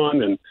voting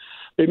on, and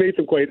they made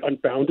some quite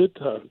unfounded,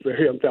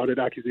 very unfounded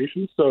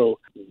accusations. So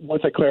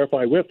once I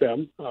clarify with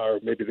them, or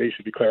maybe they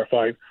should be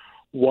clarifying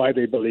why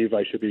they believe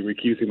I should be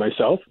recusing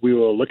myself, we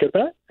will look at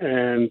that,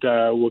 and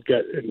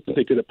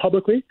they did it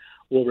publicly.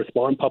 We'll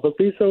respond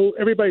publicly, so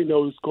everybody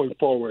knows going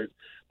forward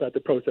that the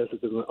process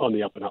is on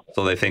the up and up.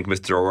 So they think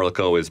Mr.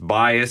 Orlico is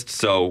biased.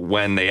 So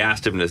when they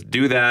asked him to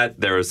do that,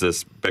 there was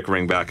this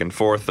bickering back and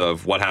forth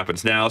of what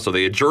happens now. So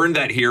they adjourned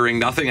that hearing.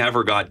 Nothing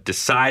ever got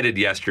decided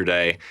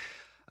yesterday.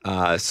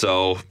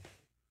 So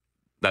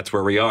that's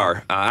where we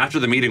are. After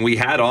the meeting, we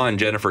had on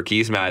Jennifer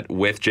Keesmaat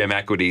with Gem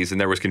Equities,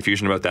 and there was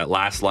confusion about that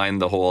last line,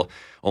 the whole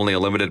only a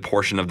limited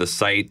portion of the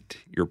site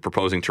you're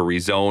proposing to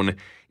rezone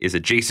is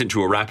adjacent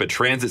to a rapid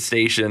transit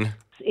station.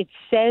 It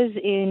says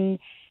in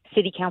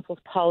City Council's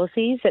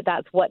policies that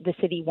that's what the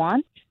city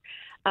wants,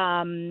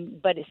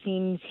 but it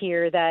seems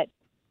here that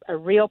a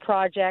real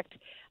project,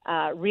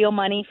 real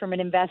money from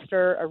an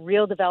investor, a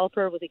real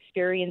developer with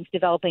experience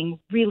developing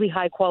really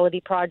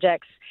high-quality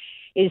projects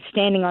is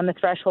standing on the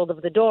threshold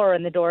of the door,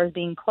 and the door is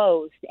being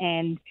closed.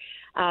 And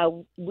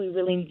we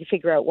really need to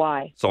figure out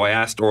why. So I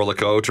asked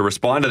Orlico to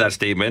respond to that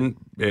statement.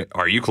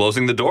 Are you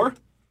closing the door?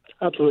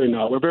 Absolutely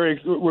not.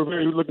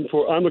 I'm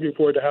looking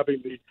forward to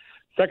having the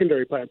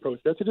secondary plan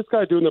process. You just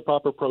got to do in the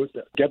proper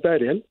process. Get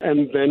that in,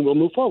 and then we'll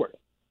move forward.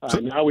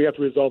 Now we have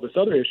to resolve this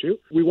other issue.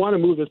 We want to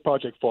move this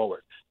project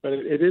forward, but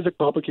it is a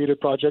complicated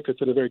project.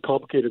 It's in a very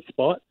complicated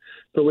spot.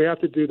 So we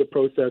have to do the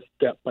process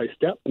step by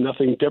step,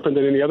 nothing different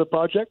than any other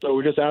project. So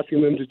we're just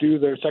asking them to do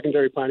their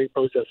secondary planning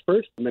process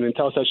first. And then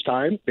until such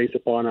time, based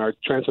upon our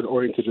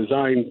transit-oriented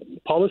design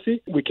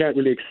policy, we can't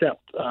really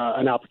accept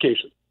an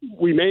application.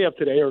 We may have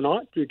today or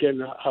not,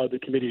 again, how the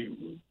committee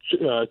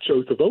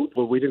chose to vote,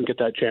 but we didn't get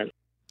that chance.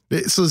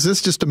 So is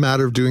this just a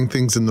matter of doing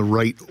things in the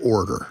right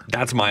order?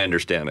 That's my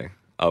understanding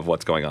of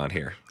what's going on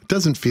here. It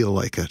doesn't feel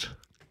like it.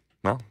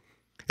 Well,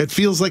 it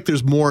feels like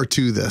there's more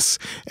to this.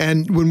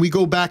 And when we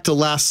go back to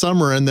last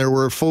summer, and there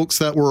were folks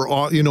that were,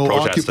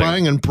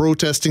 occupying and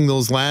protesting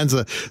those lands,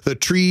 the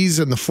trees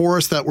and the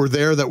forests that were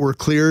there that were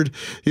cleared.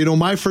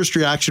 My first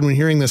reaction when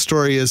hearing this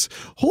story is,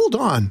 hold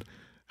on.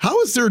 How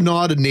is there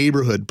not a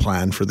neighborhood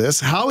plan for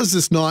this? How has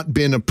this not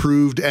been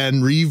approved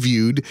and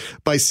reviewed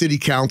by City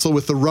Council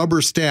with the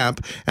rubber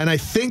stamp? And I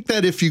think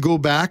that if you go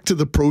back to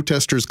the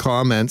protesters'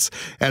 comments,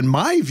 and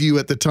my view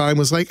at the time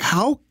was like,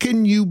 how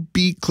can you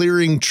be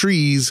clearing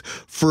trees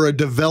for a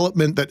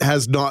development that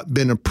has not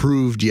been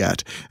approved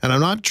yet? And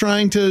I'm not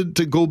trying to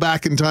go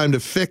back in time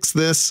to fix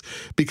this,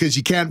 because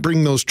you can't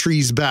bring those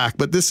trees back.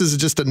 But this is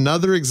just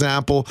another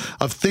example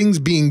of things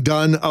being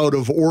done out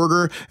of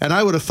order. And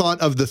I would have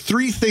thought of the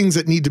three things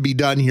that need to be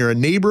done here: a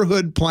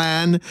neighborhood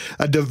plan,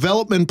 a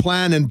development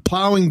plan, and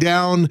plowing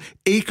down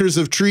acres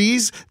of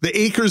trees. The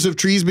acres of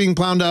trees being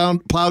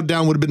plowed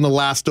down would have been the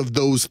last of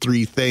those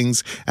three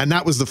things, and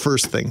that was the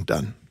first thing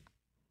done.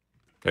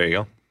 There you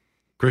go.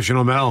 Christian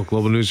O'Mell,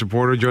 Global News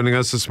reporter, joining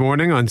us this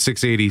morning on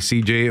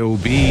 680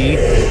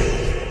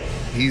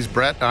 CJOB. He's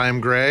Brett.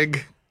 I'm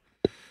Greg.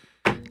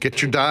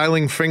 Get your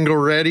dialing finger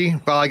ready.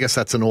 Well, I guess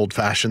that's an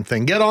old-fashioned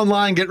thing. Get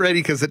online, get ready,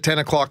 because at 10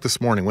 o'clock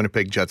this morning,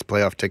 Winnipeg Jets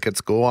playoff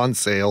tickets go on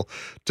sale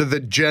to the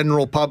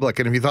general public.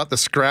 And if you thought the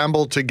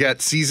scramble to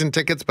get season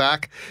tickets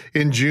back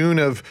in June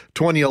of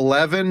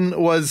 2011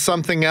 was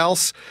something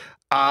else,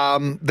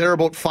 there are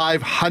about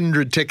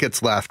 500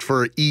 tickets left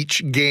for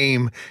each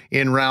game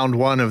in round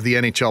one of the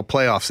NHL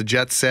playoffs. The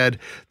Jets said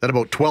that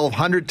about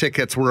 1,200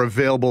 tickets were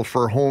available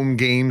for home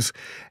games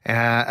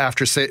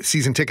after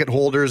season ticket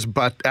holders,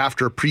 but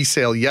after a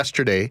pre-sale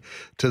yesterday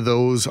to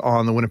those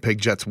on the Winnipeg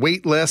Jets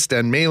wait list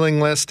and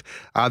mailing list,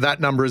 that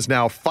number is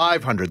now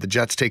 500. The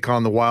Jets take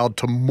on the Wild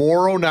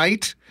tomorrow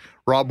night.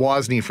 Rob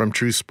Wozni from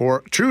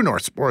True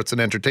North Sports and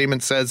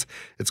Entertainment says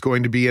it's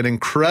going to be an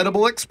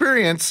incredible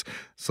experience.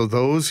 So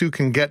those who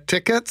can get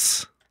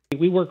tickets,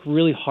 We work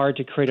really hard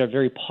to create a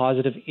very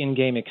positive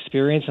in-game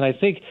experience, and I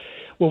think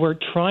what we're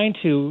trying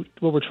to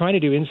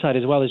do inside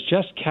as well is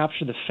just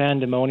capture the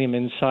fandemonium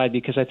inside,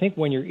 because I think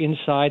when you're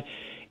inside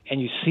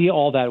and you see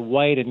all that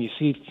white and you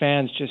see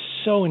fans just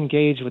so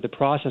engaged with the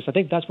process, I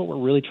think that's what we're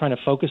really trying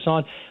to focus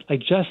on. Like,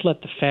 just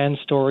let the fan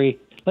story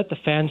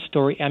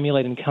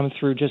emulate and come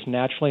through just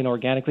naturally and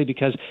organically,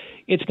 because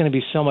it's going to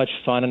be so much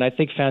fun. And I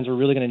think fans are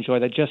really going to enjoy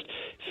that, just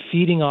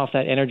feeding off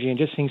that energy and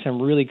just seeing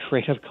some really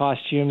creative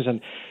costumes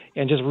and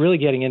just really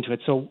getting into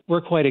it. So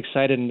we're quite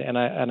excited, and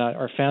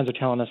our fans are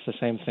telling us the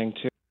same thing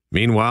too.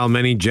 Meanwhile,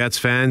 many Jets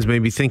fans may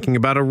be thinking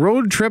about a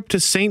road trip to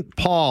St.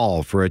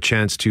 Paul for a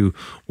chance to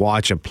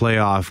watch a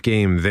playoff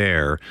game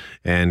there.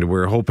 And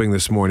we're hoping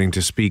this morning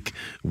to speak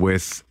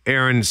with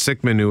Aaron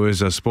Sickman, who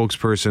is a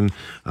spokesperson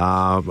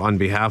on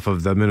behalf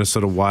of the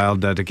Minnesota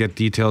Wild, to get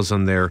details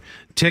on their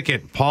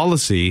ticket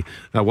policy.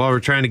 While we're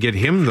trying to get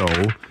him,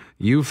 though,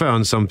 you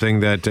found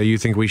something that you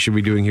think we should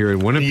be doing here in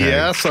Winnipeg.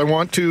 Yes, I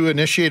want to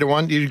initiate. I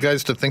want you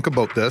guys to think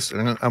about this.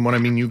 And when I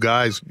mean you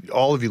guys,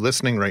 all of you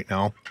listening right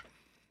now,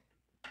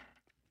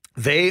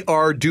 they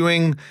are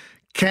doing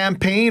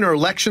campaign or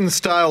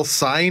election-style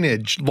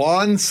signage,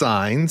 lawn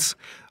signs,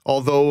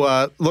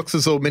 although looks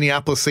as though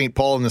Minneapolis-St.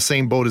 Paul in the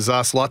same boat as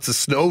us. Lots of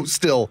snow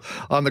still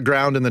on the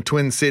ground in the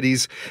Twin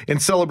Cities. In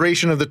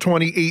celebration of the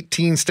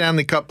 2018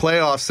 Stanley Cup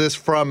playoffs, this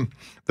from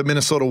the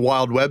Minnesota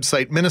Wild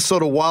website.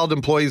 Minnesota Wild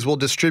employees will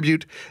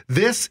distribute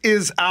 "This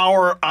is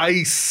our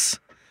ice"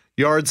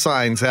 yard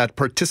signs at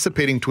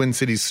participating Twin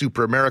Cities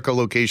Super America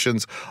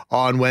locations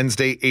on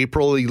Wednesday,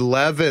 April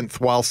 11th,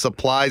 while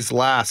supplies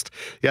last.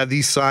 Yeah,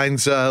 these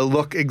signs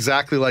look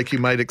exactly like you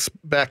might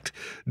expect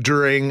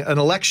during an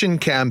election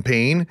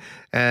campaign.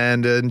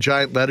 And in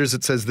giant letters,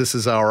 it says, "This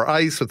is our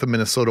ice," with the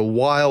Minnesota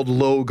Wild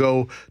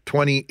logo,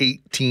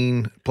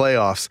 2018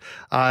 playoffs.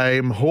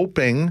 I'm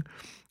hoping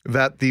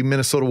that the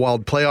Minnesota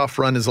Wild playoff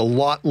run is a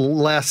lot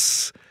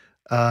less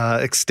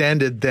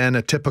extended than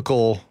a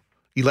typical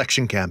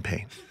election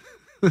campaign.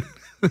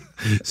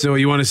 So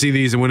you want to see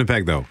these in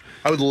Winnipeg, though?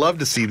 I would love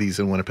to see these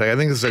in Winnipeg. I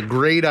think this is a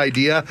great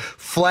idea.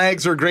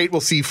 Flags are great.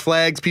 We'll see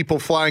flags, people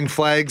flying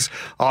flags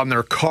on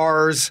their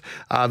cars,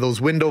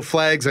 those window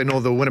flags. I know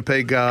the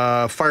Winnipeg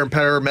Fire and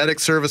Paramedic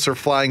Service are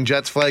flying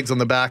Jets flags on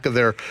the back of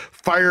their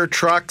fire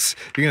trucks.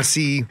 You're going to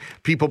see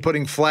people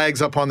putting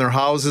flags up on their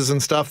houses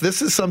and stuff.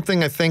 This is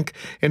something I think,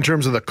 in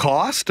terms of the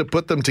cost to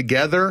put them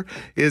together,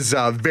 is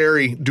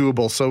very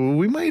doable. So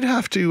we might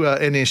have to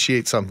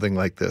initiate something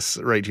like this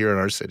right here in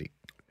our city.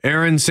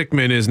 Aaron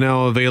Sickman is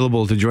now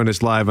available to join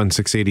us live on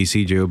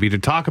 680 CJOB to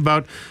talk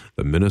about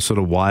the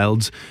Minnesota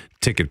Wild's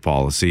ticket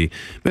policy.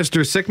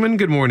 Mr. Sickman,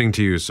 good morning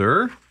to you,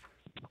 sir.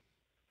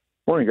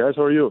 Morning, guys.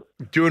 How are you?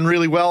 Doing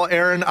really well,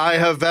 Aaron. I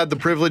have had the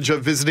privilege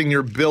of visiting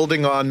your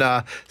building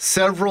on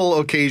several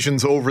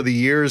occasions over the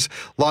years.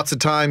 Lots of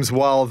times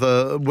while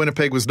the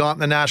Winnipeg was not in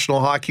the National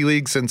Hockey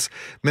League, since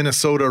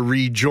Minnesota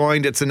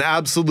rejoined. It's an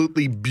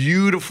absolutely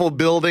beautiful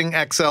building,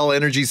 XL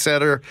Energy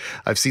Center.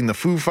 I've seen the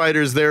Foo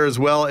Fighters there as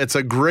well. It's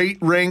a great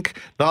rink,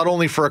 not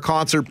only for a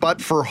concert,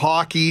 but for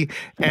hockey.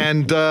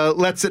 And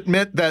let's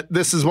admit that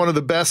this is one of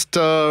the best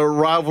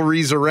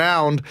rivalries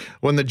around.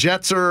 When the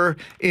Jets are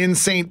in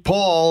St.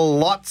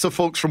 Paul, lots of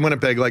folks from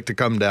Winnipeg like to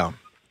come down.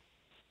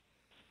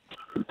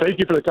 Thank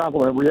you for the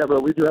compliment. We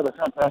do have a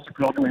fantastic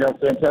building. We have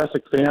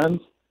fantastic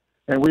fans,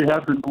 and we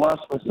have been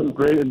blessed with some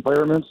great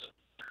environments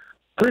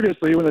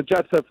previously when the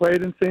Jets have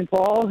played in St.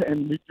 Paul,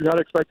 and we do not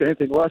expect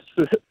anything less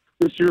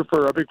this year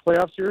for a big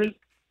playoff series.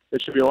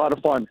 It should be a lot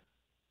of fun.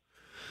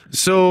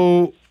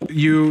 So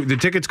the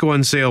tickets go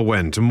on sale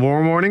when?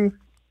 Tomorrow morning?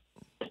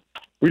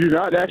 We do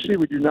not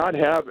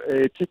have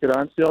a ticket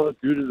on sale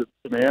due to the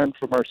demand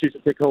from our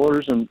season ticket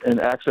holders and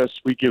access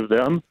we give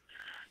them.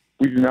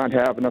 We do not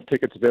have enough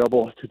tickets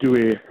available to do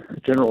a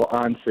general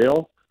on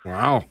sale.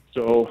 Wow.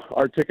 So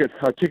our ticket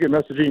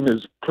messaging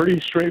is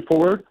pretty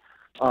straightforward,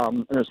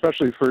 and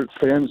especially for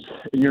fans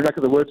in your neck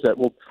of the woods that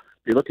will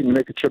be looking to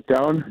make a trip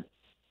down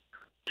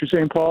to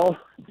St. Paul.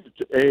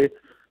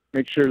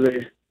 Make sure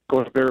they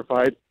go to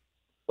verified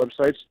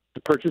websites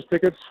to purchase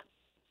tickets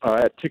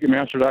at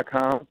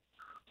Ticketmaster.com.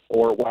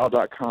 or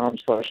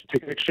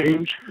wild.com/ticket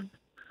exchange.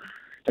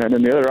 And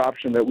then the other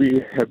option that we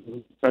have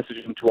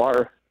messaged to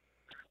our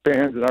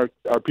fans and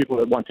our people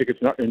that want tickets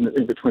in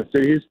the Twin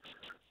Cities,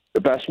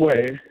 the best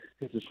way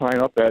is to sign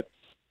up at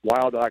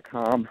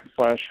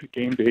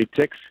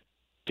wild.com/GameDayTix,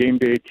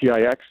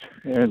 GameDayTix,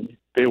 and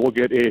they will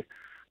get a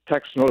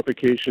text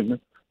notification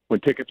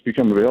when tickets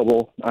become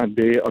available on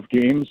day of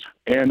games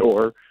and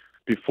or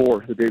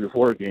before the day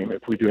before a game.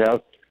 If we do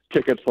have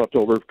tickets left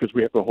over, because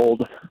we have to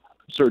hold a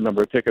certain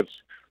number of tickets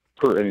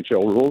per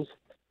NHL rules.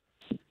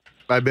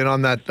 I've been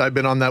on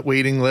that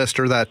waiting list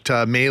or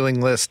that mailing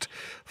list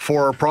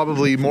for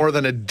probably more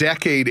than a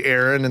decade,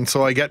 Aaron, and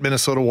so I get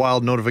Minnesota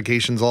Wild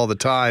notifications all the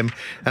time,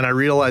 and I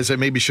realized I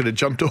maybe should have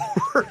jumped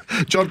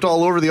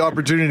all over the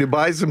opportunity to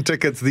buy some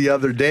tickets the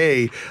other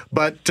day.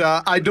 But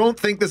I don't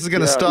think this is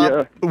going to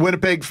stop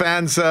Winnipeg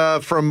fans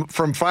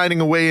from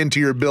finding a way into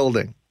your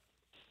building.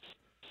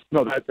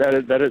 No,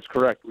 that is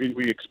correct.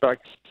 We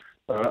expect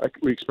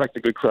We expect a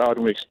good crowd,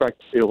 and we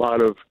expect a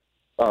lot of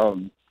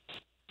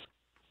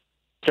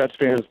Jets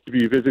fans to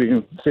be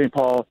visiting St.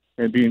 Paul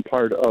and being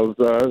part of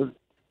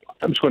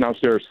I'm just going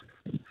downstairs.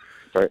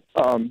 Right.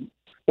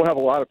 We'll have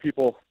a lot of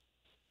people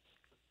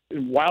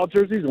in Wild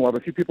jerseys, and we'll have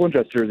a few people in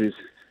Jets jerseys.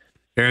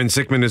 Aaron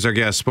Sickman is our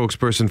guest,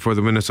 spokesperson for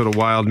the Minnesota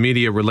Wild,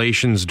 Media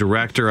Relations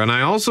Director. And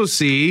I also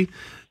see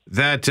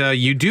that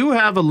you do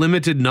have a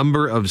limited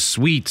number of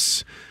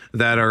suites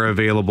that are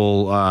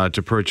available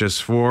to purchase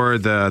for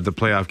the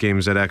playoff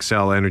games at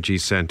XL Energy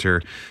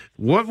Center.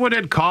 What would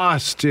it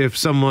cost if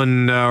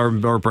someone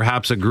or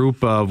perhaps a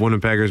group of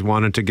Winnipeggers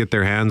wanted to get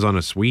their hands on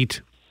a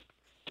suite?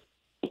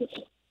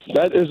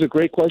 That is a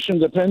great question.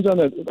 Depends on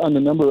the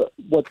number,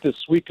 what the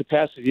suite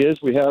capacity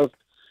is. We have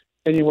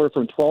anywhere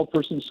from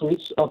 12-person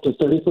suites up to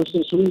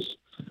 30-person suites.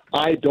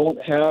 I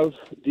don't have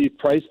the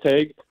price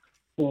tag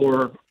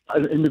for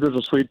an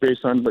individual suite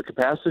based on the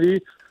capacity,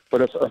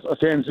 but if a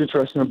fan's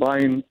interested in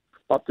buying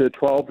up to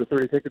 12 to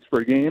 30 tickets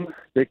per game,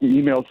 they can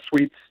email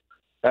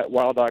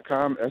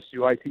suites@wild.com,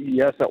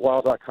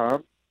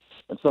 suites@wild.com,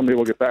 and somebody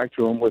will get back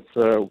to them with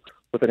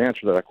an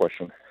answer to that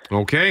question.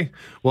 Okay.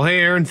 Well, hey,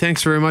 Aaron,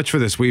 thanks very much for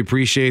this. We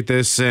appreciate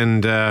this.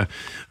 And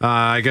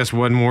I guess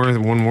one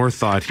more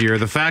thought here.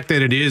 The fact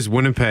that it is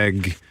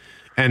Winnipeg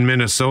and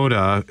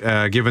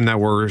Minnesota, given that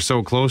we're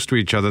so close to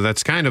each other,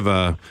 that's kind of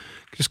a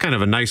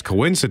nice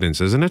coincidence,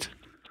 isn't it?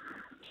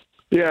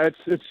 Yeah,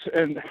 it's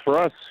and for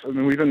us, I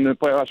mean, we've been in the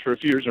playoffs for a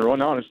few years in a row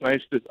now, and it's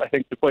nice to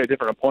play a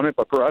different opponent.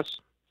 But for us,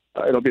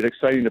 it'll be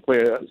exciting to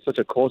play such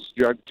a close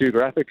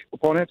geographic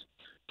opponent.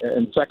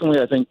 And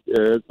secondly, I think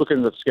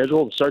looking at the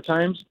schedule, the start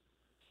times,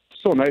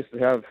 it's so nice to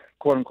have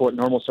quote unquote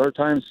normal start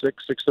times,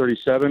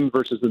 6:37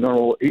 versus the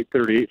normal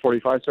 8:30,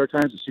 8:45 start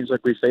times. It seems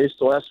like we faced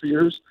the last few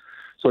years.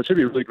 So it should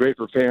be really great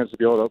for fans to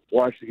be able to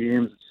watch the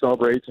games,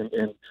 celebrate,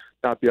 and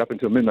not be up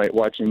until midnight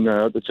watching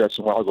the Jets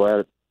and Wild go at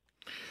it.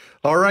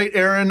 All right,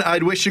 Aaron,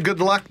 I'd wish you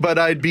good luck, but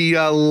I'd be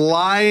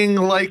lying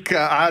like,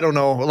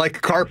 like a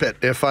carpet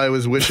if I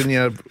was wishing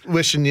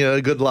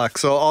you good luck.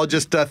 So I'll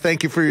just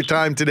thank you for your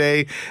time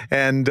today,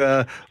 and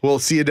we'll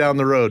see you down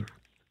the road.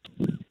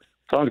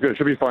 Sounds good. It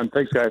should be fun.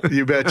 Thanks, guys.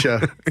 You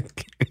betcha.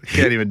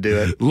 Can't even do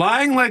it.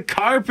 Lying like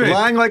carpet.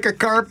 Lying like a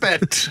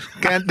carpet.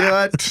 Can't do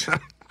it.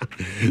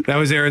 That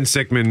was Aaron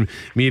Sickman,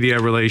 Media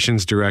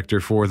Relations Director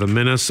for the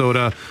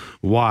Minnesota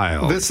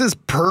Wild. This is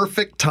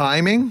perfect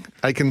timing.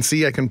 I can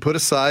put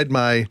aside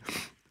my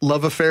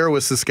love affair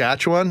with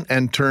Saskatchewan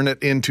and turn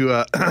it into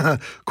a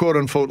quote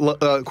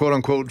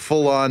unquote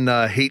full on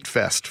hate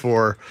fest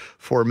for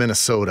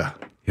Minnesota.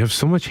 You have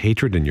so much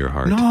hatred in your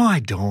heart. No, I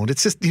don't.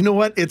 It's just, you know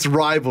what? It's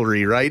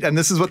rivalry, right? And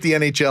this is what the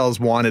NHL has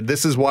wanted.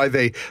 This is why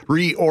they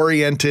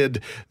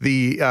reoriented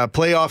the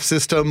playoff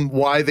system,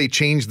 why they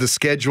changed the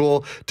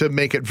schedule to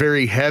make it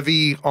very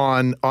heavy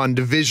on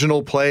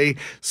divisional play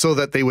so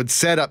that they would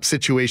set up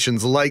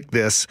situations like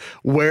this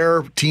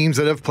where teams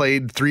that have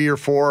played 3 or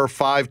 4 or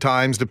 5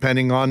 times,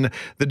 depending on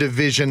the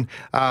division,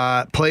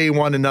 play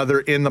one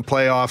another in the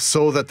playoffs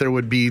so that there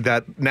would be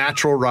that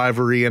natural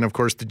rivalry. And, of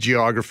course, the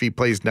geography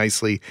plays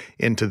nicely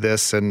into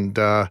this, and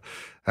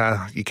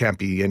you can't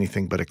be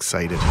anything but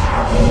excited.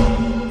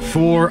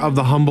 4 of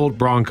the Humboldt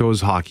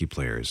Broncos hockey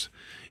players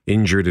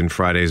injured in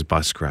Friday's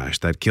bus crash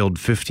that killed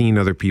 15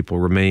 other people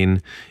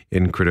remain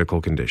in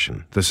critical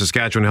condition. The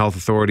Saskatchewan Health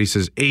Authority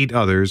says 8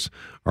 others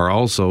are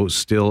also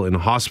still in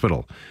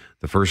hospital.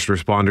 The first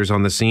responders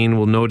on the scene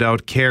will no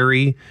doubt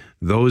carry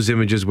those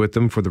images with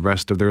them for the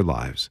rest of their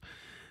lives.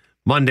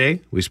 Monday,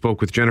 we spoke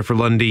with Jennifer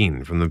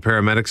Lundeen from the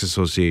Paramedics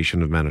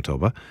Association of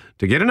Manitoba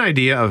to get an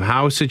idea of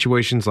how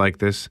situations like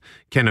this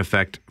can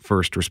affect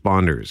first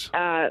responders.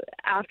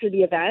 After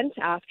the event,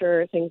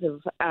 after things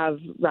have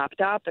wrapped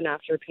up and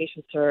after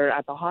patients are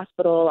at the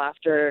hospital,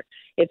 after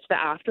it's the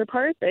after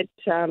part,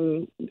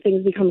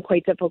 things become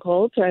quite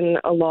difficult and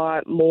a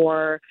lot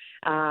more,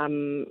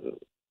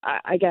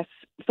 I guess,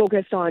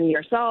 focused on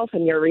yourself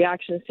and your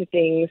reactions to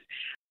things.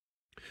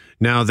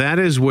 Now, that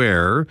is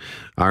where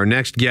our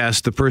next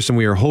guest, the person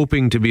we are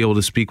hoping to be able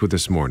to speak with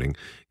this morning,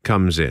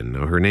 comes in.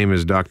 Now, her name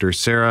is Dr.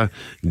 Sarah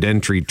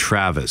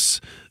Dentry-Travis,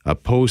 a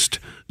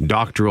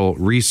postdoctoral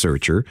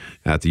researcher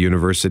at the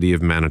University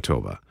of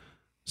Manitoba.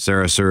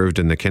 Sarah served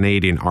in the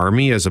Canadian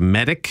Army as a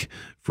medic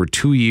for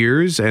 2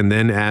 years and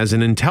then as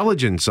an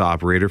intelligence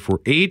operator for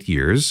 8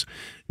 years.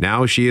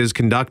 Now she is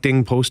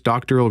conducting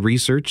postdoctoral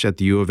research at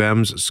the U of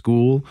M's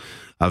School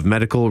of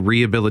Medical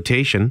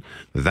Rehabilitation.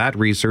 That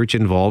research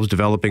involves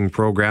developing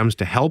programs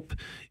to help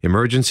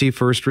emergency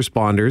first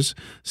responders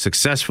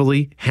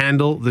successfully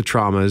handle the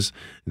traumas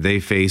they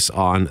face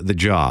on the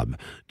job.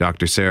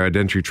 Dr. Sarah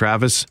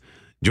Dentry-Travis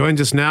joins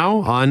us now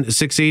on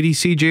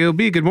 680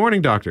 CJOB. Good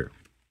morning, Doctor.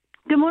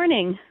 Good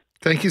morning.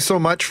 Thank you so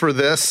much for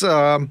this.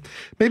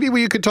 Maybe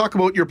you could talk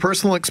about your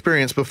personal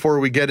experience before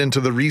we get into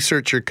the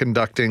research you're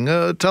conducting.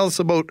 Tell us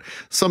about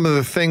some of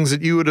the things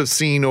that you would have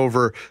seen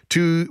over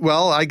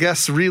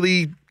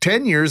really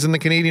 10 years in the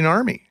Canadian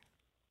Army.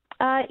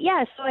 So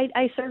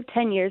I served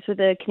 10 years with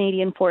the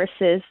Canadian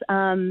Forces.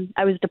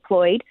 I was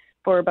deployed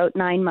for about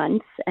 9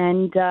 months.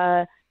 And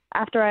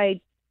after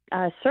I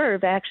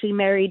served, I actually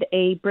married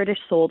a British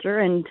soldier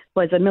and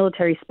was a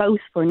military spouse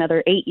for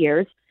another 8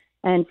 years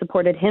and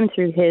supported him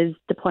through his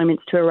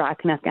deployments to Iraq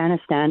and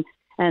Afghanistan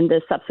and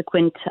the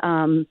subsequent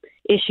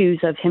issues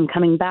of him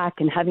coming back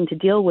and having to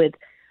deal with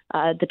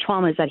the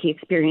traumas that he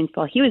experienced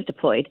while he was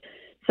deployed.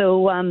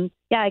 So,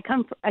 I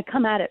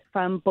come at it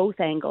from both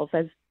angles,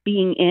 as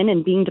being in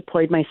and being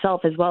deployed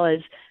myself, as well as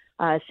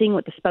seeing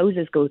what the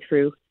spouses go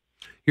through.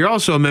 You're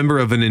also a member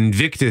of an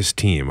Invictus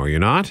team, are you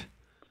not?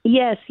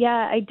 Yes,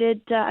 I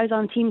did. I was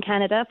on Team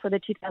Canada for the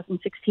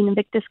 2016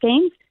 Invictus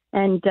Games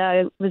and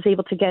was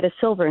able to get a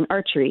silver in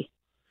archery.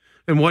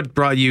 And what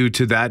brought you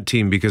to that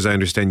team? Because I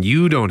understand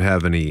you don't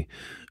have any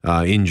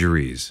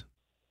injuries.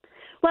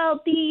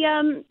 Well,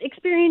 the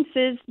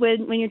experiences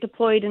when you're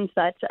deployed and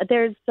such,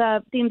 there's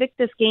the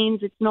Invictus Games.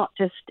 It's not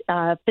just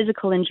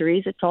physical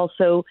injuries. It's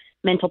also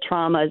mental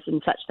traumas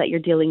and such that you're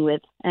dealing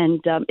with. And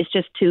it's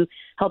just to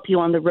help you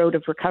on the road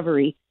of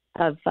recovery,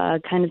 of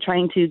kind of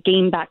trying to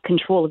gain back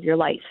control of your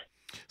life.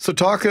 So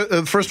talk,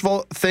 first of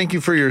all, thank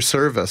you for your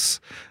service,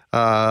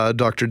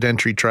 Dr.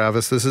 Dentry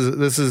Travis. This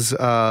is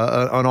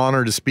an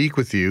honor to speak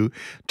with you.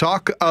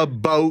 Talk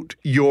about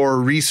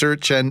your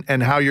research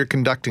and how you're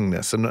conducting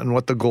this and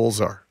what the goals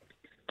are.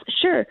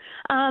 Sure.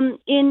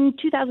 In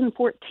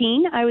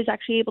 2014, I was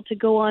actually able to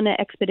go on an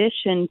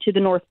expedition to the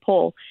North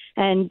Pole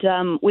and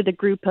with a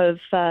group of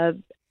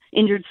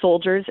injured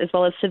soldiers as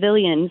well as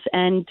civilians.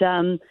 And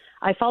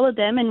I followed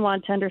them and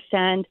wanted to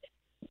understand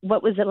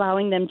what was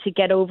allowing them to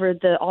get over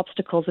the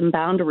obstacles and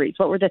boundaries.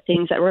 What were the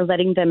things that were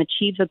letting them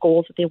achieve the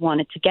goals that they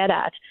wanted to get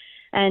at?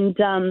 And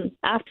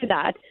after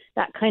that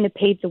kind of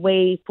paved the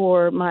way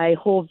for my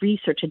whole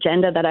research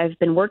agenda that I've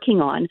been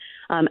working on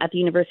at the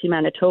University of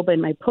Manitoba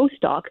in my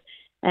postdoc.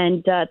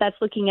 And that's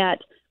looking at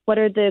what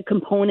are the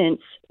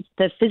components,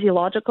 the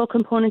physiological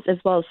components as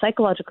well as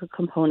psychological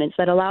components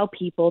that allow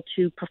people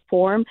to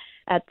perform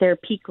at their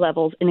peak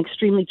levels in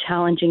extremely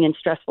challenging and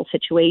stressful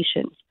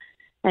situations.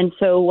 And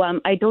so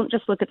I don't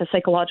just look at the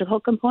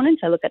psychological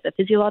components, I look at the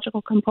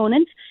physiological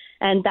components,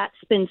 and that's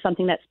been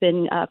something that's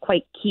been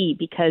quite key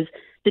because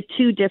the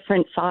two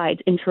different sides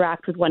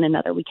interact with one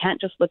another. We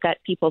can't just look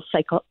at people's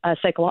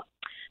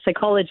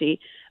psychology,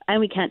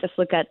 and we can't just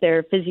look at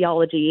their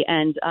physiology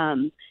and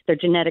their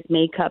genetic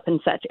makeup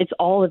and such. It's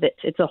all of it.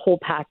 It's a whole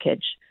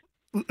package.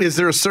 Is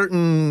there a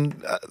certain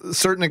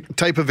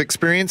type of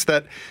experience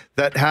that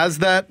has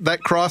that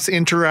cross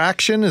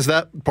interaction? Is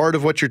that part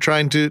of what you're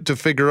trying to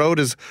figure out?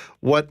 Is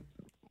what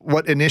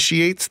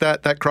initiates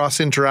that cross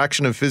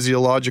interaction of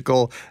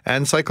physiological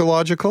and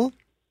psychological?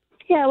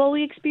 Yeah, well,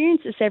 we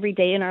experience this every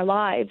day in our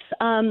lives.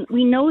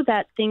 We know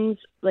that things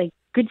like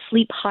good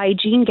sleep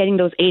hygiene, getting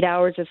those 8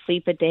 hours of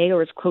sleep a day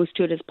or as close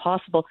to it as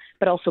possible,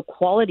 but also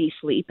quality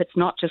sleep. It's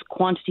not just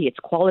quantity, it's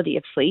quality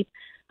of sleep.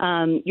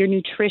 Your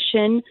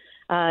nutrition,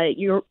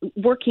 you're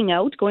working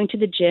out, going to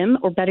the gym,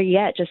 or better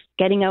yet, just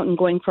getting out and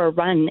going for a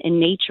run in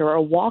nature or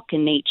a walk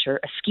in nature,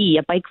 a ski,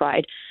 a bike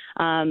ride,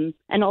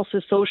 and also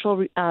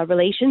social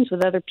relations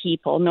with other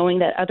people, knowing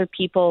that other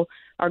people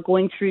are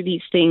going through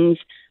these things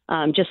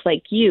just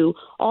like you.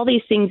 All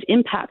these things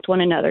impact one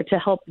another to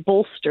help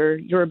bolster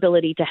your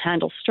ability to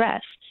handle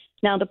stress.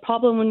 Now, the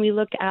problem when we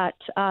look at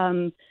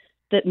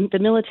the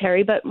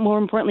military, but more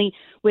importantly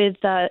with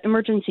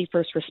emergency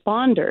first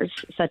responders,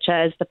 such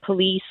as the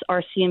police,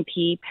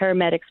 RCMP,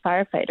 paramedics,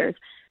 firefighters,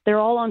 they're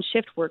all on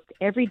shift work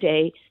every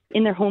day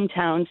in their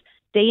hometowns,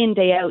 day in,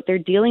 day out. They're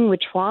dealing with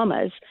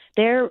traumas.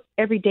 Their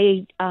every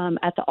day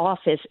at the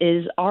office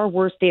is our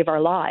worst day of our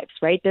lives,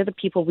 right? They're the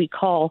people we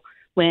call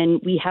when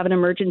we have an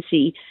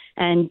emergency.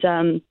 And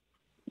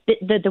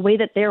the way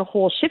that their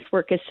whole shift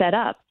work is set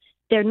up,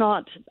 they're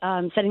not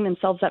setting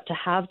themselves up to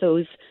have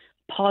those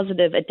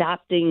positive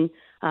adapting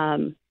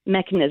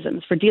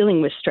mechanisms for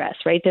dealing with stress,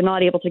 right? They're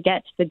not able to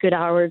get the good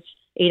hours,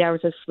 8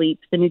 hours of sleep.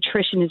 The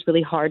nutrition is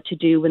really hard to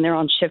do when they're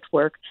on shift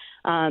work.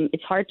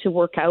 It's hard to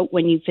work out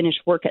when you finish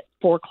work at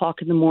 4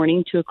 o'clock in the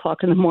morning, 2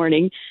 o'clock in the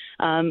morning.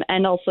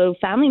 And also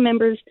family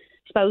members,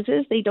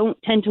 spouses, they don't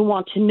tend to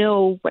want to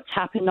know what's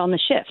happened on the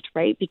shift,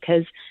 right?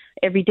 Because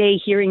every day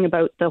hearing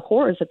about the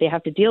horrors that they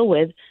have to deal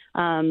with,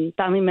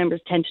 family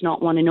members tend to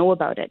not want to know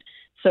about it.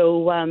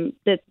 So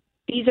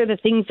these are the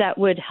things that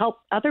would help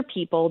other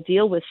people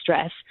deal with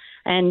stress.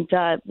 And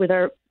with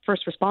our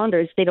first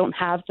responders, they don't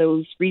have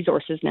those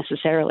resources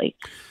necessarily.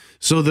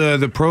 So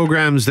the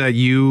programs that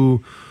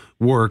you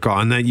work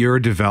on, that you're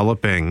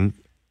developing,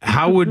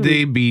 how would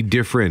they be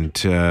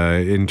different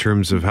in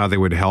terms of how they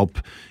would help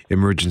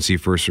emergency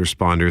first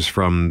responders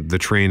from the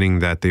training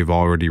that they've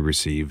already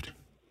received?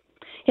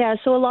 Yeah,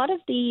 so a lot of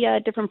the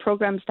different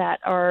programs that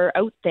are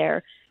out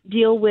there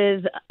deal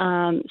with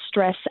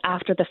stress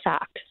after the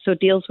fact. So it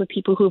deals with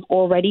people who've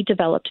already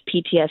developed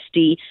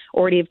PTSD,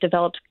 already have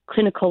developed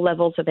clinical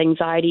levels of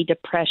anxiety,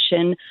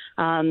 depression,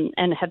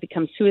 and have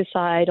become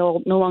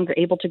suicidal, no longer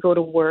able to go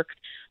to work.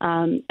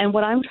 And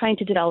what I'm trying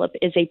to develop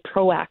is a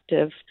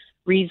proactive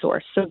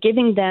resource. So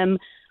giving them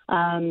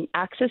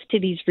access to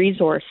these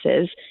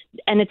resources,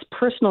 and it's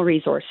personal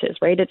resources,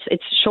 right?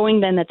 It's showing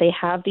them that they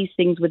have these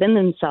things within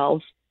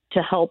themselves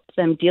to help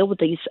them deal with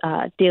these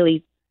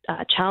daily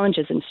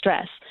challenges and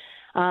stress.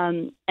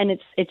 And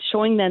it's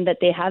showing them that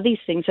they have these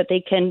things that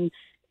they can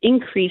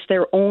increase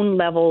their own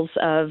levels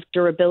of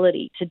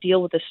durability to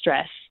deal with the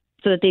stress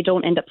so that they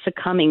don't end up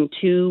succumbing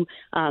to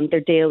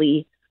their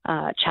daily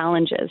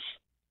challenges.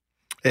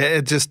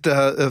 It's just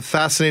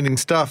fascinating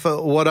stuff.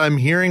 What I'm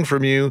hearing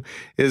from you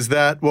is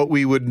that what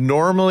we would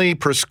normally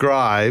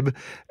prescribe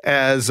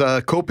as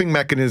a coping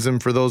mechanism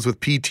for those with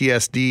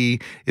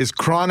PTSD is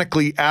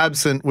chronically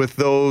absent with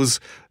those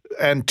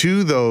and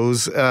to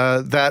those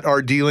that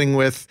are dealing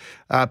with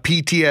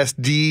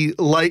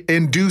PTSD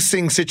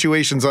inducing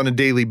situations on a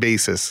daily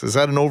basis. Is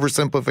that an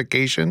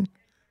oversimplification?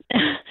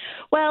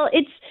 Well,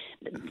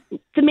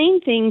 the main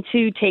thing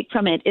to take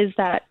from it is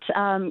that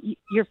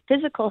your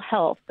physical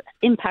health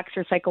impacts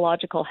your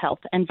psychological health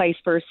and vice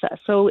versa.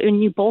 So when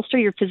you bolster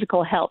your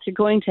physical health, you're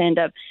going to end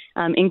up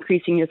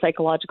increasing your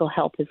psychological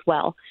health as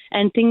well.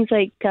 And things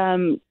like,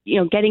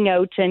 getting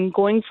out and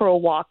going for a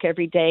walk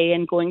every day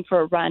and going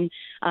for a run,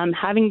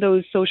 having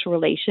those social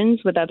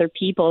relations with other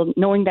people,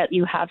 knowing that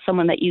you have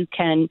someone that you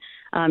can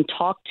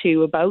talk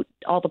to about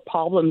all the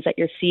problems that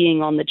you're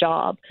seeing on the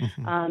job.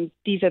 Mm-hmm.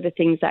 These are the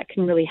things that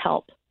can really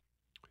help.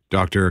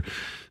 Dr.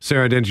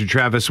 Sarah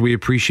Dentry-Travis, we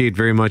appreciate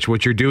very much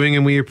what you're doing,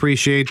 and we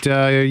appreciate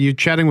you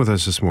chatting with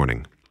us this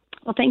morning.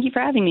 Well, thank you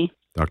for having me.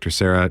 Dr.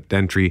 Sarah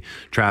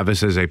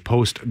Dentry-Travis is a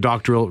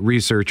postdoctoral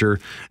researcher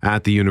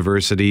at the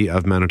University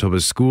of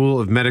Manitoba's School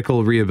of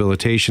Medical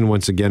Rehabilitation.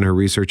 Once again, her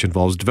research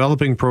involves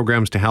developing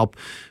programs to help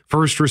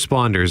first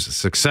responders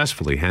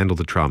successfully handle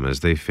the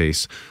traumas they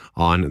face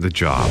on the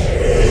job.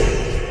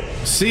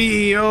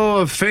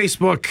 CEO of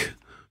Facebook,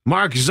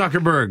 Mark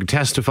Zuckerberg,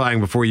 testifying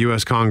before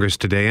U.S. Congress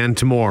today and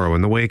tomorrow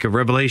in the wake of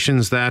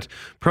revelations that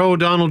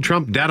pro-Donald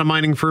Trump data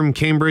mining firm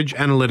Cambridge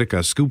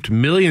Analytica scooped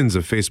millions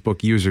of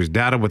Facebook users'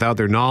 data without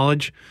their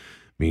knowledge.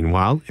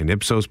 Meanwhile, an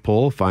Ipsos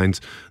poll finds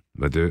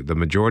the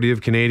majority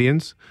of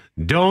Canadians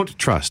don't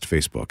trust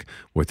Facebook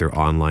with their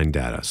online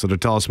data. So to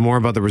tell us more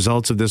about the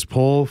results of this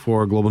poll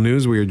for Global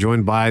News, we are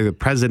joined by the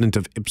president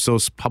of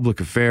Ipsos Public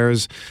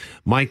Affairs,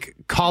 Mike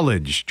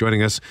College,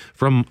 joining us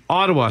from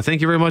Ottawa. Thank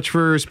you very much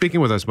for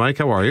speaking with us, Mike.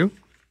 How are you?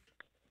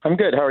 I'm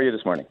good. How are you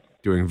this morning?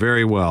 Doing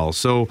very well.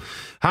 So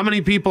how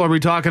many people are we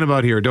talking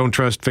about here don't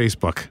trust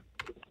Facebook?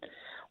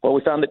 Well,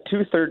 we found that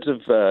 2/3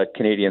 of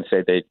Canadians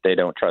say they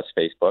don't trust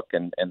Facebook,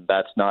 and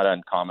that's not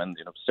uncommon.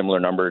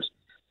 Similar numbers.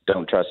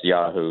 Don't trust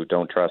Yahoo,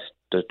 don't trust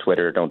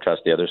Twitter, don't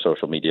trust the other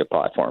social media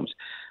platforms.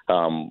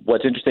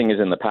 What's interesting is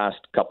in the past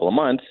couple of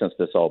months, since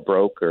this all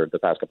broke, or the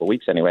past couple of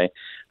weeks anyway,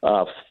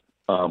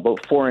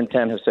 about 4 in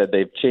 10 have said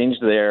they've changed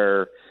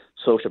their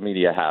social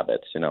media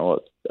habits.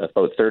 About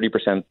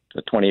 30%,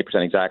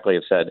 28% exactly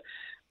have said,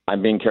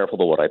 I'm being careful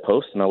about what I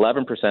post, and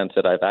 11%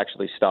 said I've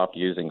actually stopped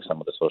using some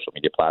of the social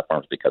media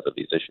platforms because of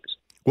these issues.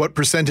 What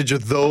percentage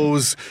of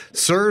those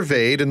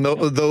surveyed and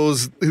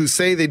those who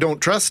say they don't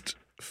trust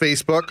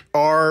Facebook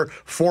are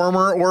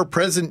former or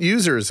present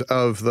users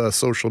of the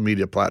social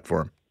media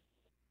platform?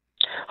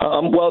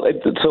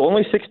 So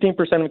only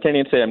 16% of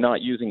Canadians say I'm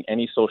not using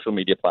any social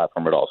media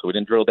platform at all. So we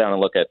didn't drill down and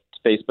look at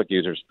Facebook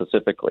users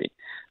specifically.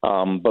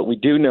 But we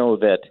do know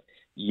that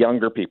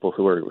younger people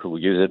who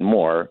use it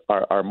more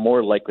are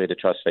more likely to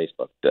trust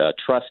Facebook.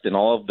 Trust in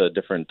all of the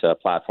different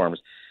platforms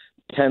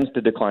tends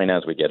to decline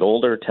as we get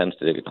older, tends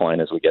to decline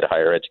as we get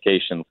higher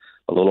education,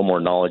 a little more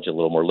knowledge, a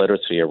little more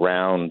literacy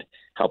around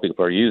how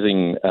people are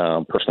using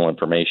personal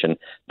information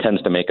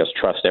tends to make us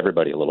trust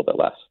everybody a little bit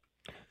less.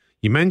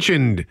 You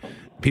mentioned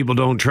people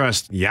don't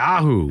trust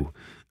Yahoo.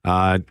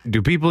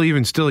 Do people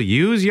even still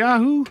use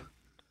Yahoo?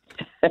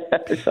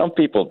 Some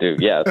people do,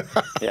 yes.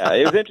 Yeah,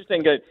 it was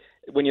interesting.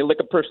 When you look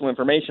at personal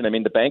information,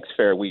 the banks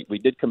fare, we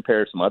did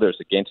compare some others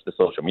against the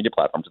social media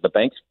platforms. The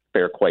banks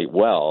fare quite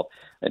well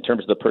in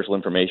terms of the personal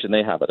information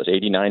they have. It was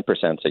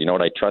 89% say, you know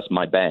what, I trust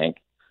my bank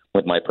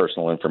with my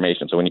personal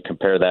information. So when you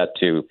compare that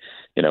to,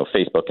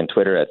 Facebook and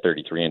Twitter at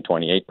 33 and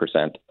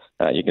 28%,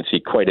 you can see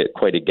quite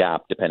a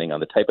gap depending on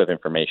the type of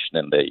information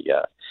and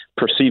the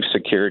perceived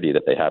security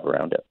that they have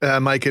around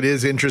it. Mike, it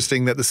is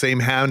interesting that the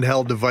same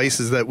handheld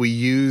devices that we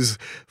use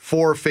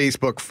for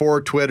Facebook,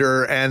 for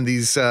Twitter, and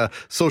these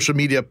social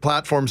media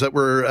platforms that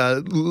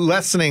we're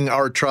lessening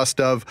our trust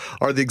of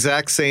are the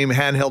exact same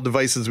handheld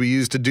devices we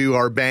use to do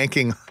our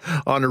banking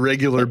on a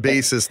regular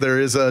basis. There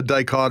is a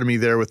dichotomy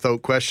there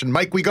without question.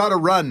 Mike, we got to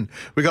run.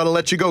 We got to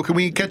let you go. Can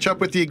we catch up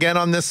with you again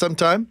on this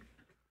sometime?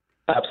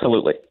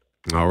 Absolutely.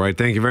 All right.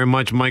 Thank you very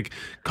much, Mike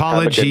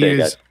College.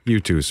 You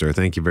too, sir.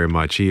 Thank you very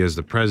much. He is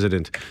the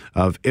president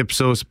of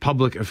Ipsos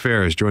Public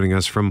Affairs, joining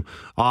us from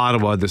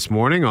Ottawa this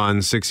morning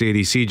on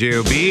 680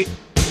 CJOB.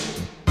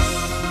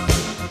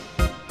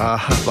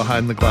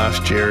 Behind the glass,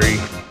 Jerry,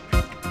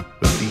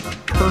 with the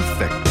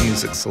perfect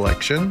music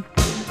selection.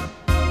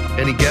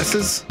 Any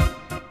guesses?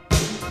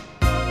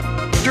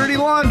 Dirty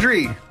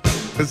Laundry.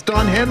 It's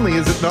Don Henley,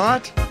 is it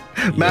not?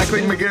 Yes,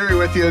 Mackling McGarry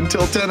with you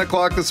until 10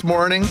 o'clock this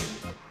morning.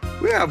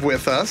 We have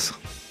with us.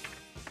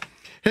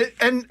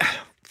 And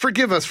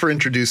forgive us for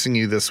introducing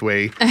you this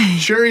way.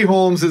 Sherry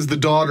Holmes is the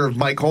daughter of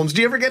Mike Holmes.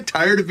 Do you ever get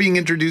tired of being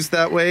introduced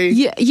that way?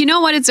 Yeah, you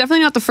know what? It's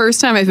definitely not the first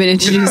time I've been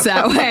introduced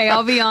that way.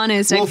 I'll be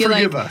honest. Well, I feel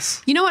forgive like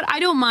us. You know what? I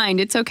don't mind.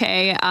 It's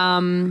okay.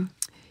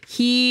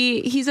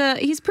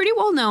 He's pretty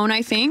well known,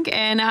 I think,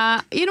 and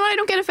you know what? I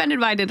don't get offended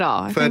by it at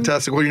all.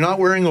 Fantastic. Well, you're not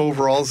wearing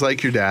overalls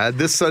like your dad.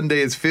 This Sunday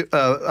is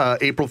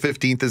April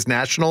 15th is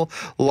National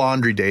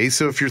Laundry Day.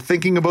 So if you're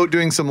thinking about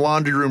doing some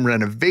laundry room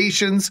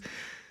renovations,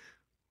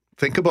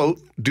 think about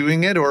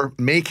doing it or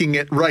making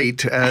it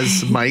right,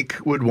 as Mike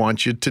would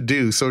want you to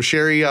do. So,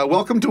 Sherry,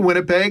 welcome to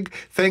Winnipeg.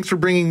 Thanks for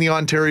bringing the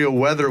Ontario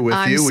weather with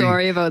you. I'm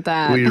sorry about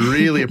that. We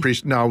really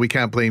appreciate. No, we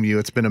can't blame you.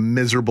 It's been a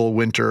miserable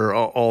winter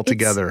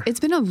altogether. It's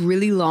been a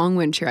really long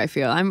winter, I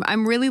feel.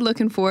 I'm really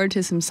looking forward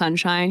to some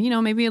sunshine. You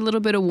know, maybe a little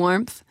bit of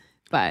warmth,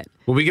 but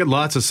Well, we get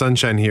lots of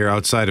sunshine here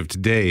outside of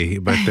today,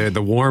 but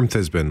the warmth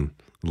has been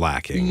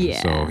lacking.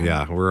 Yeah. So,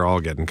 yeah, we're all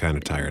getting kind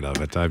of tired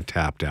of it. I've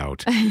tapped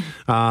out.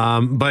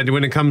 But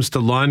when it comes to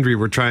laundry,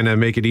 we're trying to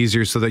make it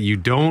easier so that you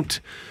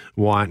don't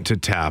want to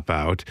tap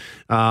out.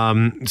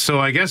 So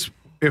I guess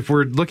if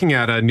we're looking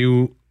at a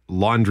new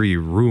laundry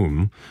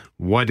room,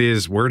 where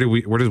does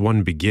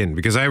one begin?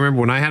 Because I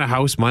remember when I had a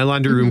house, my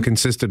laundry room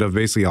consisted of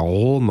basically a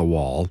hole in the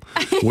wall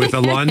with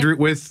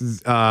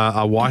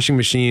a washing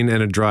machine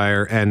and a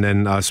dryer and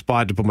then a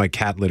spot to put my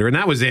cat litter, and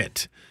that was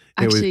it.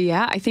 actually,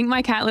 yeah, I think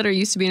my cat litter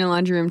used to be in a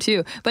laundry room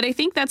too. But I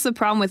think that's the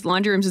problem with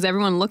laundry rooms is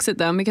everyone looks at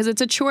them because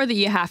it's a chore that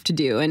you have to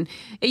do. And,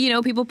 you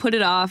know, people put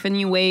it off and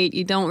you wait.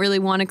 You don't really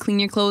want to clean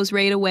your clothes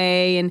right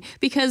away. And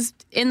because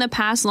in the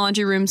past,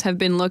 laundry rooms have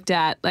been looked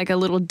at like a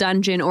little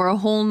dungeon or a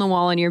hole in the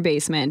wall in your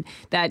basement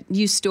that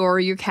you store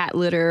your cat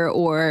litter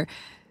or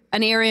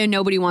an area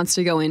nobody wants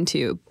to go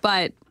into.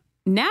 But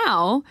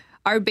now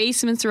our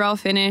basements are all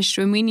finished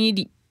and we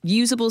need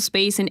usable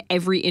space in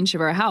every inch of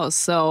our house.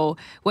 So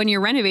when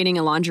you're renovating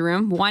a laundry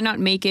room, why not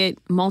make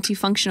it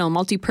multifunctional,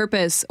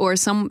 multi-purpose, or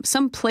some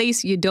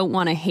place you don't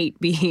want to hate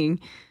being?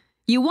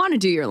 You want to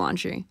do your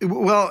laundry.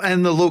 Well,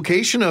 and the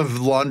location of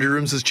laundry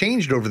rooms has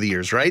changed over the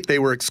years, right? They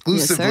were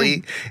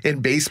exclusively in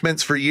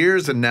basements for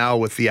years, and now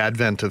with the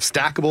advent of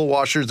stackable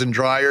washers and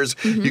dryers,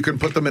 you can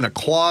put them in a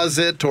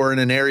closet or in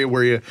an area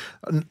where you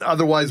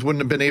otherwise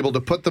wouldn't have been able to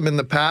put them in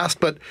the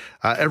past. But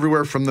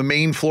everywhere from the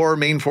main floor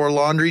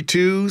laundry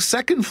to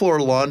second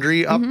floor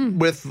laundry up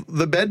with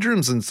the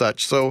bedrooms and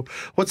such. So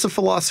what's the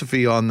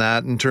philosophy on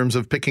that in terms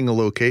of picking a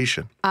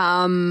location?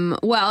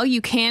 Well,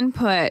 you can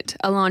put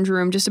a laundry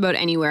room just about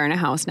anywhere in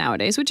a house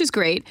nowadays, which is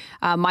great.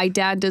 My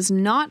dad does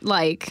not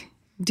like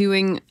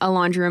doing a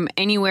laundry room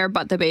anywhere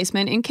but the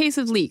basement in case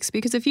of leaks,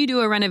 because if you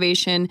do a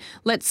renovation,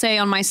 let's say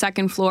on my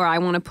second floor, I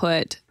want to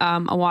put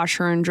a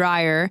washer and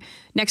dryer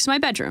next to my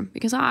bedroom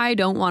because I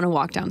don't want to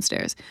walk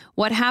downstairs.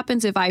 What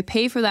happens if I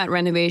pay for that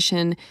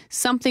renovation,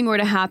 something were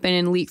to happen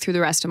and leak through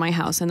the rest of my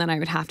house, and then I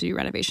would have to do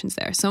renovations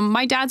there. So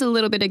my dad's a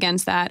little bit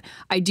against that.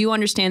 I do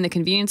understand the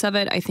convenience of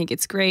it. I think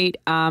it's great.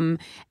 And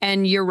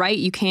you're right,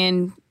 you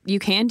can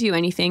do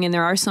anything, and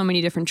there are so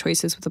many different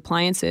choices with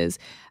appliances.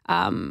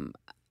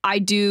 I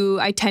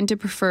tend to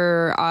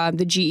prefer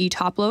the GE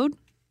top load.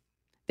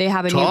 They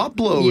have a top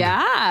load.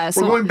 Yeah.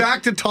 So, we're going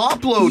back to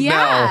top load now.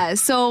 Yeah.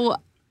 So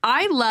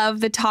I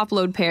love the top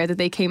load pair that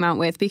they came out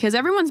with because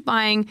everyone's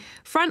buying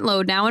front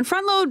load now. And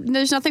front load,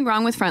 there's nothing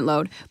wrong with front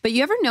load. But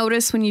you ever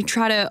notice when you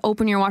try to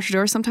open your washer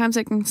door, sometimes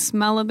it can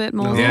smell a bit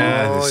moldy?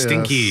 Yeah,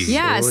 stinky.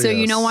 Yeah, so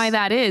you know why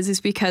that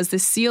is because the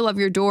seal of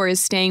your door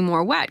is staying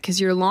more wet because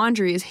your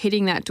laundry is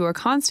hitting that door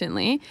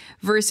constantly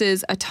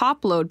versus a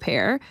top load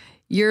pair.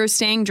 You're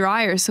staying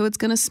drier, so it's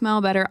going to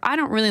smell better. I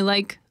don't really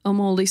like a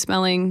moldy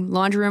smelling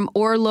laundry room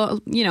or,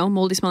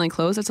 moldy smelling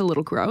clothes. That's a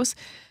little gross.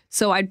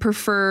 So I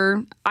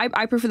prefer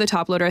the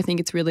top loader. I think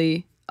it's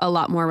really a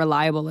lot more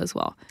reliable as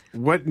well.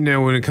 What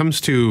now when it comes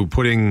to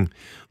putting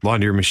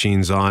laundry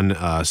machines on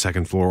a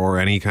second floor or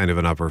any kind of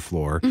an upper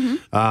floor,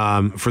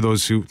 for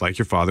those who, like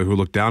your father, who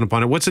look down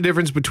upon it, what's the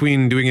difference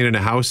between doing it in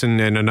a house and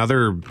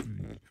another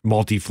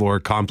multi-floor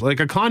complex, like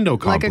a condo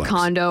complex? Like a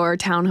condo or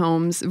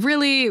townhomes.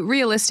 Really,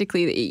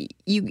 realistically,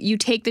 you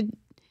take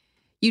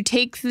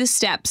the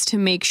steps to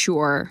make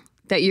sure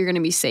that you're going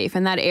to be safe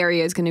and that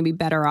area is going to be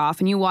better off,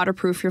 and you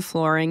waterproof your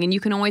flooring, and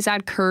you can always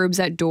add curbs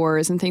at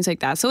doors and things like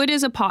that. So it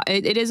is a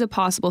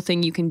possible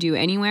thing you can do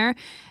anywhere.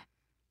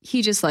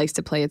 He just likes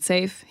to play it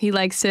safe. He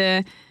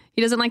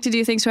doesn't like to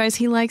do things twice.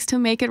 He likes to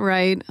make it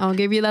right. I'll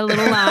give you that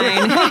little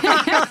line.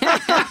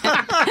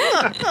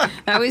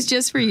 That was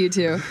just for you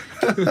two.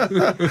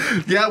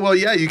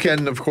 You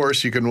can, of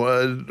course,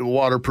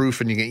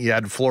 waterproof and you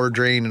add floor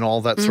drain and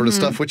all that sort of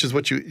stuff, which is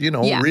what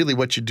really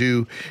what you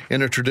do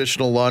in a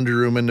traditional laundry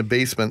room in the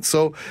basement.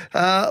 So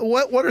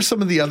what are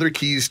some of the other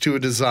keys to a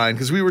design?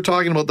 Because we were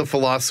talking about the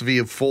philosophy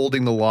of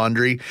folding the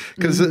laundry,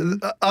 because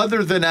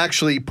other than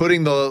actually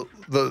putting the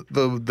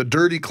the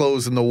dirty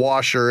clothes in the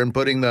washer and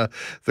putting the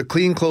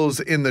clean clothes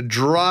in the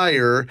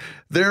dryer,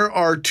 there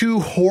are two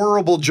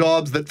horrible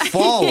jobs that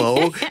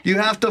follow. You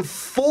have to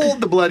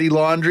fold the bloody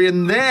laundry,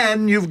 and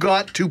then you've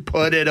got to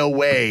put it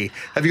away.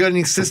 Have you got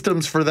any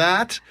systems for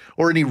that,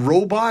 or any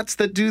robots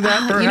that do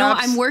that? Perhaps? You know,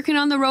 I'm working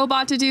on the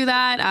robot to do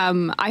that.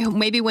 I hope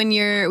maybe when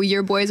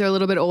your boys are a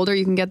little bit older,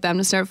 you can get them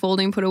to start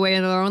folding, put away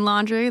their own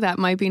laundry. That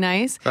might be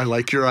nice. I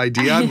like your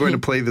idea. I'm going to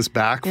play this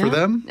back for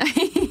them.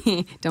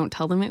 Don't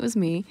tell them it was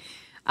me.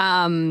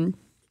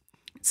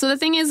 So the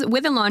thing is,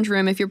 with a laundry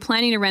room, if you're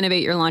planning to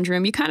renovate your laundry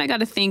room, you kind of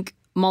got to think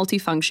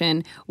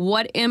multifunction.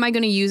 What am I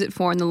going to use it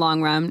for in the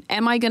long run?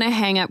 Am I going to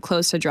hang up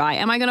clothes to dry?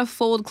 Am I going to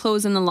fold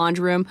clothes in the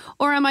laundry room?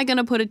 Or am I going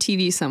to put a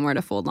TV somewhere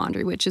to fold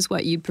laundry, which is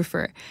what you'd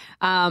prefer?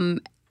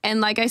 And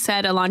like I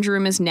said, a laundry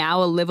room is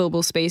now a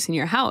livable space in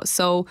your house.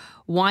 So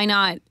why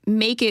not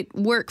make it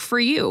work for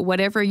you?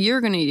 Whatever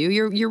you're going to do,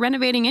 you're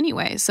renovating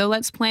anyway. So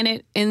let's plan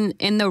it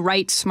in the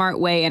right,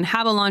 smart way and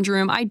have a laundry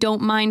room I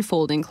don't mind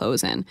folding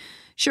clothes in.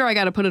 Sure, I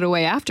got to put it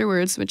away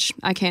afterwards, which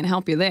I can't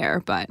help you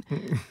there. But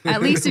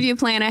at least if you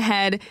plan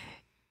ahead,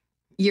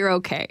 you're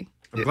okay.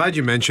 I'm glad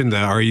you mentioned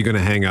that. Are you going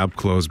to hang up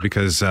clothes?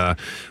 Because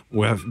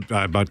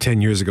about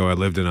 10 years ago, I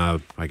lived in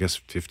I guess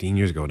 15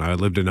 years ago now, I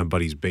lived in a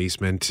buddy's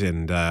basement,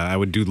 and I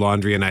would do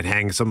laundry, and I'd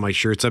hang some of my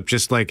shirts up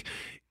just like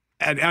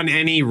on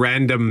any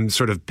random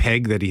sort of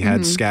peg that he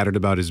had scattered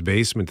about his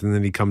basement. And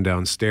then he'd come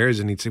downstairs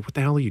and he'd say, "What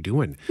the hell are you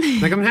doing?"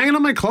 Like, "I'm hanging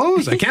on my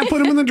clothes. I can't put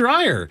them in the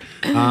dryer."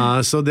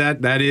 So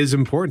that is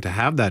important to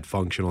have that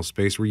functional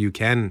space where you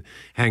can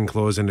hang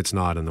clothes and it's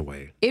not in the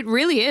way. It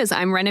really is.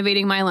 I'm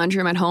renovating my laundry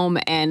room at home,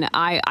 and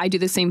I do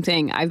the same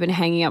thing. I've been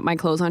hanging up my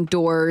clothes on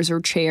doors or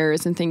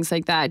chairs and things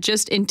like that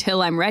just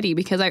until I'm ready,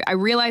 because I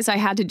realized I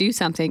had to do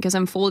something, because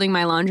I'm folding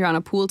my laundry on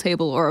a pool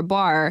table or a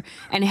bar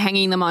and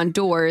hanging them on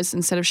doors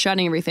instead of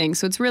shutting everything.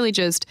 So it's really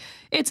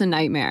it's a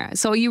nightmare.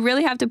 So you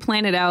really have to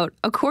plan it out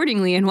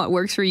accordingly and what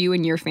works for you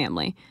and your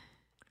family.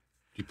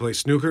 Do you play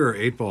snooker or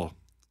 8-ball?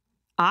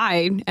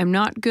 I am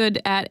not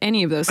good at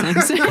any of those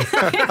things.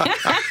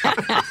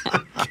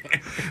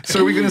 So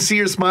are we going to see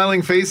your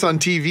smiling face on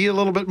TV a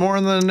little bit more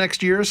in the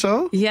next year or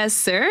so? Yes,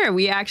 sir.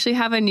 We actually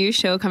have a new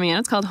show coming out.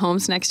 It's called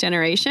Home's Next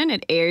Generation.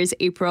 It airs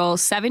April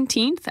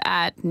 17th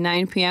at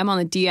 9 p.m. on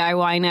the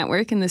DIY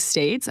network in the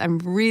States. I'm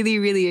really,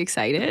 really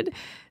excited.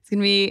 It's going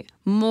to be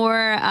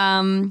more...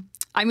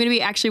 I'm going to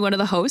be actually one of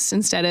the hosts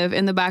instead of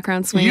in the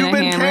background swinging a hammer.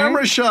 You've been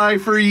camera shy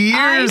for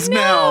years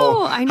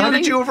now. I know. How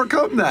did you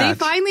overcome that? They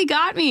finally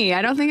got me.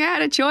 I don't think I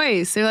had a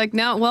choice. They're like,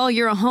 "No, well,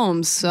 you're a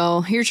Holmes, so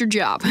here's your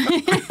job."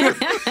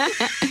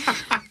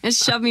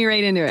 Just shove me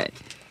right into it.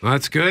 Well,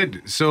 that's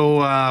good. So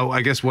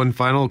I guess one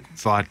final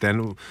thought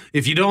then.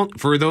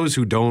 For those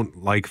who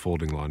don't like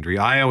folding laundry,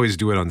 I always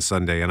do it on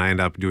Sunday, and I end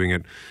up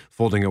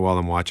folding it while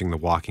I'm watching The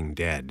Walking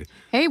Dead.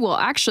 Hey, well,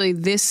 actually,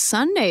 this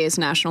Sunday is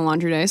National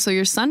Laundry Day, so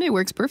your Sunday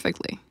works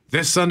perfectly.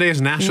 This Sunday is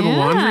National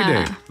Laundry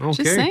Day.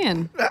 Okay. Just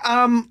saying.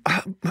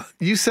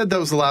 You said that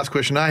was the last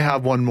question. I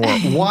have one more.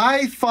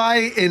 Wi-Fi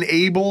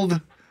enabled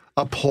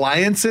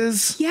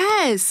appliances?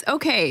 Yes.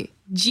 Okay.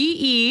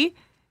 GE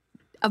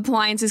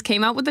appliances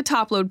came out with the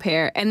top load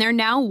pair, and they're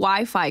now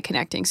Wi-Fi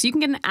connecting. So you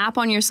can get an app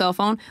on your cell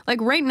phone. Like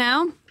right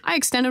now, I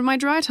extended my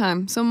dry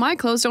time, so my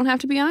clothes don't have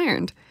to be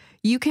ironed.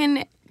 You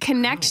can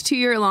connect to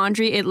your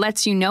laundry. It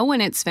lets you know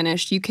when it's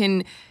finished. You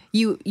can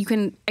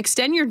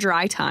extend your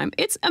dry time.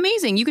 It's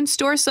amazing. You can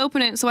store soap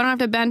in it, so I don't have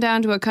to bend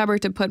down to a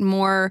cupboard to put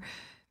more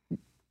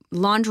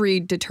laundry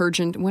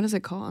detergent. What is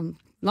it called?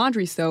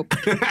 Laundry soap.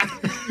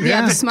 They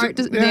have a smart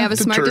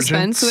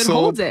dispense, so it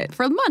holds it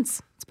for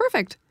months. It's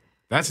perfect.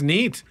 That's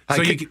neat.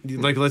 So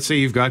let's say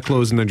you've got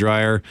clothes in the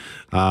dryer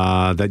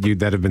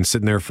that have been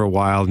sitting there for a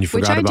while and you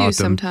forgot about them. Which I do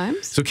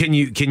sometimes. So can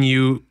you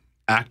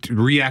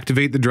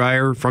reactivate the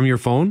dryer from your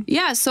phone?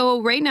 Yeah.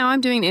 So right now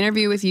I'm doing an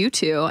interview with you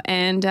two,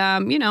 and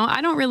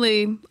I don't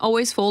really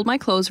always fold my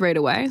clothes right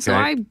away. So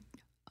I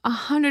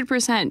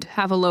 100%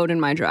 have a load in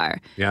my dryer.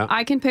 Yeah.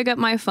 I can pick up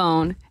my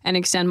phone and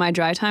extend my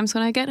dry time, so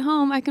when I get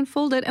home, I can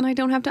fold it and I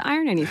don't have to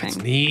iron anything.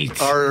 That's neat.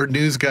 Our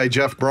news guy,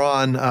 Jeff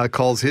Braun,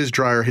 calls his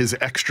dryer his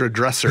extra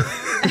dresser.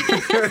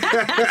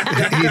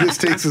 He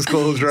just takes his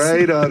clothes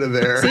right out of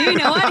there. So you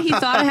know what? He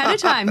thought ahead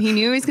of time. He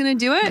knew he was going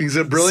to do it. He's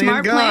a brilliant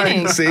Smart guy,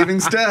 planning. saving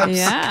steps.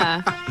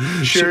 Yeah.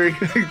 Sherry,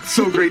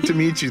 so great to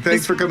meet you.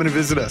 Thanks for coming to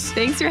visit us.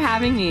 Thanks for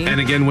having me. And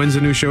again, when's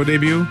the new show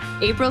debut?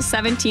 April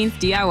 17th,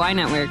 DIY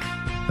Network.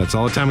 That's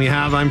all the time we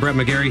have. I'm Brett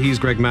McGarry. He's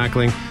Greg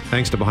Mackling.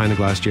 Thanks to Behind the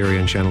Glass Jerry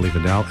and Shannon Lee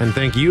Vidal. And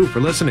thank you for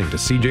listening to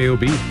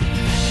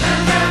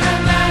CJOB.